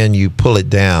recommend you pull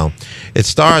it down. It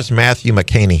stars Matthew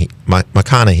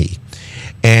McConaughey,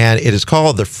 and it is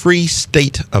called The Free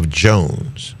State of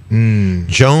Jones.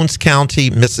 Jones County,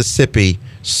 Mississippi,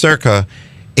 circa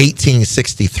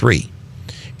 1863.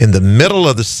 In the middle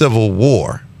of the Civil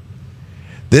War,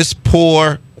 this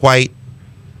poor white,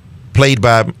 played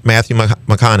by Matthew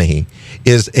McConaughey,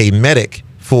 is a medic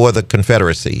for the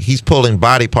Confederacy. He's pulling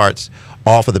body parts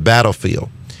off of the battlefield.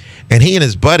 And he and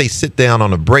his buddy sit down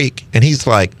on a break, and he's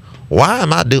like, why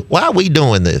are we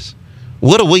doing this?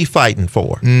 What are we fighting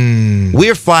for?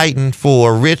 We're fighting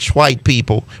for rich white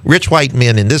people, rich white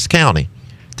men in this county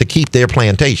to keep their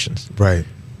plantations. Right.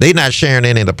 They're not sharing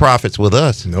any of the profits with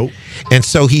us. Nope. And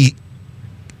so he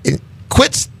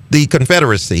quits the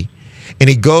Confederacy and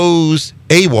he goes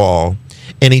AWOL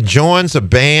and he joins a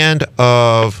band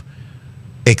of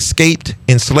escaped,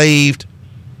 enslaved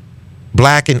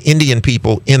Black and Indian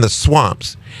people in the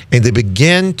swamps, and they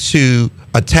begin to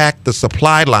attack the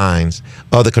supply lines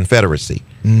of the Confederacy.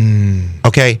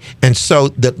 Okay? And so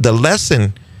the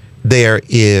lesson there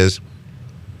is,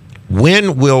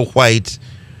 when will whites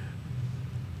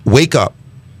wake up,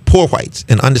 poor whites,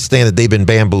 and understand that they've been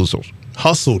bamboozled?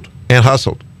 Hustled.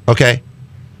 Okay?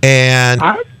 And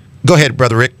go ahead,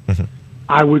 Brother Rick.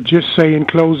 I would just say in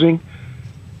closing,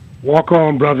 walk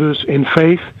on, brothers, in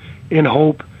faith, in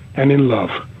hope, and in love.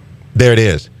 There it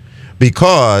is.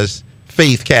 Because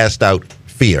faith casts out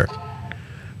fear.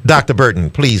 Dr. Burton,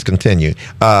 please continue.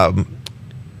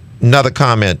 Another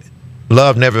comment.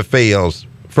 Love never fails.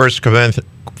 1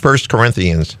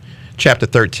 Corinthians chapter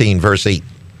 13, verse 8.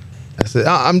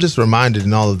 I'm just reminded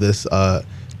in all of this,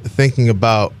 thinking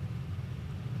about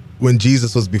when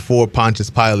Jesus was before Pontius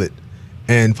Pilate,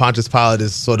 and Pontius Pilate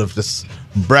is sort of just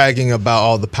bragging about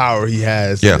all the power he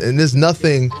has. Yeah. And there's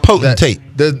nothing potentate.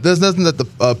 There's nothing that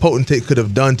the potentate could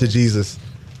have done to Jesus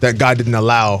that God didn't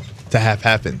allow to have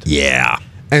happened. Yeah.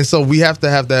 And so we have to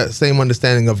have that same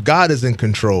understanding of God is in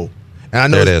control. And I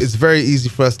know it's very easy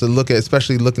for us to look at,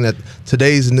 especially looking at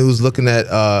today's news, looking at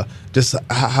just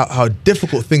how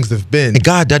difficult things have been. And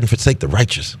God doesn't forsake the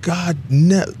righteous.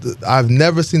 I've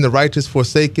never seen the righteous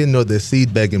forsaken nor their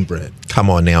seed begging bread. Come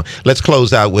on now. Let's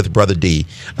close out with Brother D,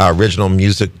 original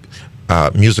musical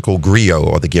griot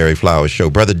or the Gary Flowers Show.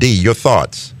 Brother D, your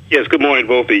thoughts? Yes, good morning,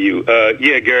 both of you.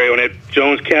 Gary, on that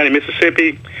Jones County,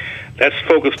 Mississippi, that's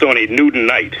focused on a Newton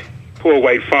Knight, poor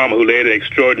white farmer who led an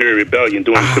extraordinary rebellion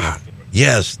during the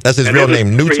Yes, that's his real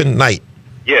name, Newton Knight.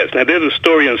 Yes, now there's a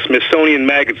story in Smithsonian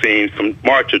Magazine from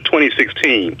March of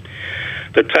 2016,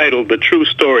 the title, The True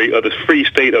Story of the Free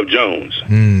State of Jones. So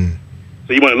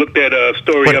you want to look that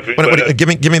story up?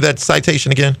 Give me that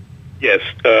citation again. Yes,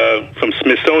 from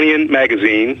Smithsonian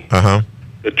Magazine,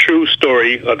 The True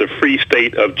Story of the Free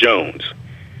State of Jones.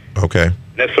 Okay.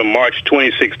 That's from March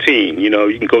 2016.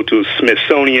 You can go to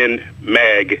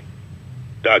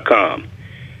smithsonianmag.com.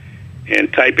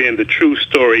 and type in The True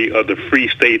Story of the Free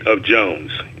State of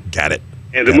Jones. Got it.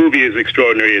 And the movie is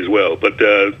extraordinary as well. But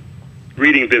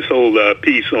reading this whole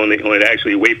piece on it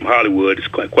actually away from Hollywood is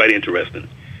quite interesting.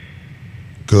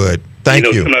 Good. Thank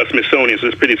you. From Smithsonian, so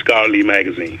it's a pretty scholarly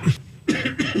magazine.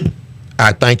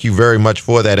 I thank you very much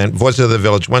for that. And Voices of the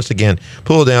Village, once again,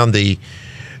 pull down the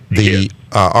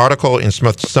article in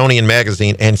Smithsonian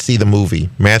Magazine and see the movie.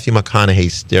 Matthew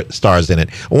McConaughey stars in it.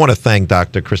 I want to thank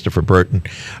Dr. Christopher Burton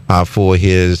for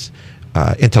his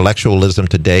intellectualism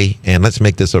today, and let's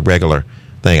make this a regular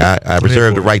thing. I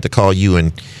reserve the right to call you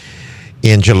in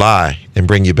July and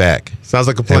bring you back. Sounds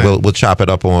like a plan. And we'll chop it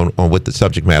up on what the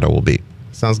subject matter will be.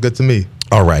 Sounds good to me.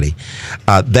 All righty.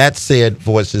 That said,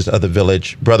 Voices of the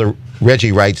Village, Brother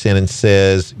Reggie writes in and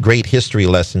says, great history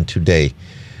lesson today.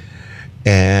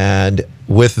 And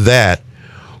with that,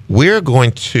 we're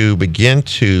going to begin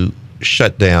to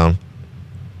shut down.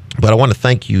 But I want to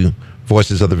thank you,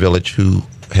 Voices of the Village, who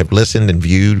have listened and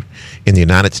viewed in the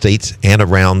United States and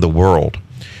around the world.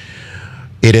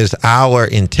 It is our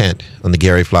intent on the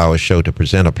Gary Flowers Show to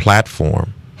present a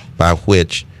platform by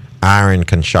which iron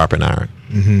can sharpen iron.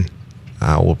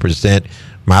 I will present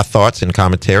my thoughts and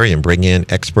commentary and bring in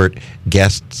expert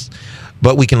guests,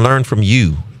 but we can learn from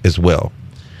you as well.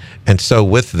 And so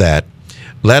with that,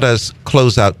 let us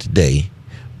close out today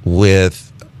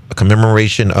with a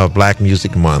commemoration of Black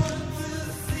Music Month.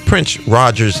 Prince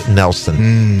Rogers Nelson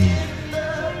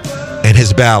and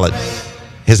his ballad,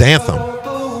 his anthem,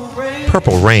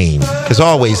 Purple Rain. As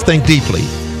always, think deeply,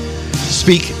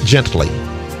 speak gently,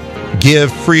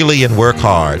 give freely and work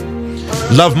hard,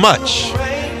 love much,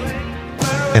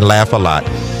 and laugh a lot.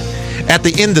 At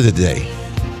the end of the day,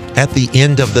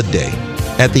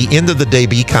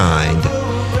 be kind.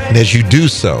 And as you do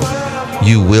so,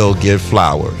 you will give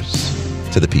flowers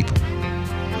to the people.